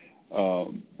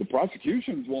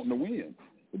prosecution's wanting to win.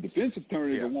 The defense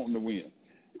attorneys are wanting to win.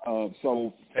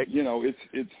 So,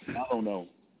 it's I don't know.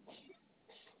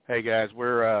 Hey, guys,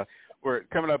 we're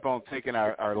coming up on taking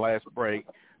our last break,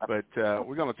 but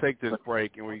we're going to take this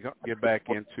break, and we're going to get back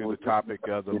into the topic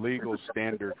of the legal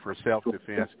standard for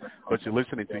self-defense. But you're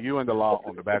listening to You and the Law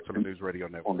on the Bachelor News Radio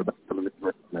Network.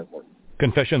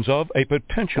 Confessions of a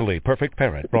Potentially Perfect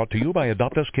Parent, brought to you by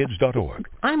AdoptUsKids.org.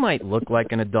 I might look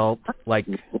like an adult, like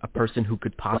a person who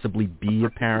could possibly be a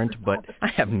parent, but I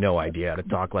have no idea how to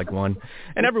talk like one.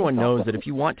 And everyone knows that if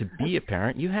you want to be a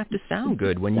parent, you have to sound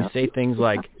good when you say things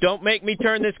like, "Don't make me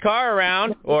turn this car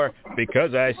around," or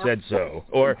 "Because I said so,"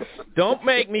 or "Don't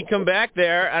make me come back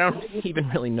there." I don't even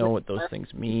really know what those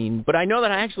things mean, but I know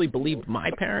that I actually believed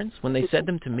my parents when they said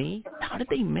them to me. How did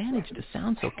they manage to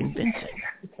sound so convincing?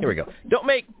 Here we go. "Don't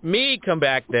make me come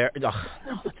back there." Oh,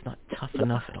 no, that's not tough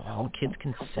enough at all. Kids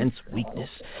can sense weakness.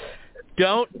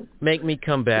 "Don't make me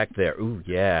come back there." Ooh,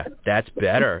 yeah, that's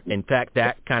better. In fact,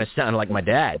 that kind of sounded like my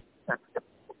dad.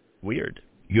 Weird.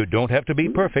 You don't have to be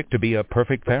perfect to be a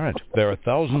perfect parent. There are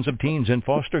thousands of teens in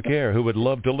foster care who would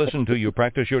love to listen to you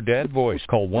practice your dad voice.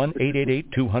 Call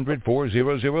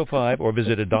 1-888-200-4005 or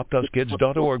visit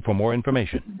AdoptUsKids.org for more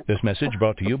information. This message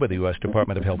brought to you by the U.S.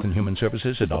 Department of Health and Human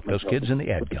Services, Adopt Us Kids, and the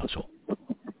Ad Council.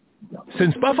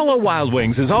 Since Buffalo Wild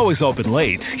Wings is always open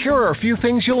late, here are a few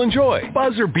things you'll enjoy.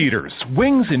 Buzzer beaters,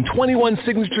 wings in 21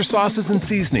 signature sauces and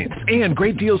seasonings, and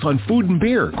great deals on food and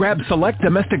beer. Grab select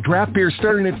domestic draft beer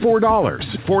starting at $4.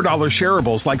 $4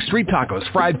 shareables like street tacos,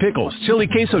 fried pickles, chili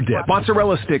queso dip,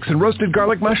 mozzarella sticks, and roasted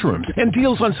garlic mushrooms, and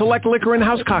deals on select liquor and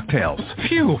house cocktails.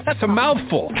 Phew, that's a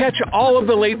mouthful. Catch all of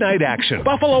the late night action.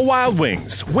 Buffalo Wild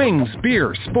Wings. Wings,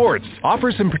 beer, sports.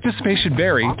 Offers and participation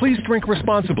vary. Please drink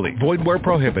responsibly. Void where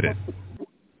prohibited.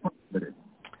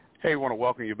 Hey, we want to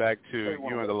welcome you back to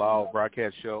You and the Law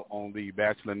broadcast show on the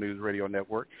Bachelor News Radio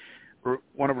Network. We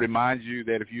want to remind you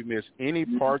that if you miss any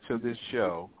parts of this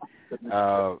show,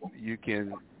 you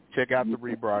can check out the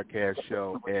rebroadcast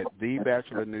show at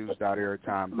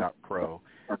thebachelornews.airtime.pro.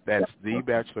 That's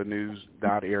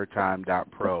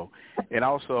thebachelornews.airtime.pro. And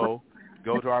also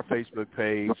go to our Facebook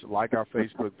page, like our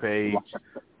Facebook page,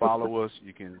 follow us.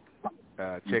 You can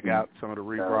check out some of the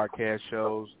rebroadcast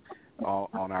shows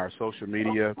on our social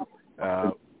media,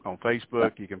 on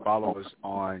Facebook. You can follow us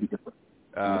on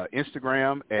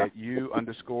Instagram at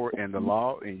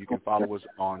you_and_the_law, and you can follow us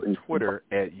on Twitter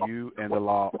at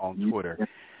you_and_the_law on Twitter.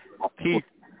 Keith,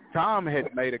 Tom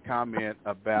had made a comment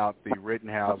about the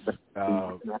Rittenhouse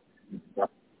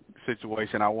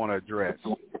situation I want to address.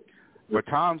 But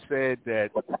Tom said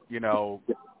that,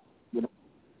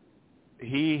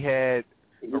 he had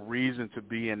a reason to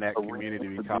be in that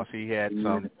community because he had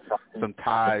some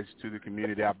ties to the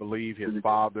community. I believe his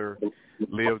father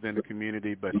lived in the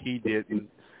community, but he didn't.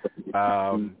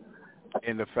 And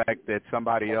the fact that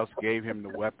somebody else gave him the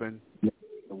weapon.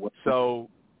 So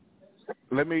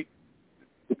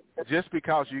just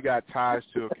because you got ties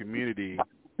to a community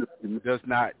does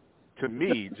not, to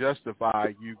me,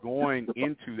 justify you going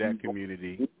into that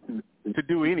community to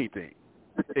do anything,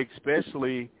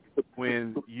 especially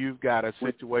when you've got a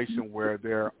situation where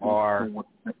there are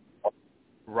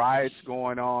riots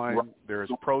going on, there's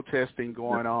protesting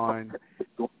going on,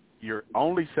 you're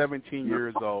only 17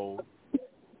 years old,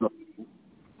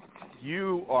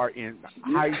 you are in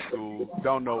high school,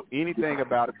 don't know anything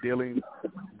about dealing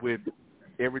with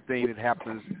everything that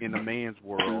happens in a man's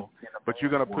world, but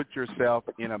you're going to put yourself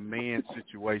in a man's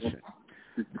situation.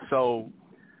 So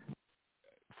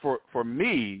for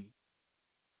me,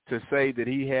 to say that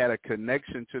he had a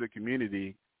connection to the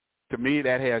community, to me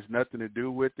that has nothing to do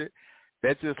with it.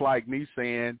 That's just like me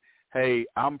saying, hey,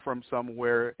 I'm from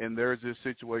somewhere and there's this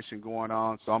situation going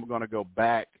on, so I'm going to go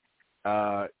back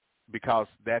because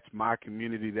that's my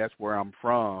community, that's where I'm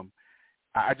from.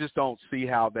 I just don't see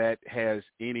how that has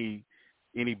any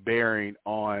bearing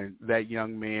on that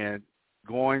young man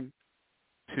going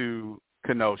to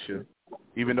Kenosha,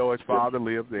 even though his father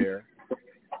lived there.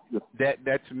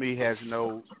 That to me has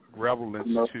no relevance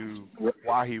to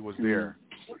why he was there.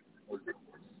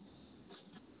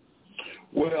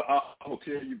 Well, I'll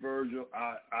tell you, Virgil,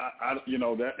 I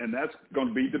that, and that's going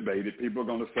to be debated. People are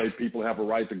going to say people have a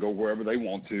right to go wherever they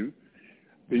want to.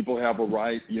 People have a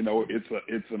right,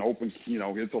 it's an open,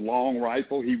 it's a long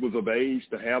rifle. He was of age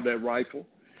to have that rifle.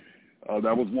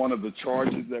 That was one of the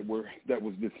charges that was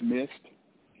dismissed,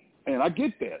 and I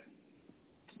get that.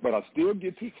 But I still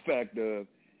get to the fact of,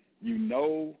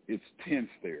 it's tense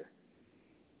there.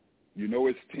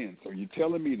 It's tense. So you're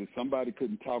telling me that somebody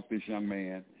couldn't talk this young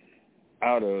man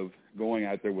out of going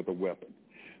out there with a weapon?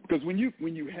 Because when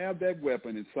you have that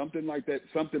weapon and something like that,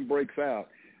 something breaks out,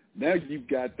 now you've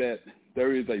got that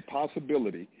there is a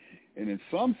possibility, and in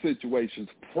some situations,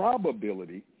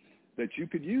 probability that you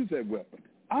could use that weapon.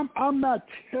 I'm not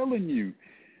telling you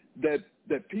that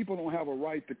people don't have a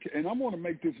right to, and I want to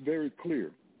make this very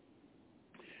clear.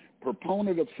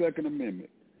 Proponent of Second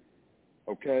Amendment,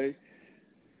 okay?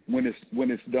 When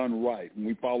it's done right, when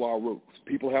we follow our rules,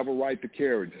 people have a right to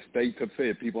carry. The states have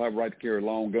said people have a right to carry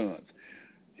long guns.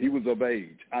 He was of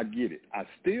age. I get it. I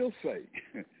still say,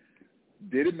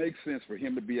 did it make sense for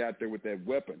him to be out there with that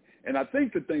weapon? And I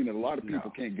think the thing that a lot of people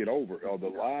can't get over are the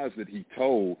lies that he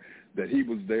told that he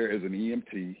was there as an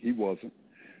EMT. He wasn't.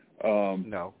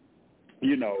 No.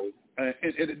 And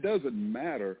it doesn't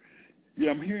matter.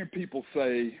 I'm hearing people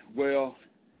say, well,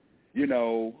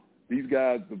 these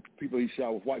guys, the people he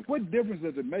shot was white. What difference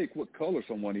does it make what color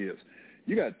someone is?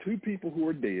 You got two people who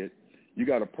are dead. You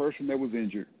got a person that was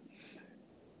injured.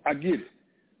 I get it.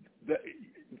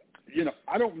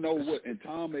 I don't know what, and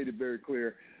Tom made it very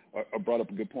clear, or brought up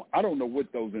a good point. I don't know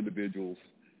what those individuals'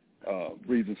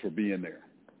 reasons for being there.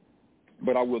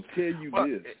 But I will tell you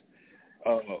this.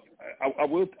 I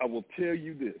will tell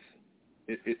you this.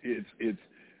 It's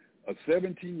a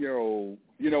 17-year-old,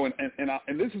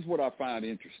 and this is what I find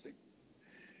interesting.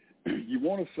 You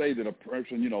want to say that a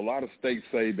person, a lot of states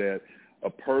say that a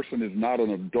person is not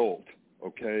an adult,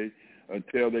 okay,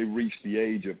 until they reach the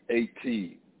age of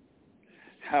 18.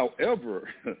 However,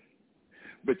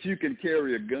 but you can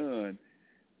carry a gun,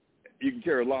 you can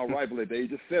carry a long rifle at the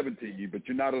age of 17, but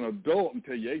you're not an adult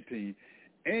until you're 18,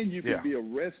 and you can be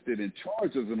arrested and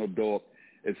charged as an adult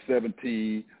at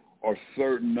 17 or a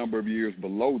certain number of years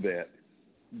below that.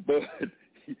 But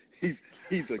he's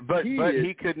a kid. But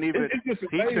he couldn't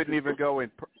even go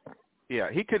and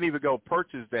he couldn't even go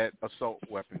purchase that assault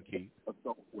weapon, Keith.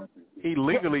 He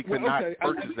legally could not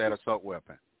purchase that assault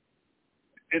weapon.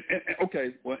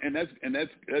 And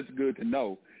that's good to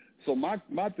know. So my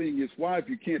thing is, why, if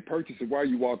you can't purchase it, why are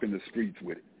you walking the streets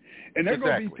with it? And there are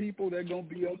going to be people that are going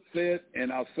to be upset,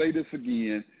 and I'll say this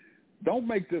again, don't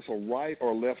make this a right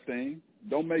or left thing.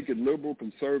 Don't make it liberal,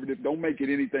 conservative. Don't make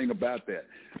it anything about that.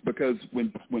 Because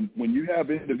when you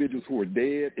have individuals who are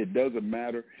dead, it doesn't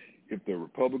matter if they're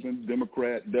Republican,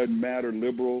 Democrat, doesn't matter,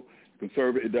 liberal,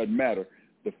 conservative, it doesn't matter.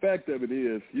 The fact of it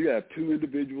is, you have two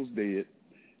individuals dead.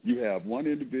 You have one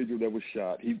individual that was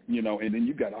shot, and then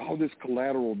you got all this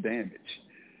collateral damage.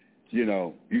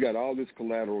 You got all this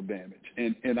collateral damage.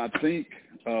 And I think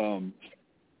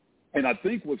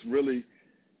what's really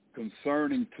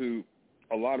concerning to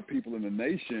a lot of people in the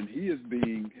nation, he is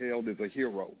being held as a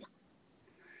hero.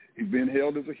 He's being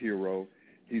held as a hero.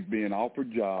 He's being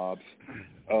offered jobs.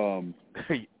 And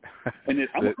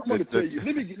I'm going to tell you,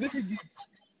 let me give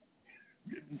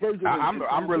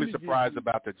I'm really surprised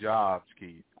about the jobs,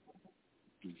 Keith.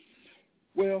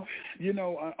 Well,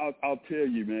 I'll tell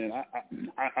you, man.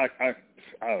 I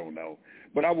don't know,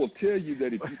 but I will tell you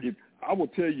that if I will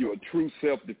tell you a true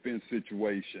self-defense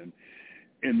situation.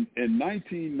 In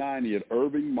 1990 at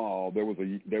Irving Mall, there was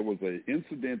a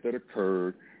incident that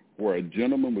occurred where a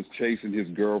gentleman was chasing his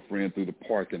girlfriend through the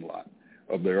parking lot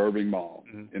of the Irving Mall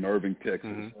in Irving, Texas.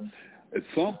 Mm-hmm. At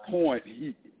some point,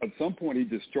 he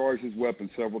discharged his weapon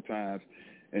several times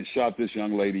and shot this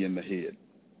young lady in the head.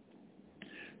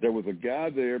 There was a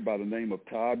guy there by the name of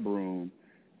Todd Broom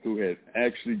who had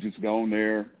actually just gone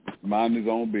there, minding his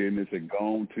own business, had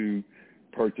gone to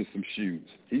purchase some shoes.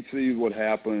 He sees what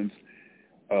happens.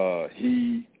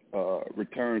 He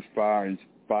returns fire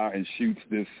and shoots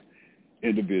this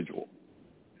individual.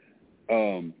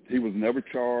 He was never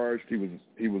charged.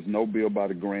 He was no bill by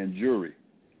the grand jury.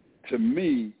 To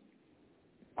me,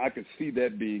 I could see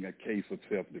that being a case of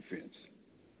self-defense.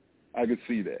 I could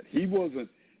see that. He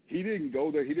didn't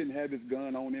go there. He didn't have his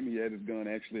gun on him. He had his gun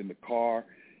actually in the car.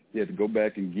 He had to go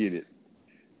back and get it.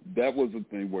 That was the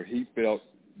thing where he felt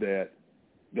that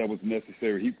was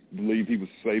necessary. He believed he was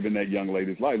saving that young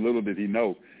lady's life. Little did he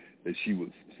know that she was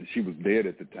dead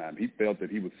at the time. He felt that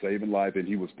he was saving life and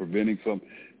he was preventing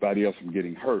somebody else from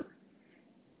getting hurt.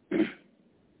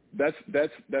 That's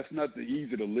not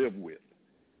easy to live with.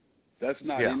 That's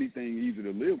not anything easy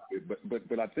to live with.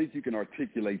 But I think you can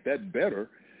articulate that better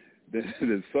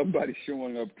than somebody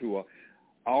showing up to a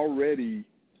already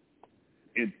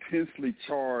intensely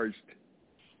charged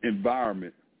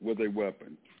environment with a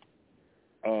weapon.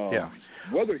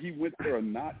 Whether he went there or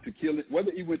not to kill it,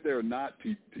 whether he went there or not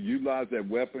to utilize that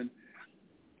weapon,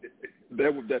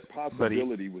 that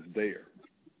possibility was there.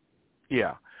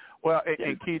 Yeah. Well,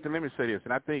 and Keith, and let me say this,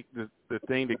 and I think the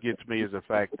thing that gets me is the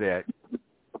fact that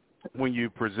when you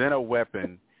present a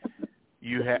weapon,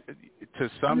 you have, to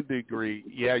some degree,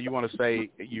 you want to say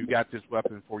you got this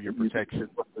weapon for your protection.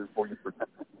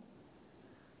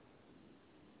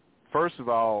 First of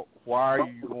all, why are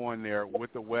you going there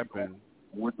with the weapon?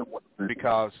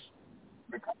 Because,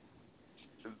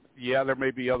 there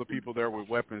may be other people there with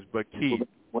weapons, but Keith,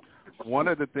 one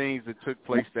of the things that took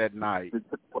place that night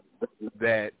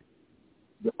that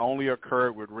only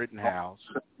occurred with Rittenhouse,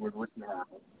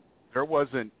 there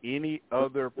wasn't any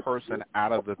other person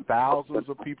out of the thousands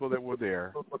of people that were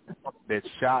there that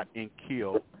shot and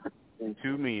killed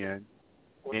 2 men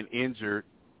and injured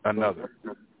another.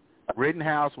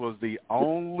 Rittenhouse was the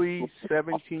only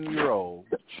 17-year-old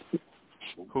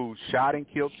who shot and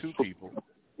killed 2 people,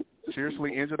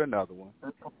 seriously injured another one.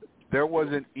 There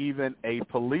wasn't even a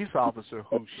police officer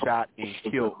who shot and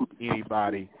killed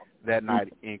anybody that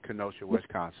night in Kenosha,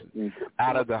 Wisconsin,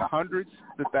 out of the hundreds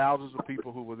to thousands of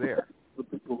people who were there.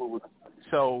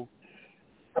 So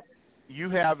you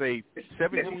have a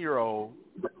 17-year-old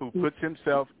who puts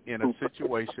himself in a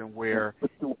situation where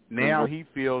now he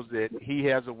feels that he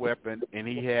has a weapon and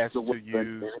he has to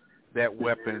use that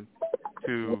weapon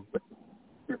to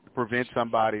prevent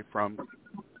somebody from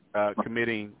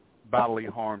committing bodily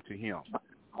harm to him.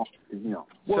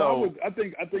 Well, I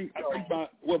think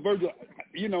Virgil,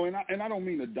 and I don't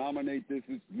mean to dominate this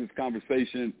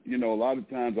conversation. A lot of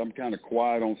times I'm kind of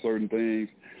quiet on certain things,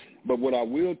 but what I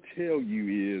will tell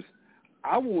you is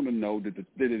I want to know did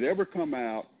it ever come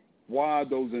out why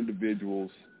those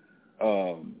individuals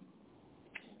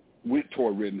went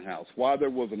toward Rittenhouse, why there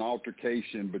was an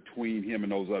altercation between him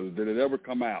and those others? Did it ever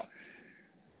come out?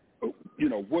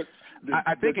 What?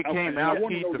 I think it came out.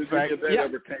 Keith, the fact that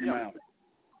ever came out.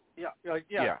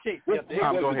 Keith,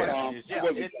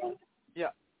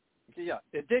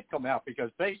 it did come out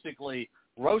because basically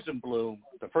Rosenblum,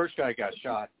 the first guy got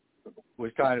shot,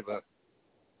 was kind of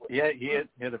he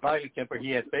had a violent temper.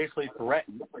 He had basically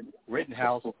threatened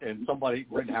Rittenhouse, and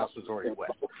Rittenhouse was already with.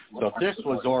 So this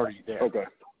was already there. Okay.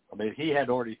 I mean, he had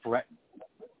already threatened,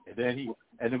 and then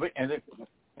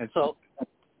so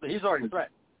he's already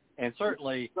threatened, and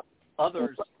certainly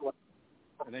others.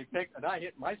 And they picked, and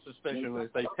my suspicion was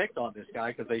they picked on this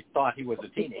guy because they thought he was a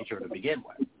teenager to begin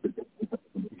with,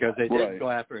 because they didn't go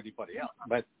after anybody else.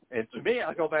 But and to me,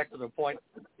 I go back to the point.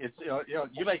 It's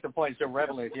you make the point it's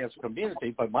irrelevant against the community,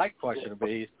 but my question to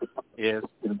me is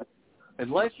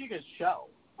unless you can show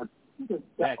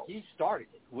that he started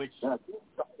it, which the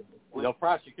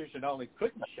prosecution only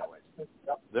couldn't show it,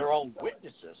 their own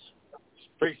witnesses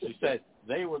basically said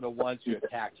they were the ones who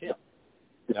attacked him.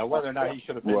 Now, whether or not he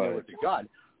should have been there with the gun,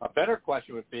 a better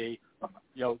question would be,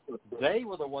 they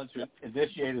were the ones who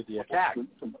initiated the attack.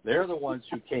 They're the ones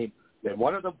who came, and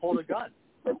one of them pulled a gun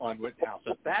on Rittenhouse.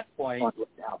 At that point,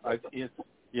 a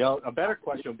better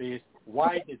question would be,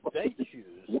 why did they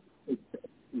choose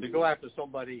to go after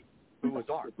somebody who was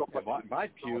armed? In my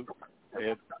view,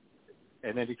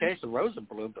 and in the case of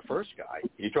Rosenblum, the first guy,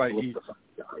 he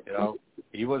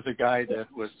was a guy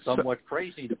that was somewhat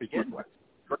crazy to begin with.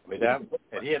 And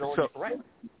he had already threatened.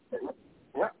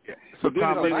 So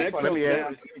Tom, let me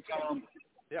ask.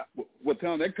 Well,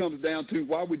 Tom, that comes down to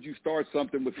why would you start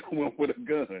something with someone with a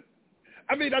gun?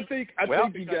 I mean, I think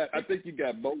you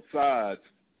got both sides.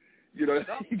 You got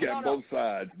both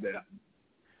sides.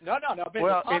 No.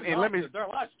 Well, and let me. There are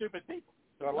a lot of stupid people.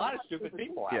 There are a lot of stupid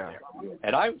people out there.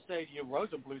 And I would say to you,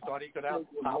 Rosenblum thought he could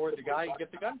outpower the guy and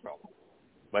get the gun from him.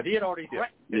 But he had already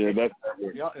threatened. Yeah, that's.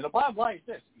 And the bottom line is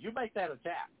this: you make that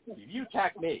attack. If you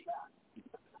attack me,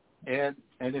 and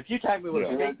if you attack me with a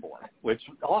skateboard, which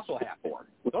also happened,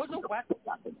 those are weapons.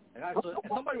 And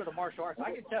somebody with a martial arts,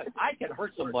 I can tell you, I can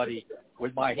hurt somebody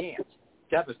with my hands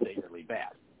devastatingly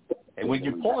bad. And when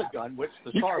you pull a gun, which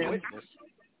the star witness,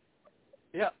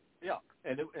 and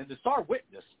the star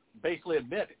witness basically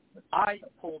admitted, I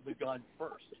pulled the gun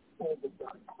first.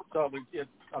 So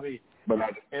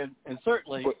and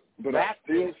certainly but I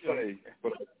still say,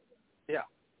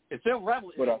 it's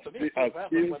irrelevant. To me, it's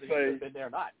irrelevant whether he's been there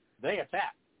or not. They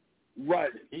attacked.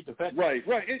 Right. He defended. Right.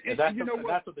 And that's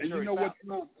what the jury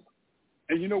found.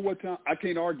 And you know what, Tom? I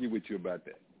can't argue with you about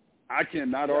that. I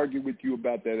cannot argue with you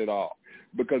about that at all,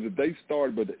 because if they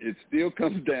started, but it still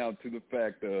comes down to the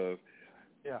fact of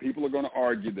people are going to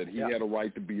argue that he had a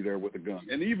right to be there with a gun.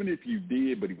 And even if you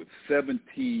did, but he was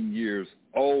 17 years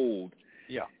old,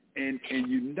 and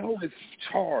it's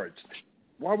charged,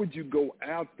 why would you go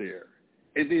out there?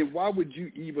 And then why would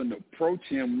you even approach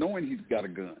him knowing he's got a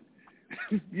gun? I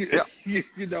don't get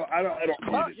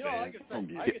it,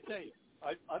 man. I can tell you,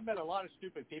 I've met a lot of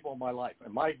stupid people in my life,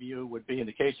 and my view would be in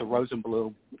the case of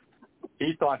Rosenblum,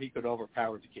 he thought he could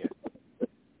overpower the kid.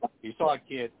 He saw a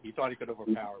kid, he thought he could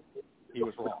overpower him. He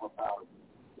was wrong.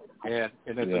 And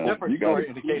it's a different story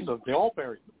in the case of the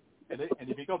Albury. And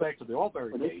if you go back to the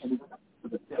Albury case,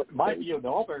 my view of the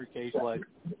Albury case was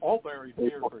Albury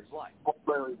feared for his life.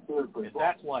 And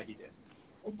that's why he did.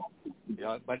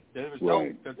 But there was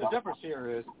the difference here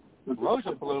is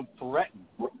Rosenblum threatened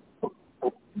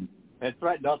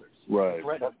others. Right.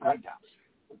 Threatened Rittenhouse.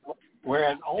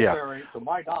 Whereas Albury, to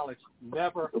my knowledge,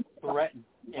 never threatened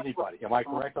anybody. Am I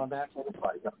correct on that?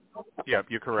 Yeah,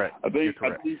 you're correct. You're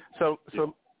correct. So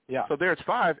there's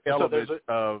 5 elements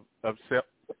of self.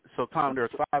 So Tom,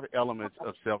 there's 5 elements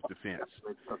of self-defense.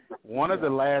 One of the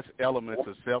last elements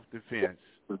of self-defense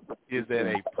is that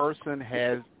a person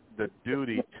has the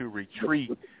duty to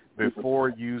retreat before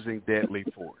using deadly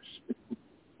force.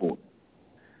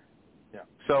 Yeah.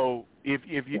 So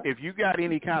if you got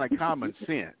any kind of common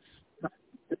sense,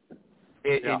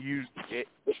 and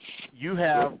you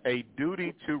have a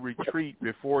duty to retreat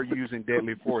before using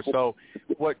deadly force. So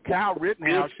what Kyle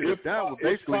Rittenhouse should have done was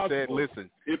basically said, "Listen,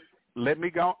 let me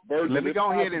go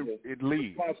ahead and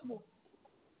leave."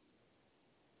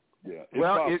 Yeah.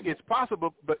 It's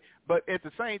possible, but at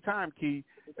the same time, Keith,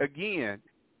 again,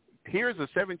 here's a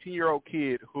 17-year-old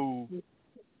kid who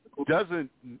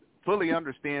doesn't fully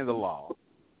understand the law.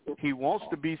 He wants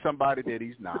to be somebody that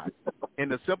he's not.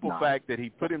 And the simple fact that he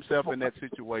put himself in that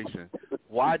situation,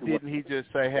 why didn't he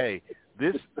just say, "Hey,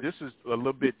 this is a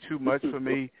little bit too much for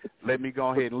me. Let me go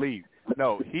ahead and leave"?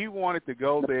 No, he wanted to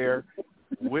go there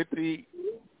with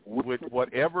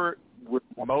whatever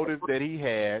motive that he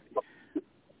had.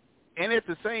 And at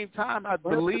the same time, I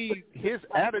believe his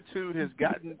attitude has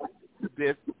gotten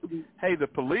that, hey, the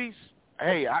police,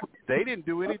 they didn't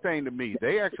do anything to me.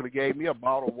 They actually gave me a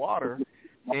bottle of water,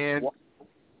 and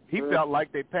he felt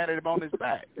like they patted him on his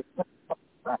back.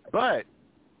 But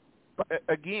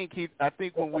again, Keith, I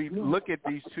think when we look at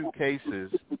these 2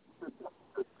 cases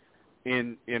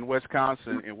in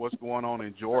Wisconsin and what's going on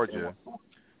in Georgia,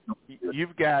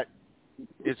 you've got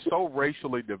it's so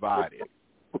racially divided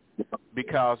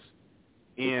because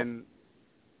in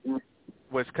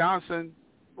Wisconsin,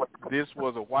 this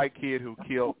was a white kid who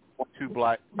killed 2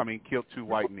 white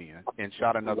men and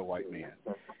shot another white man.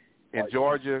 In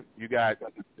Georgia, you got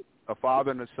a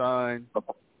father and a son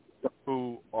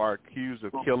who are accused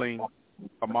of killing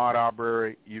Ahmaud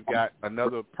Arbery. You've got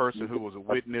another person who was a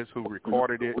witness who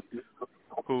recorded it,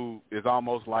 who is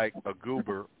almost like a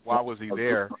goober. Why was he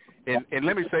there? And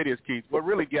let me say this, Keith. What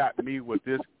really got me with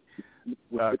this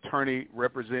attorney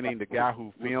representing the guy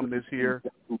who filmed this here,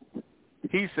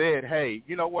 he said, "Hey,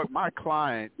 you know what? My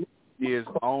client has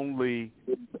only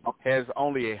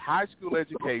a high school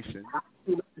education,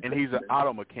 and he's an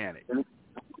auto mechanic.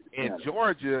 And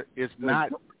Georgia is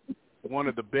not one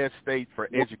of the best states for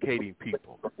educating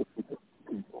people."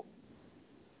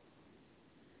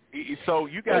 So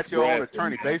you got your own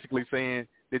attorney basically saying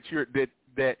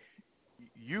that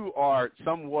you are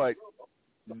somewhat,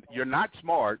 you're not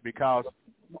smart because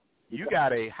you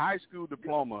got a high school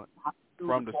diploma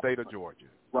from the state of Georgia.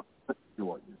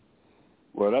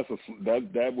 Well,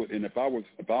 that would, and if I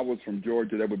was from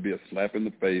Georgia, that would be a slap in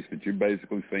the face. That you're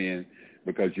basically saying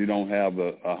because you don't have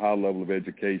a high level of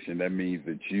education, that means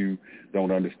that you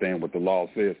don't understand what the law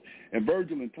says. And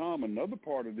Virgil and Tom, another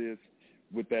part of this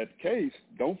with that case,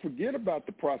 don't forget about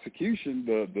the prosecution,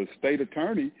 the state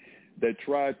attorney that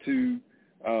tried to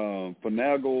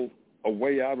finagle a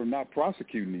way out of not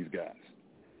prosecuting these guys.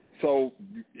 So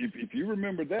if you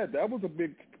remember that was a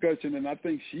big discussion, and I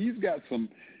think she's got some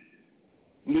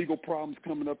legal problems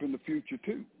coming up in the future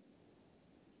too.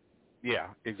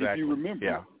 Yeah, exactly. If you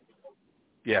remember.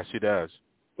 Yeah, she does.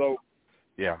 So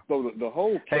yeah. So the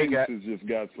whole case has just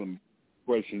got some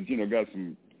questions.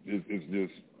 It's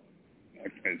just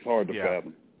it's hard to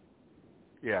fathom.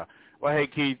 Yeah. Well, hey,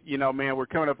 Keith, man, we're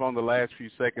coming up on the last few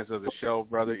seconds of the show,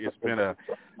 brother. It's been a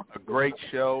great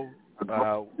show.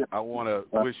 I want to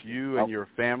wish you and your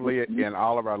family and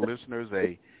all of our listeners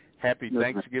a happy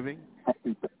Thanksgiving,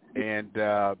 and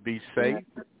be safe.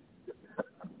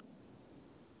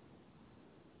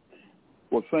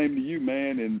 Well, same to you,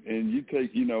 man, and you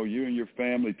take, you and your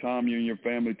family, Tom, you and your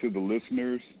family, to the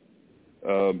listeners,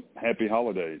 happy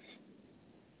holidays.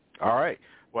 All right.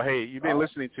 Well, hey, you've been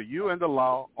listening to You and the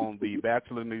Law on the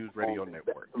Bachelor News Radio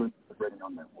Network.